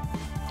fuck?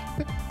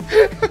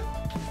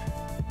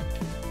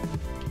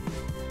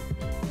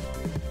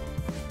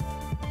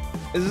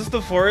 Is this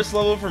the forest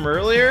level from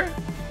earlier?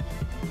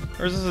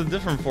 Or is this a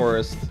different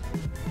forest?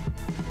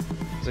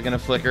 Is it gonna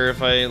flicker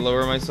if I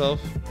lower myself?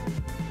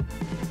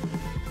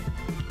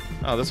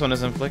 Oh, this one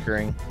isn't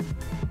flickering.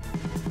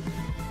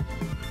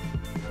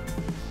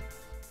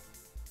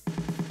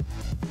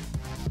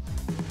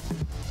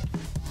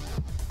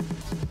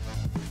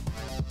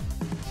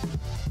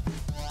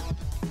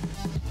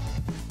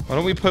 Why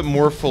don't we put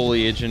more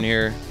foliage in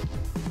here?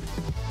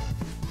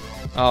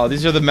 Oh,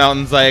 these are the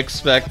mountains I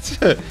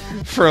expect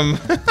from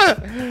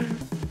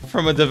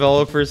from a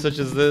developer such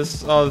as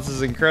this. Oh, this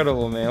is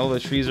incredible, man. All the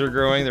trees are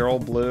growing. They're all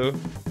blue.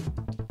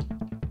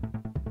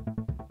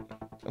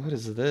 What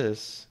is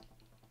this?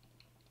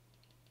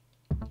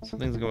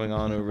 Something's going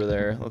on over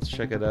there. Let's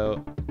check it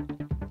out.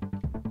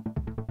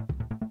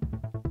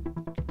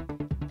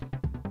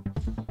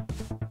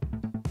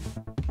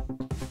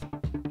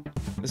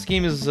 This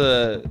game is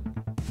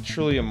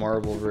truly a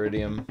marvel,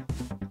 Viridium.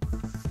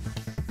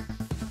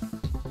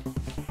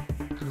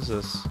 What is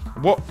this?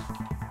 Whoa!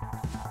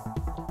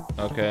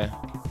 Okay.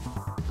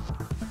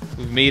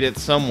 We've made it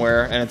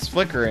somewhere, and it's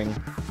flickering.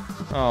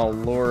 Oh,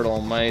 Lord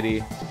almighty.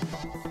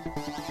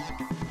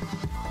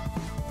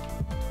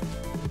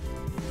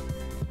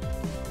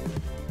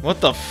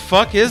 What the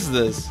fuck is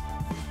this?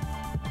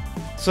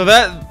 So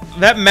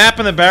that map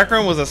in the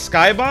background was a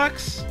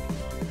skybox?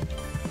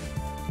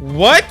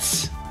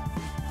 What?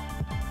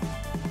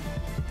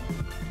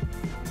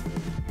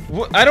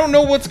 I don't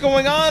know what's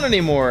going on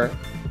anymore.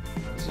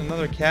 There's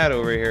another cat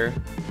over here.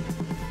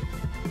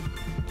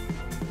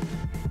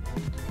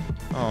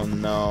 Oh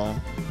no.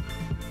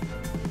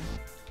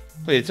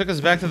 Wait, it took us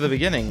back to the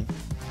beginning.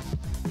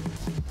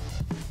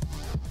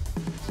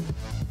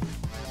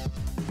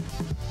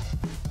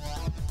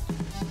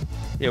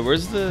 Yeah,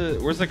 where's the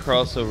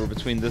crossover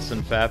between this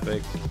and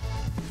Fapic?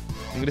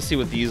 I'm gonna see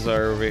what these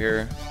are over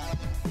here.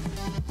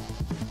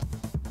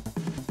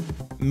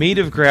 Made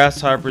of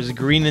grasshoppers,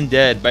 green and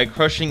dead, by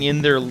crushing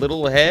in their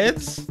little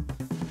heads?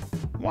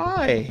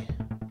 Why?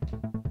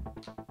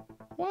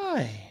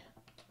 Why?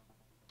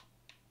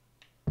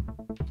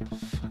 What the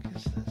fuck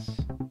is this?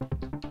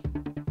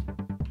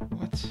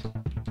 What?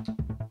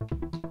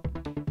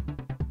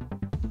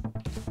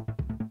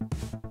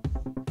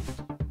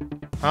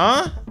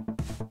 Huh?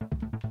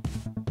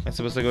 Am I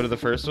supposed to go to the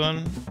first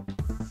one?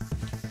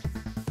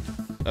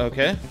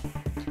 Okay.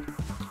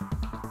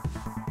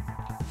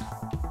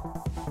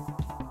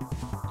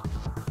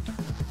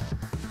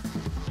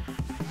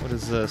 What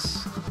is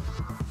this?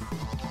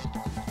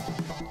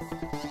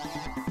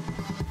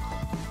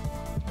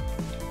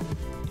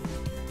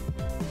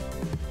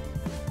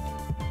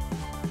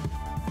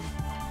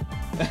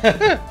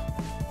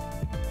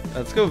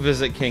 Let's go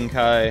visit King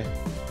Kai.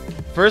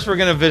 First, we're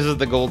gonna visit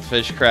the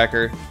goldfish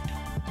cracker.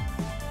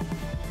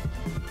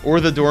 Or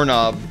the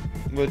doorknob.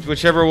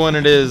 Whichever one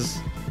it is.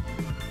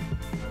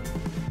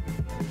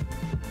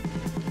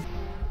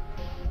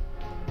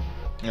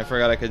 I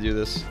forgot I could do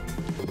this.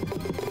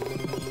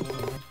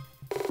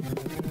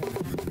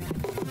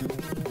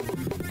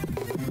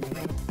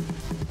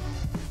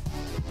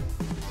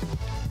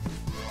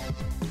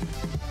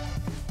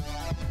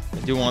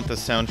 I do want the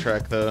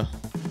soundtrack though.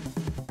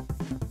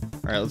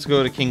 Alright, let's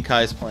go to King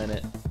Kai's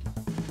planet.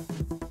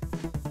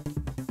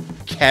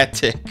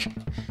 Catic.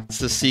 It's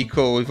the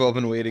sequel we've all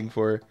been waiting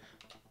for.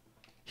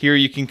 Here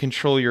you can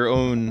control your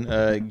own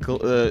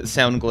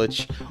sound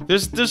glitch.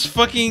 There's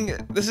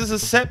fucking... This is a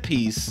set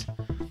piece.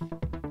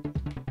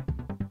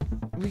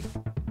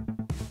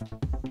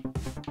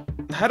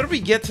 How did we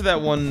get to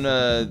that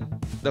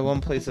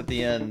one place at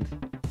the end?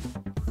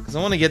 Because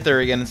I want to get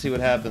there again and see what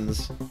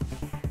happens.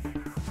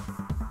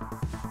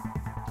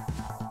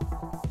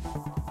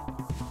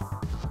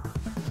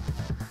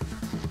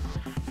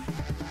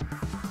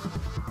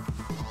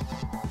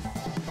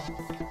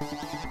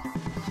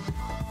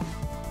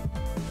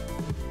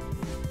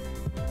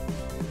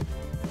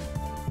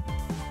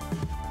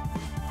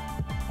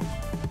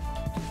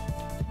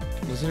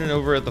 Wasn't it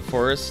over at the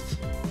forest?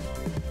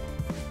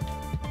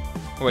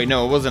 Oh, wait,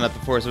 no, it wasn't at the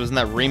forest. It was in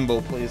that rainbow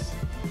place.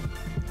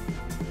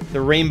 The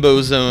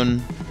rainbow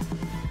zone.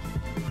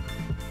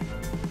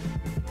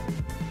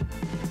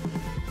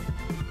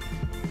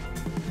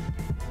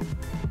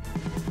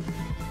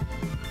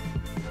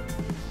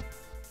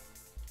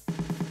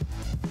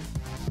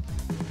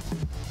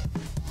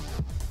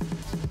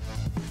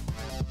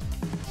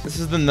 This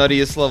is the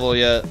nuttiest level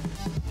yet.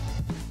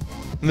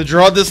 And the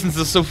draw distance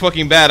is so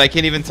fucking bad, I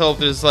can't even tell if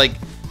there's, like,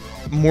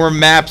 more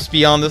maps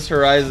beyond this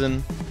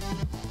horizon.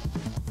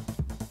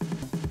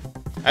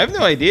 I have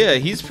no idea.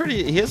 He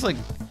has, like,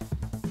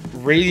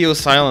 radio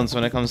silence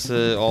when it comes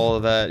to all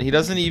of that. He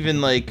doesn't even,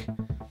 like,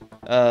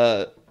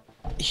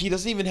 he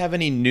doesn't even have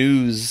any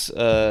news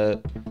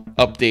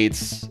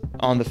updates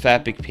on the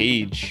Fatpic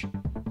page.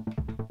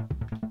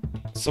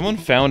 Someone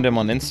found him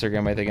on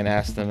Instagram, I think, and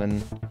asked him,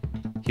 and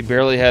he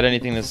barely had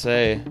anything to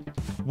say.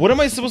 What am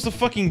I supposed to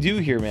fucking do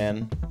here,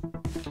 man?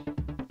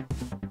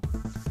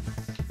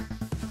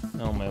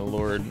 Oh my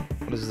lord.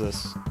 What is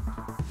this?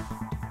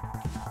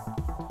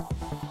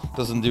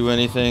 Doesn't do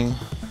anything.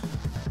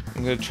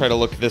 I'm gonna try to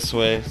look this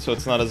way so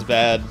it's not as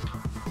bad.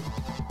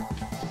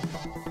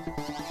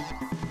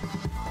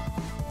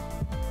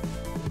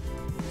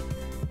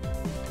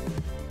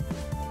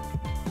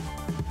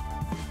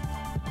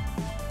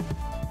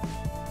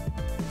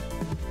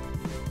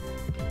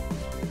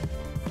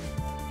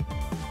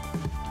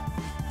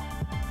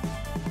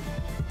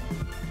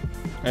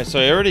 Alright, so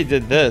I already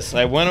did this.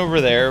 I went over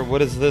there.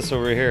 What is this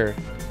over here?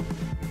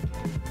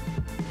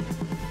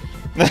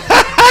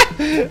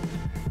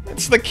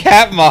 It's the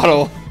cat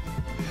model.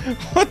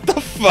 What the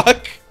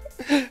fuck?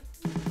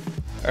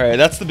 Alright,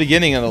 that's the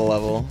beginning of the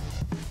level.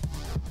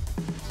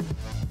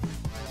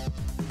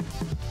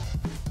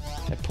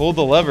 I pulled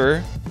the lever.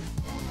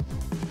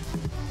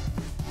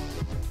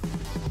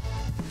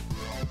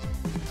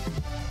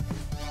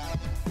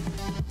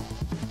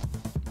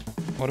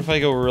 What if I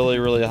go really,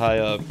 really high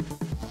up?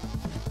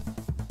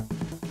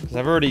 Because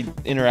I've already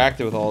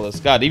interacted with all this.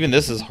 God, even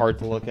this is hard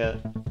to look at.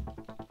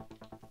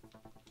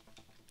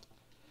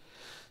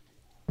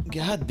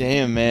 God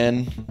damn,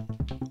 man.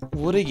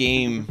 What a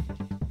game.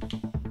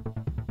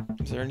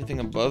 Is there anything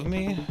above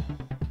me?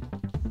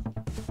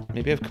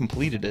 Maybe I've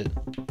completed it.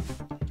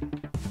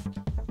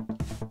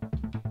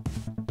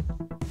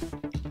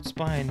 What's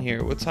behind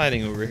here? What's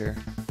hiding over here?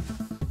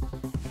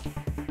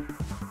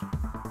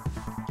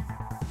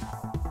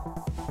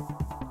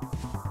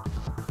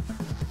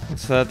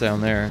 What's that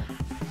down there?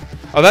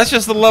 Oh, that's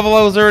just the level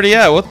I was already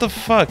at. What the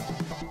fuck?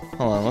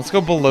 Hold on, let's go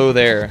below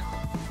there.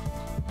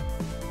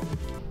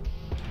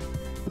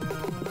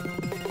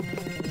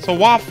 It's a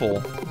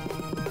waffle.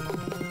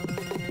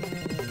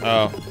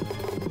 Oh.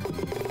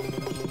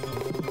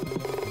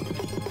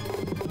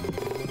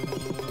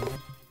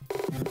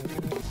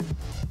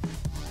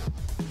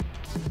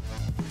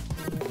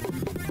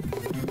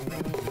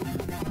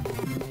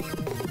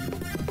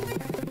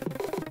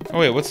 Oh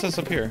wait, what's this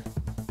up here?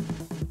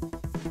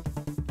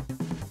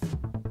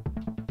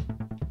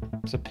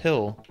 It's a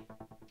pill.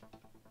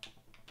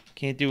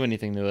 Can't do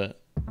anything to it.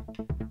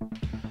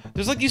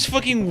 There's like these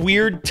fucking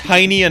weird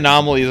tiny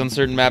anomalies on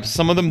certain maps.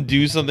 Some of them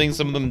do something,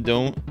 some of them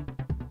don't.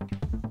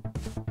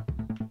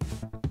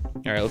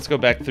 Alright, let's go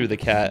back through the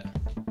cat.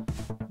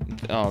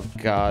 Oh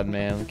god,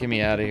 man. Get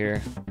me out of here.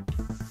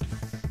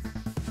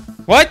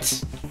 What?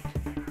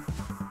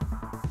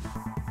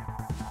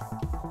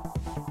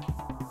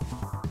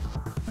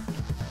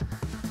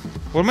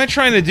 What am I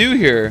trying to do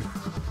here?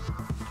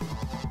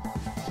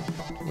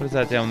 What is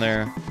that down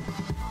there?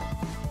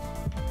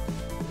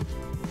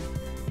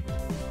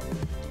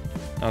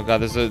 Oh god,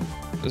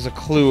 there's a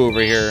clue over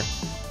here.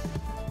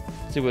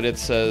 Let's see what it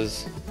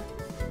says.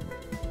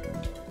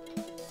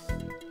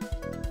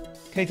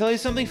 Can I tell you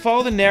something?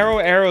 Follow the narrow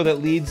arrow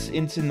that leads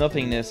into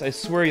nothingness. I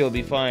swear you'll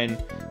be fine.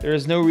 There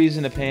is no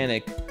reason to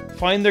panic.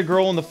 Find the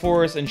girl in the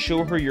forest and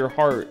show her your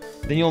heart.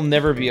 Then you'll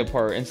never be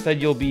apart.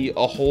 Instead, you'll be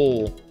a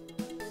whole.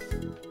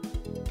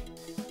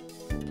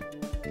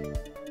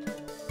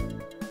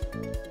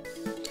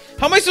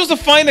 How am I supposed to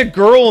find a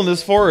girl in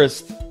this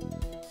forest?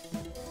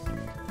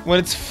 When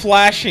it's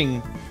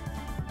flashing.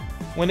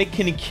 When it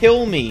can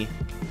kill me.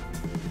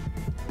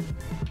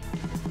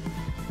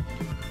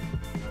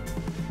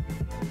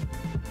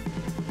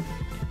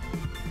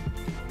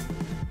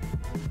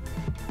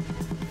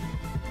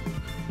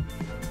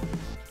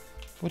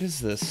 What is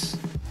this?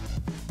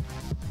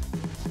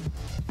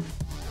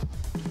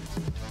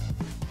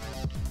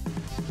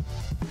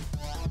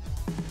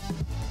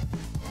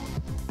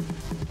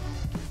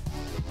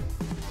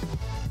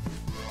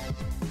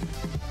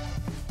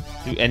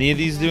 Do any of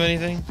these do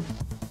anything?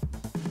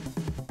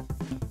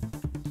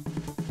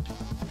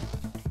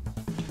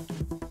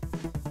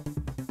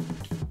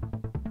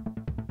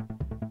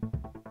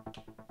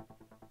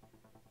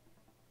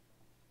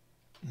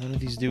 None of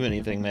these do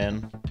anything,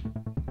 man.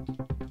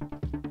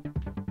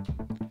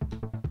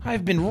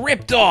 I've been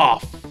ripped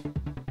off!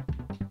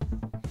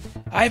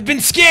 I've been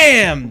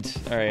scammed!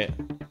 Alright.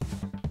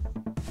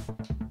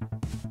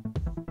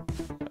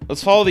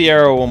 Let's follow the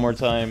arrow one more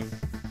time.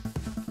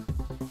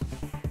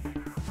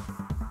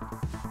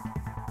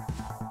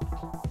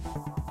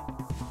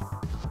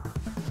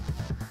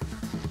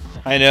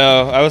 I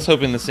know, I was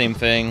hoping the same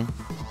thing.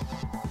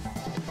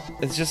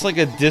 It's just like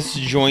a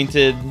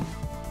disjointed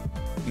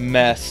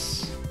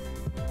mess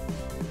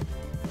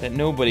that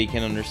nobody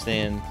can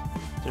understand.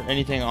 Is there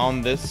anything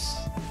on this?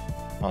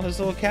 Oh, there's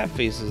little cat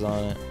faces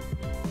on it.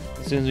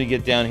 As soon as we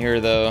get down here,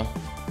 though,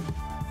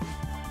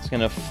 it's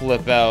gonna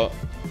flip out.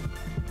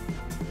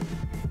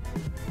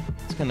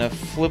 It's gonna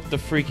flip the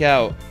freak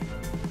out.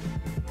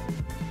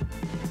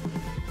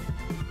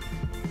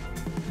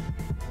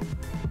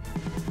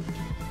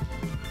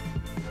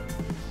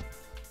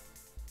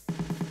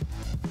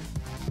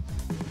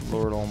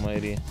 Lord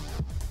Almighty.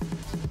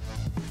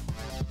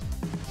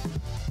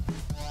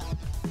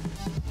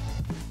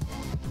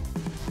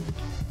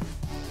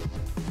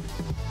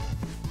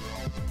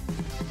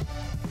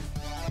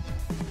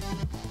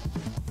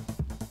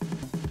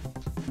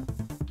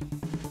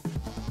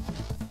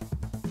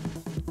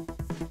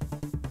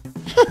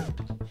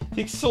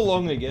 Takes so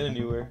long to get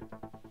anywhere.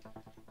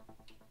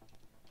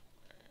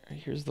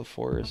 Here's the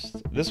forest.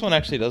 This one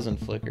actually doesn't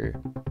flicker,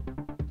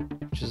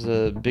 which is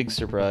a big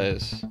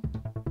surprise.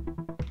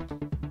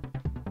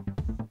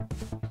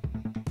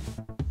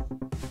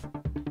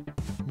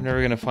 I'm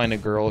never gonna find a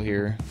girl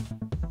here.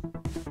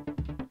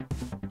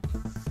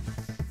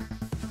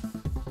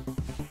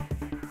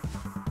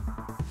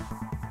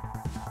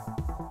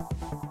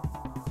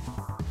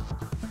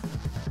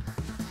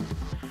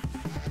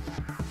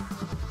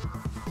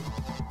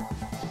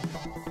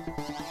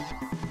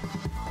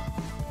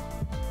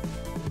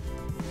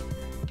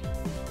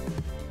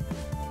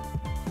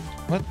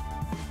 What?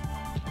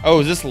 Oh,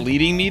 is this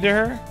leading me to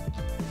her?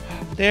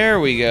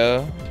 There we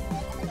go.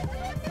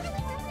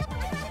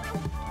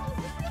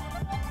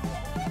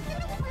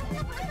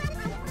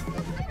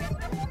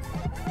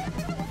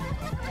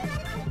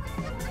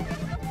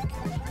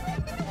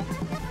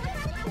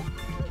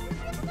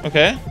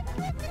 Okay.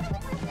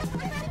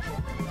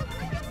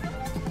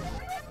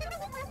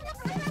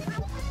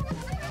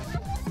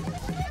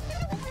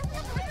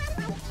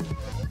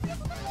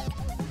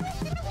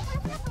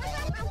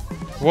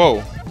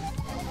 Whoa.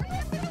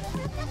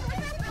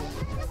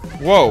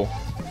 Whoa.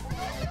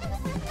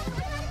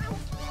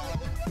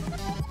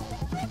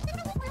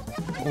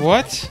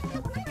 What?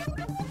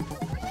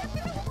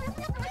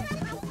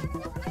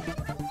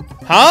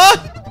 Huh?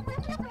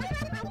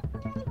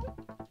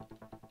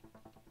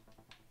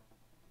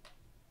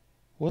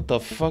 What the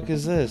fuck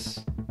is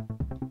this?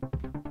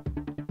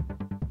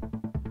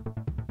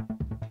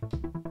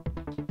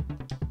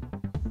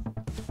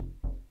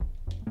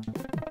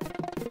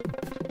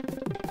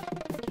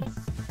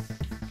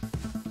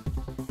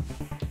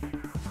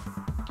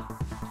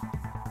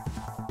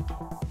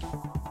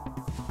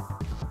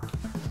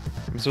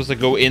 I'm supposed to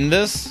go in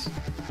this?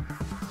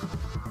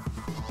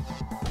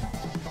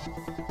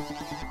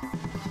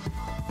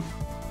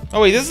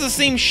 Oh wait, this is the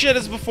same shit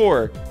as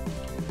before.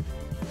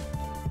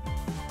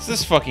 It's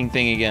this fucking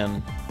thing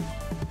again.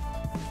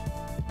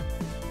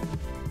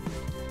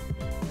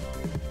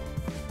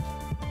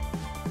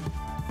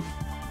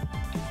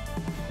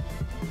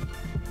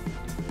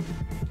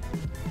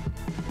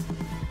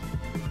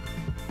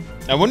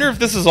 I wonder if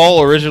this is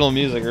all original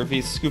music or if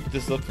he scooped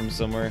this up from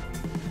somewhere.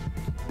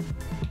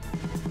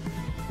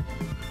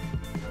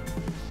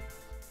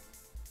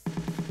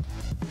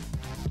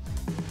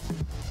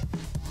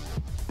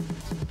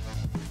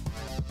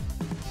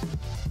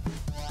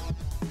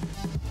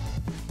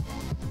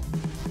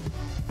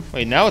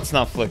 Wait, now it's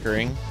not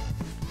flickering.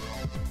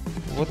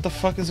 What the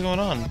fuck is going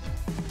on?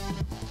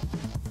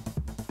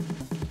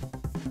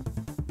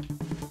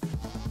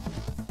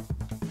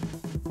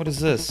 What is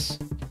this? Is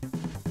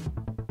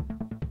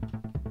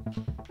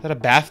that a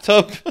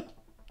bathtub?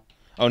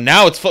 Oh,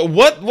 now it's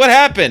what? What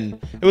happened?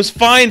 It was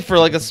fine for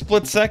like a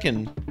split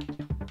second.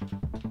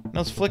 Now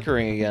it's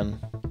flickering again.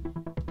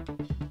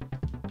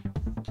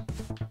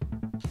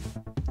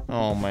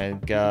 Oh my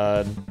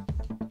god.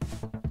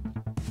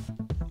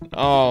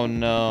 Oh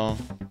no.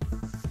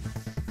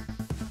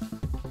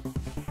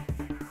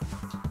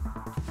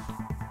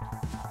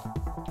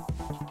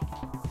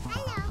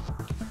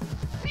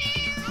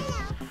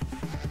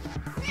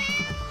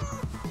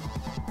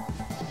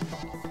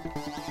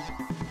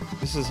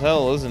 This is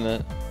hell, isn't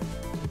it?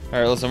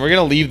 Alright, listen, we're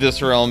gonna leave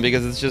this realm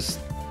because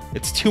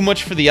it's too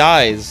much for the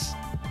eyes.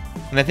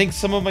 And I think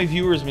some of my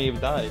viewers may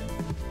have died.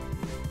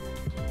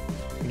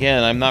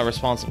 Again, I'm not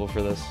responsible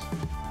for this.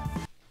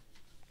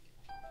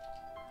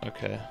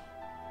 Okay.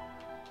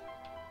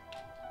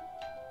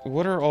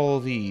 What are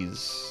all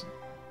these?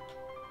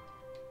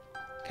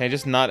 Can I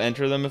just not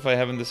enter them if I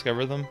haven't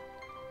discovered them?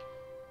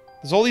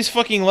 There's all these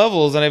fucking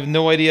levels and I have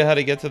no idea how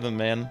to get to them,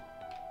 man.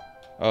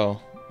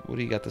 Oh, what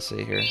do you got to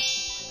say here?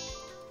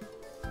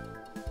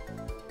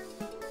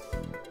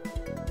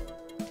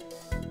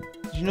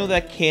 Did you know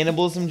that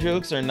cannibalism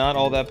jokes are not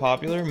all that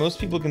popular? Most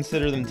people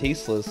consider them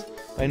tasteless.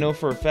 I know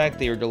for a fact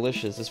they are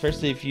delicious,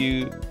 especially if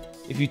you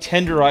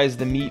tenderize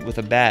the meat with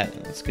a bat.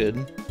 That's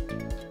good.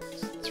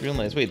 It's real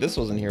nice. Wait, this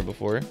wasn't here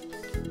before.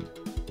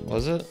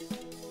 Was it?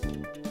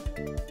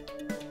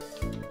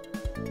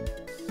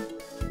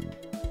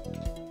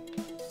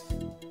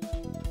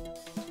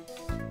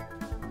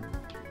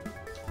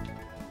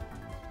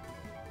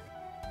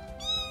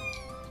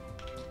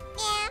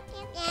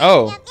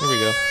 Oh, here we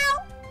go.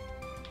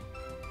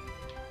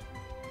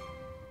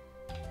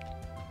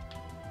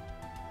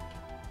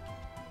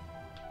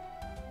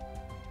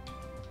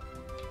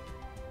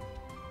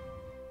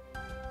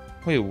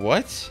 Wait,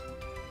 what?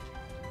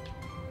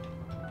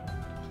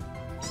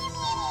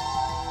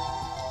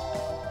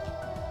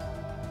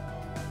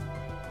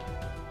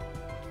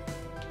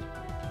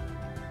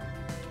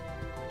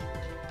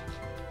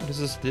 What does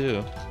this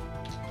do?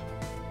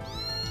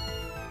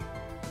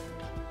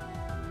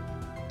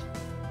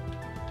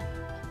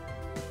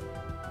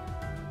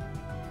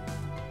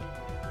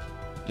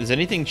 Is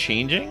anything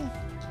changing?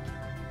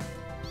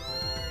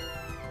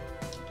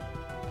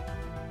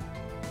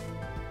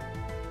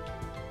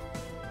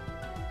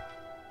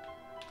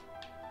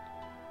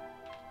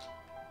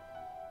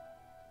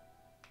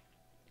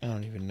 I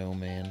don't even know,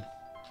 man.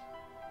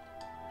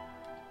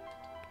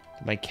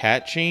 Did my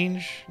cat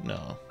change? No.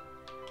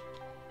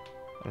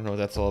 I don't know what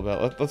that's all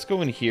about. Let's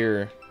go in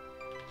here.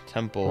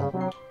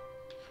 Temple.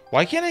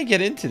 Why can't I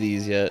get into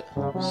these yet?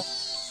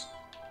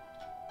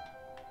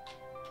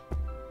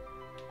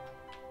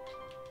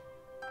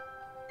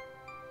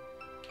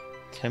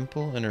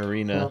 Temple and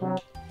arena.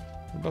 What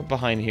about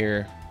behind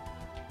here?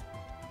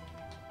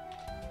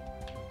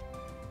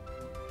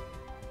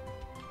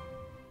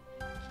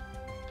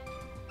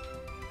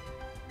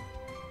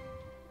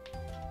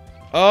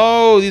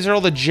 Oh, these are all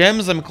the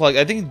gems I'm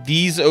collecting. I think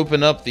these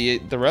open up the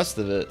rest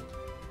of it.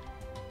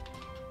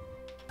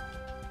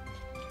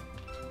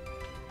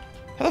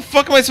 How the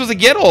fuck am I supposed to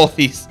get all of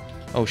these?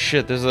 Oh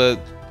shit, there's a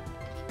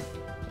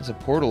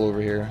portal over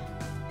here.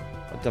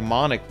 A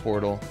demonic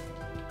portal.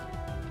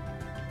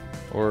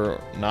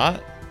 Or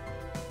not?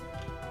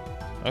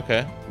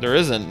 Okay, there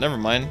isn't. Never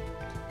mind.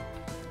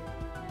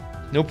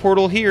 No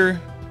portal here.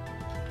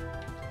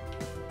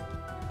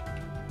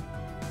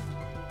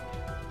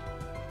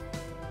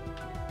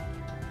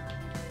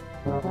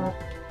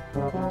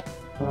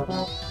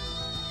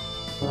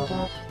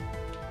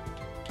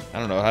 I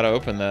don't know how to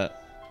open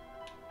that.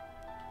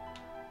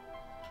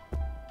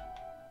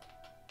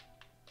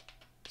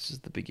 This is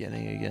the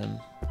beginning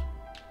again.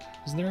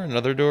 Isn't there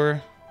another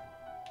door?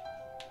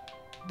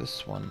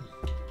 This one.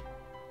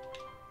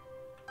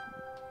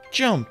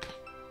 Jump!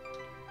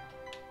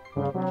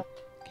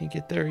 Can't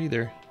get there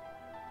either.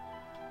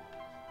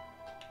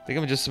 I think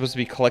I'm just supposed to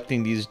be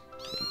collecting these.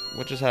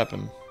 What just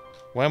happened?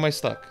 Why am I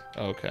stuck?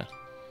 Oh, okay.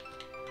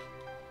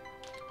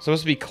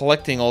 Supposed to be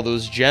collecting all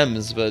those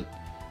gems, but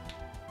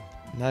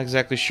I'm not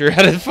exactly sure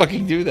how to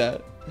fucking do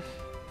that.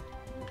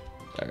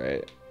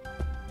 Alright.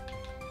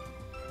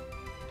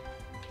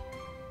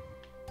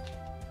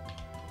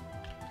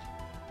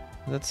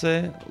 Let's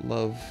say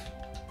love.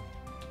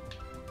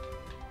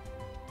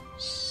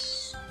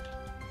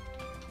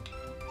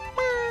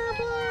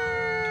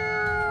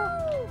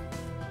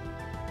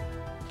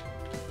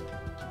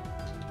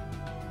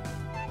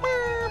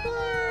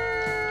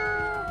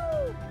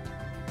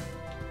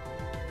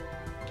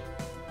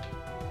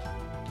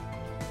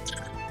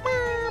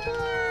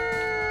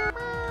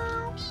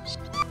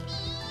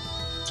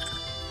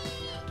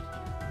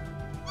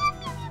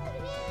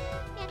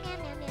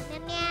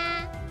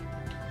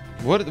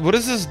 What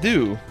does this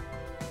do?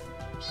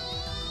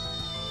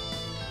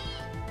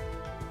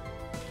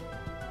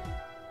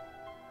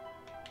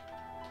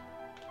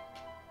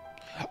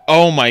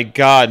 Oh my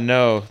god,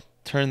 no.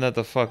 Turn that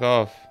the fuck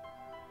off.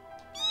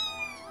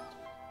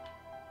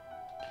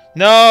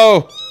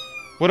 No!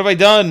 What have I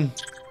done?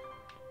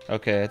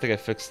 Okay, I think I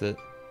fixed it.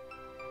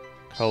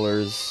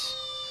 Colors.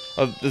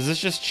 Oh, does this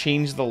just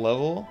change the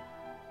level?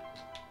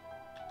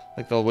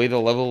 Like the way the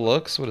level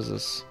looks? What is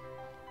this?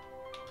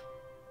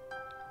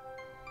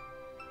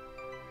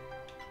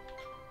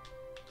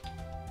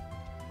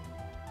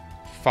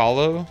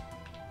 Follow?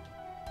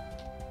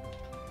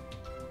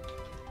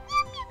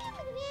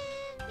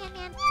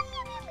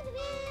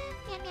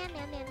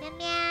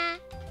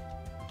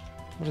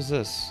 What is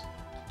this?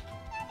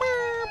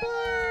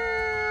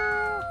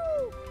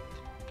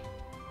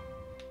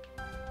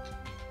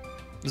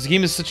 This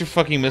game is such a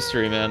fucking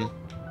mystery, man.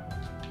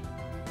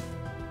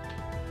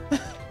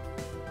 Let's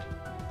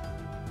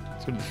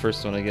go to the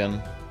first one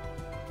again.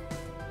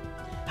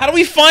 How do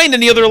we find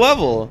any other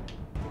level?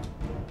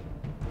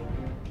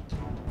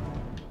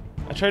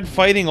 I tried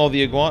fighting all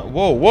the iguana.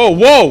 Whoa, whoa,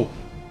 whoa!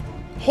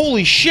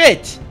 Holy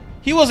shit!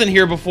 He wasn't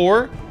here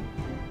before.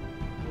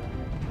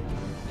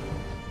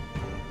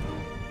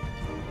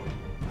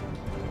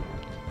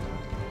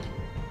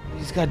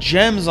 He's got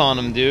gems on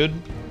him, dude.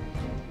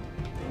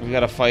 We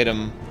gotta fight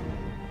him.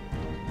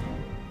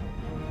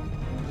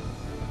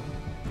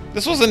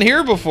 This wasn't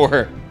here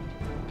before.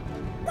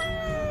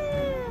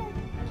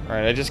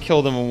 Alright, I just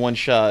killed him in one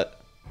shot.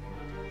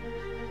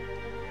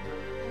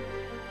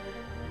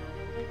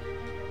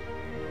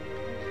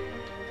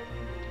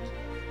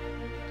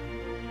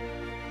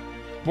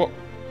 What?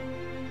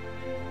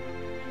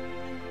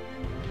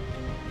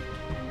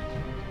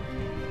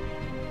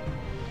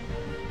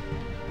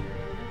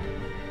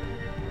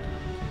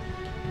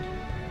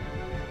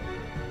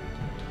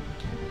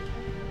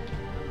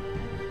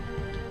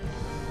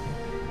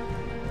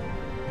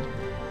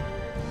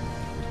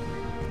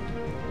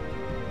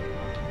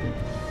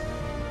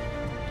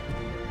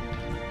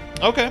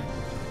 Okay.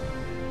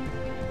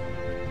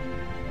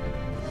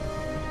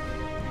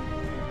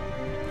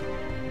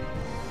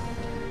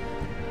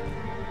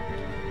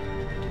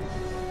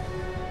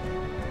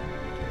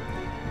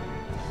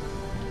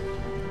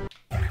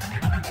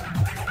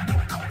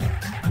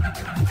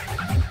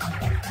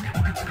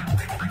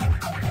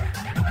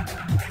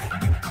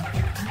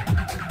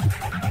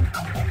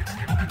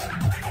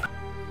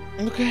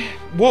 Okay.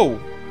 Whoa.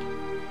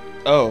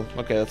 Oh,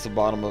 okay, that's the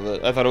bottom of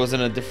it. I thought it was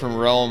in a different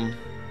realm.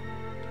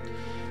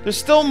 There's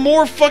still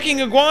more fucking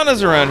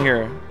iguanas around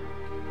here.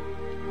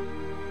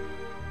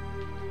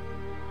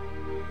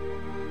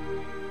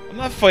 I'm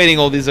not fighting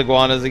all these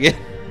iguanas again.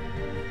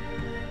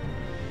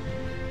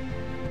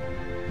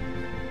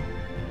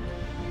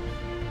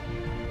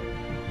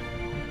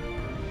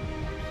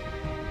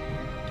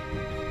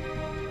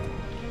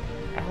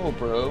 Ow,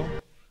 bro.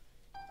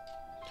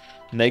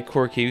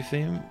 Nightcore cave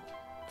theme?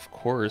 Of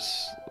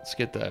course. Let's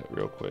get that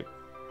real quick.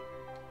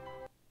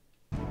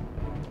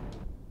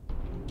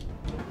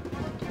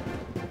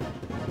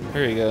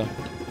 There you go.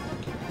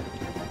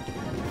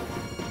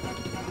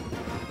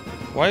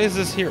 Why is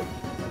this here?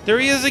 There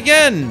he is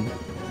again!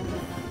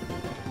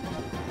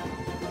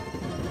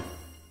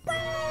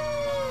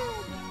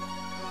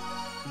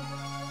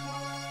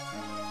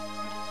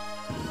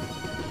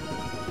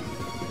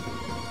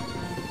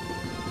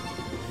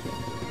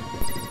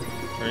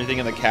 Is there anything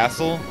in the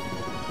castle?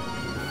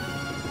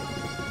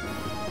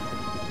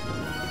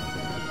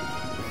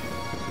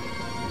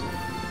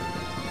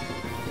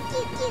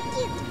 Cute, cute,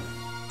 cute.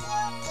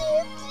 Cute, cute,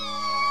 cute.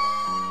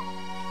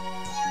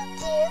 Cute, cute,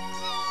 cute.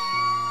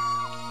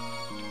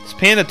 This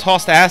panda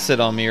tossed acid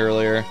on me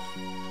earlier.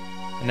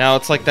 And now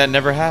it's like that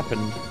never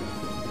happened.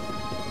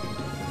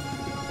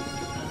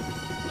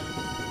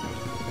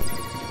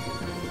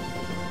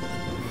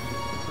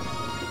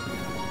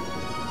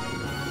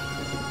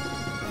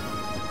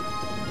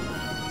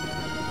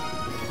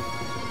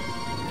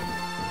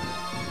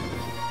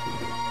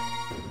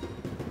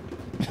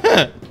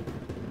 Oh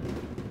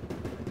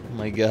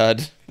my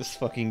god. This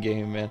fucking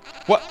game, man.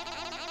 What?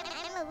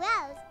 I'm a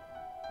rose.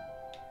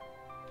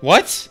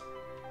 What?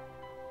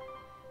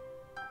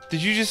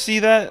 Did you just see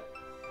that?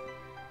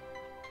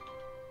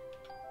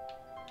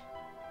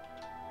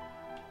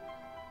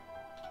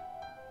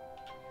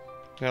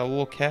 Got a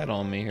little cat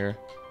on me here.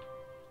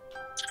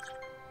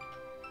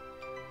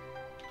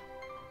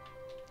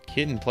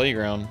 Kitten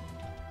playground.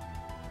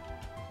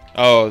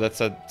 Oh, that's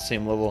that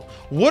same level.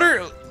 What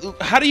are...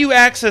 How do you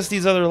access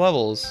these other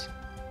levels?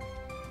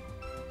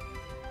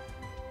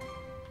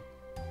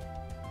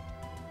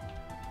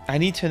 I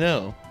need to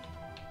know.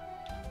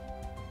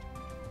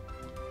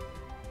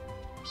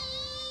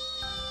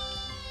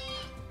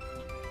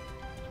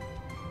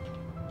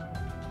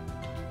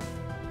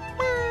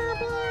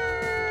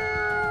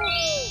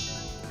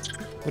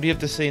 What do you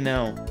have to say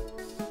now?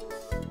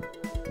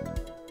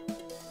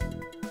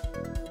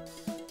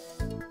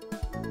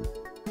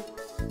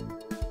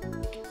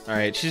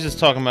 Alright, she's just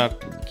talking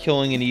about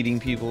killing and eating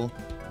people.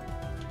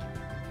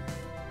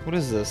 What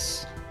is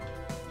this?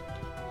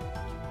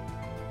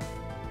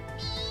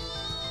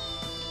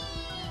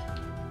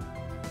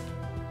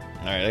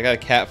 Alright, I got a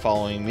cat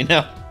following me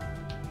now.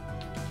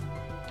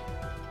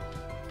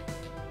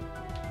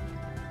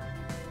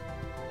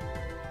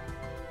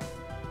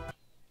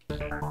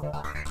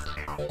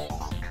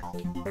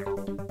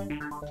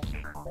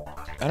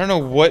 I don't know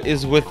what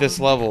is with this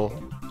level.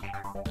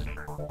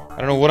 I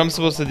don't know what I'm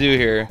supposed to do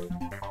here.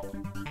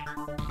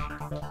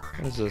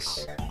 What is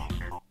this?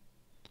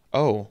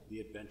 Oh. The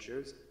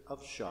Adventures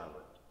of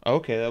Charlotte.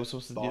 Okay, that was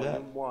supposed to do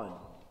that. Volume 1.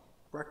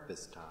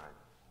 Breakfast time.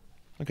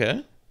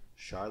 Okay.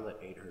 Charlotte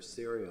ate her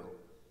cereal.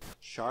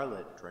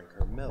 Charlotte drank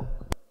her milk.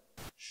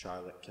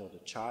 Charlotte killed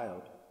a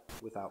child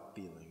without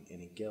feeling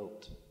any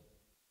guilt.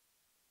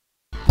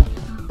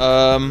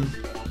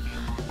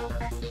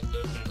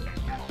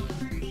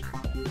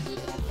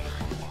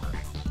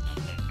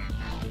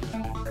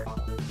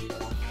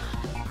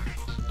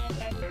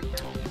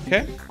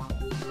 Okay.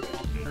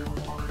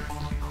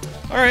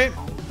 Alright.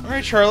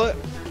 Alright, Charlotte.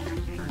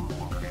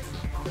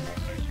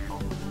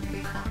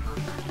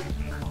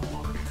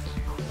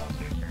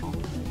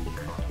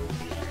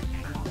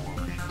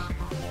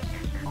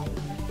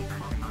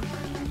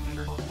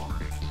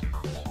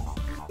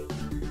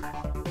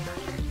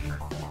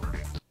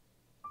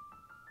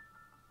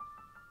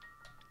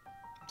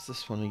 What's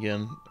this one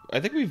again? I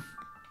think we've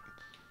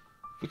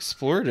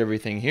explored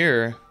everything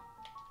here.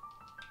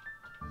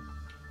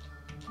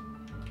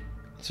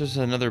 There's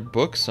another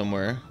book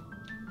somewhere.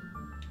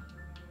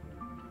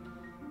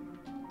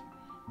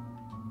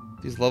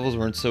 These levels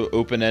weren't so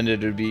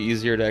open-ended, it would be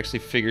easier to actually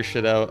figure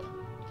shit out.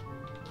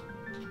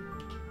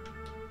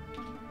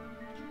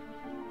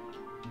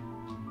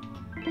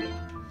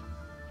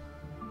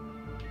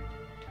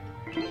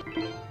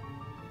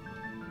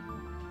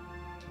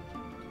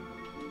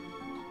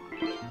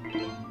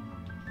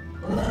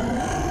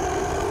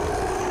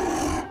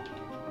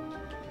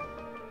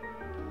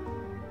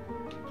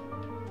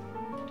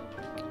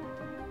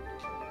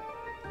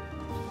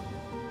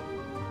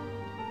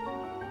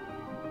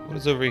 What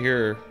is over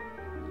here?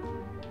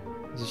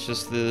 Is this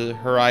just the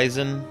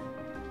horizon?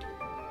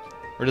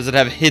 Or does it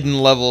have hidden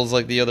levels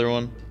like the other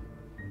one?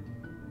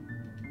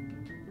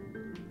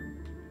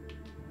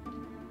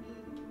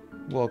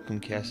 Welcome,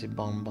 Cassie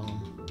Bomb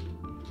Bomb.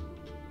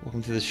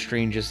 Welcome to the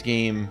strangest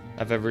game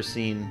I've ever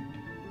seen.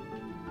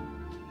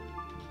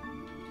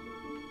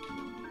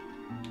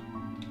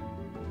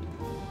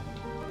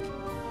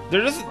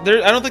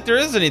 I don't think there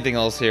is anything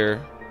else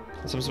here.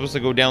 So I'm supposed to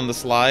go down the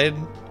slide?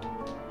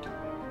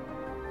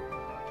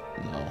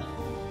 No.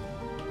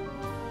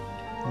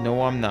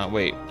 No, I'm not.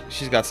 Wait,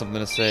 she's got something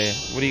to say.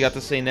 What do you got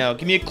to say now?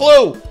 Give me a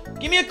clue!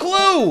 Give me a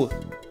clue!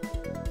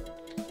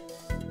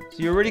 So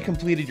you already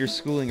completed your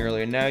schooling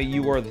earlier. Now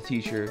you are the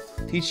teacher.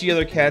 Teach the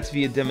other cats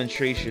via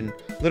demonstration.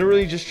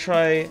 Literally just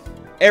try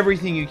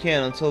everything you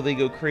can until they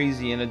go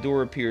crazy and a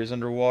door appears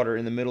underwater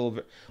in the middle of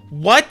it.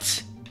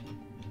 What?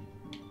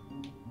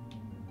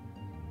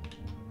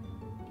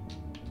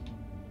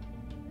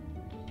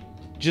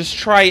 Just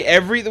try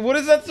everything. What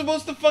is that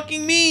supposed to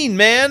fucking mean,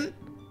 man?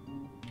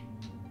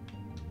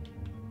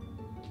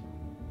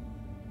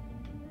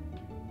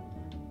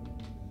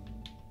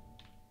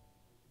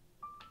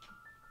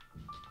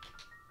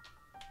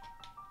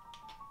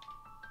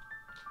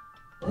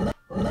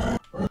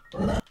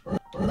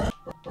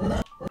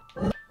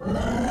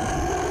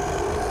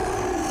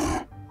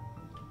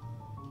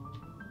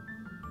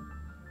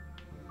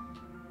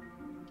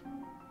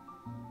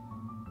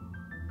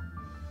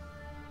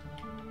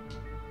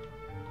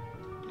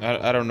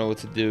 I don't know what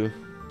to do.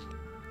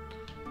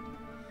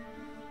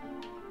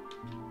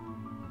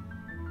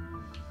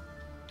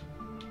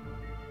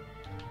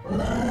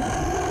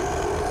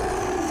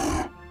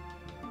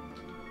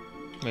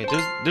 Wait,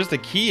 there's the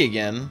key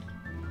again.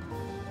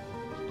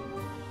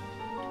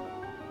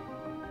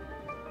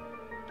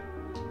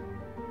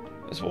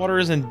 This water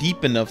isn't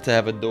deep enough to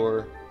have a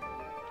door.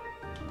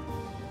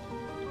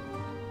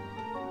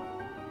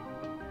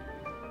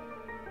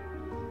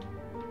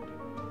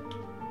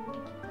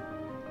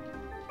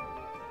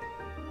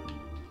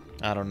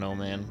 I don't know,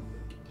 man.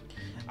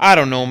 I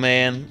don't know,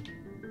 man.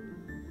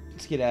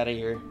 Let's get out of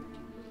here.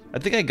 I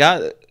think I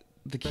got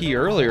the key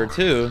earlier,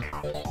 too.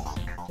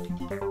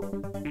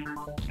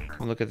 Can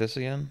we look at this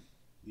again?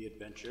 The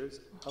Adventures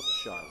of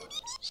Charlotte.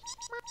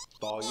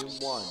 Volume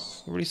 1.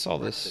 We already saw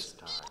this. This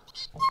time.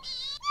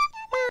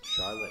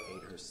 Charlotte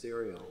ate her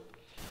cereal.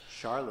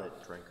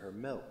 Charlotte drank her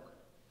milk.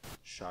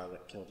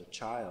 Charlotte killed a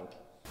child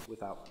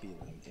without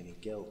feeling any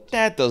guilt.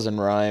 That doesn't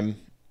rhyme.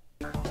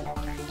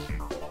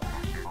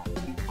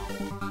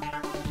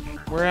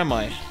 Where am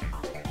I?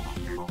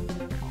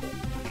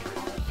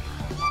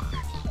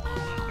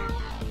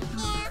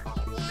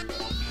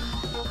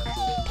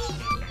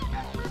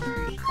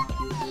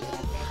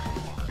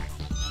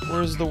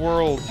 Where's the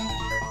world?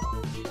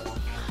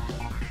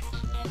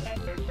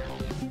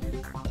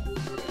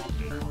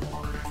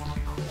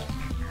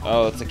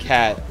 Oh, it's a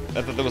cat.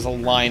 I thought there was a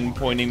line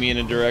pointing me in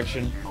a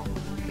direction.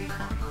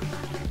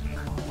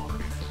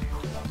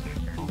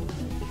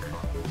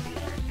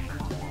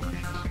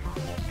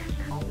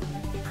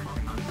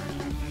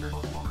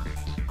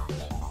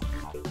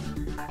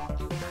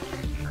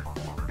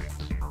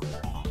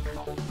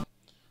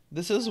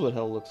 This is what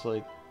hell looks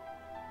like.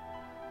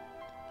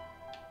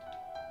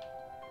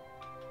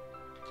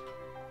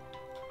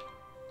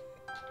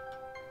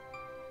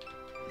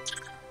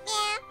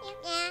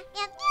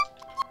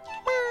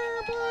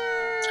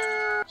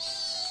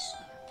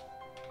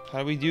 How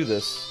do we do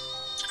this?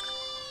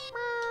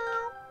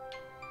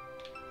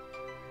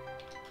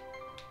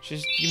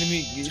 She's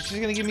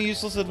gonna give me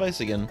useless advice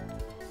again.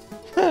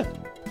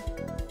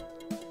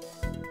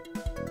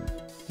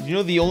 You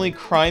know the only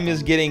crime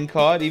is getting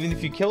caught, even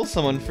if you kill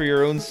someone for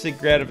your own sick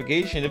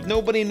gratification. If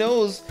nobody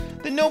knows,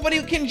 then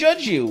nobody can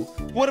judge you.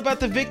 What about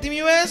the victim,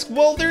 you ask?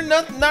 Well, they're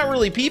not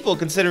really people,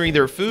 considering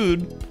their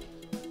food.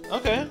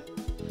 Okay.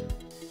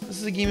 This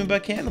is a game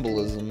about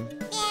cannibalism.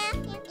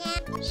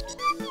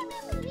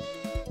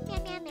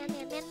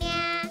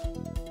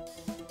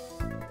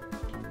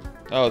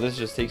 Oh, this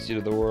just takes you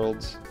to the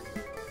worlds.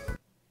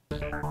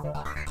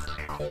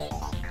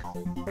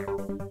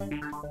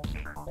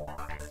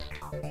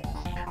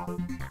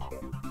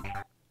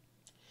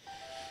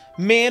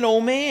 Man, oh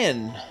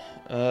man!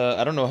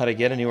 I don't know how to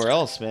get anywhere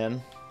else,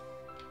 man.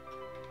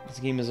 This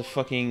game is a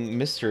fucking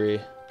mystery.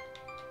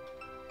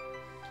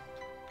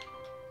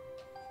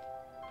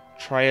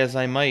 Try as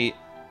I might.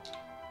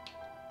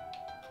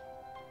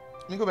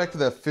 Let me go back to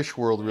that fish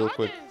world real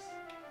quick.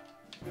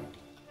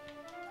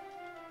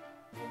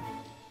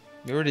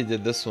 We already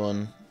did this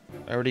one.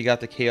 I already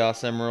got the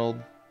Chaos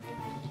Emerald.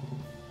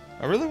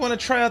 I really want to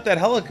try out that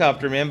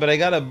helicopter, man, but I've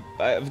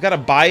got to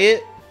buy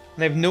it,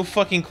 and I have no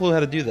fucking clue how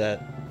to do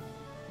that.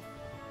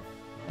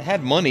 I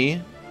had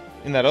money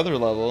in that other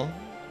level.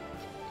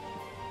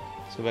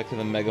 Let's go back to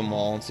the Mega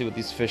Mall and see what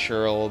these fish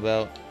are all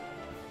about.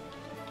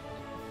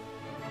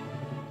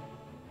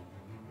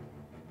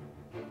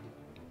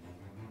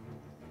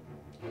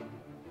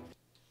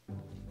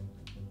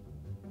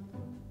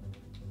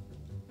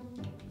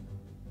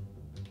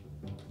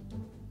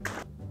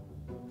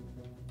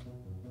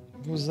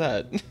 What was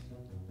that?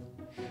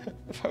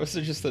 Why was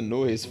there just a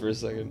noise for a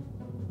second?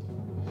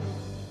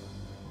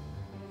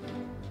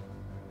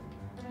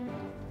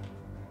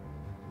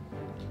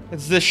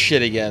 It's this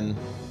shit again.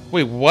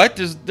 Wait, what?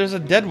 There's a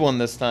dead one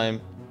this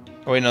time.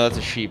 Oh wait, no, that's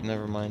a sheep.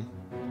 Never mind.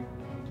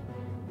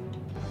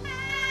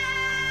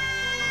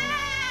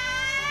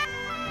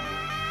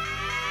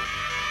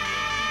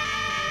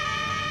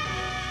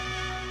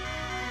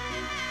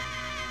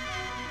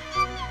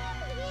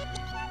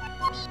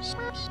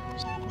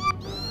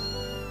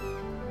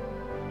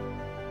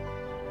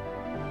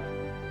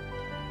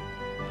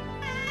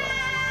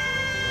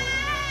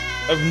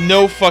 I have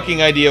no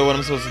fucking idea what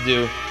I'm supposed to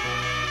do.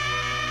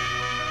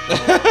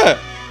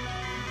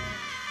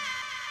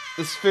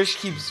 This fish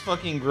keeps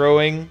fucking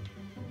growing.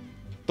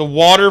 The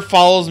water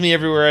follows me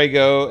everywhere I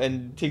go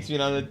and takes me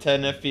down to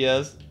 10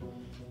 FPS.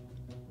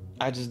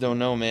 I just don't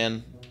know,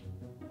 man.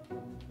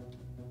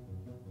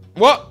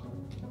 What?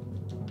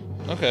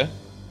 Okay.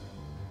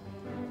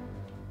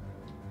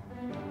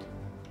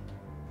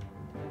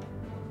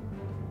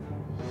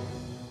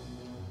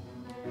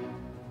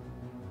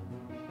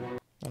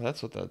 Oh,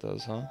 that's what that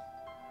does, huh?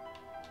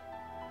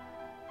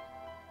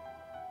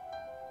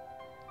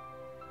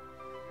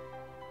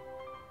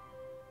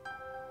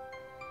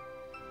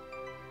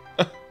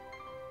 Is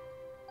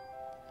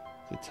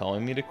it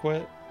telling me to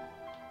quit?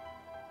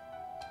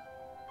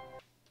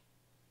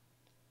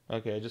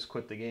 Okay, I just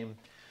quit the game.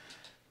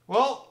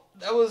 Well,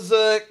 that was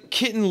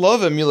Kitten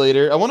Love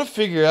Emulator. I want to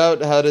figure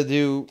out how to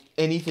do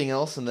anything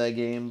else in that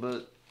game,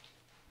 but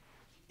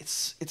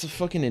it's a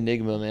fucking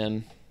enigma,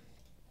 man.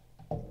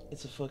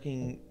 It's a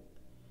fucking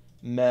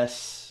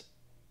mess.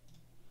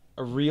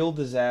 A real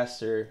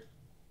disaster.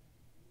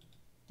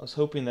 I was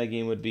hoping that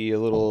game would be a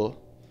little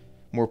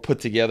more put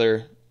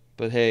together,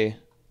 but hey,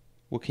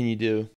 what can you do?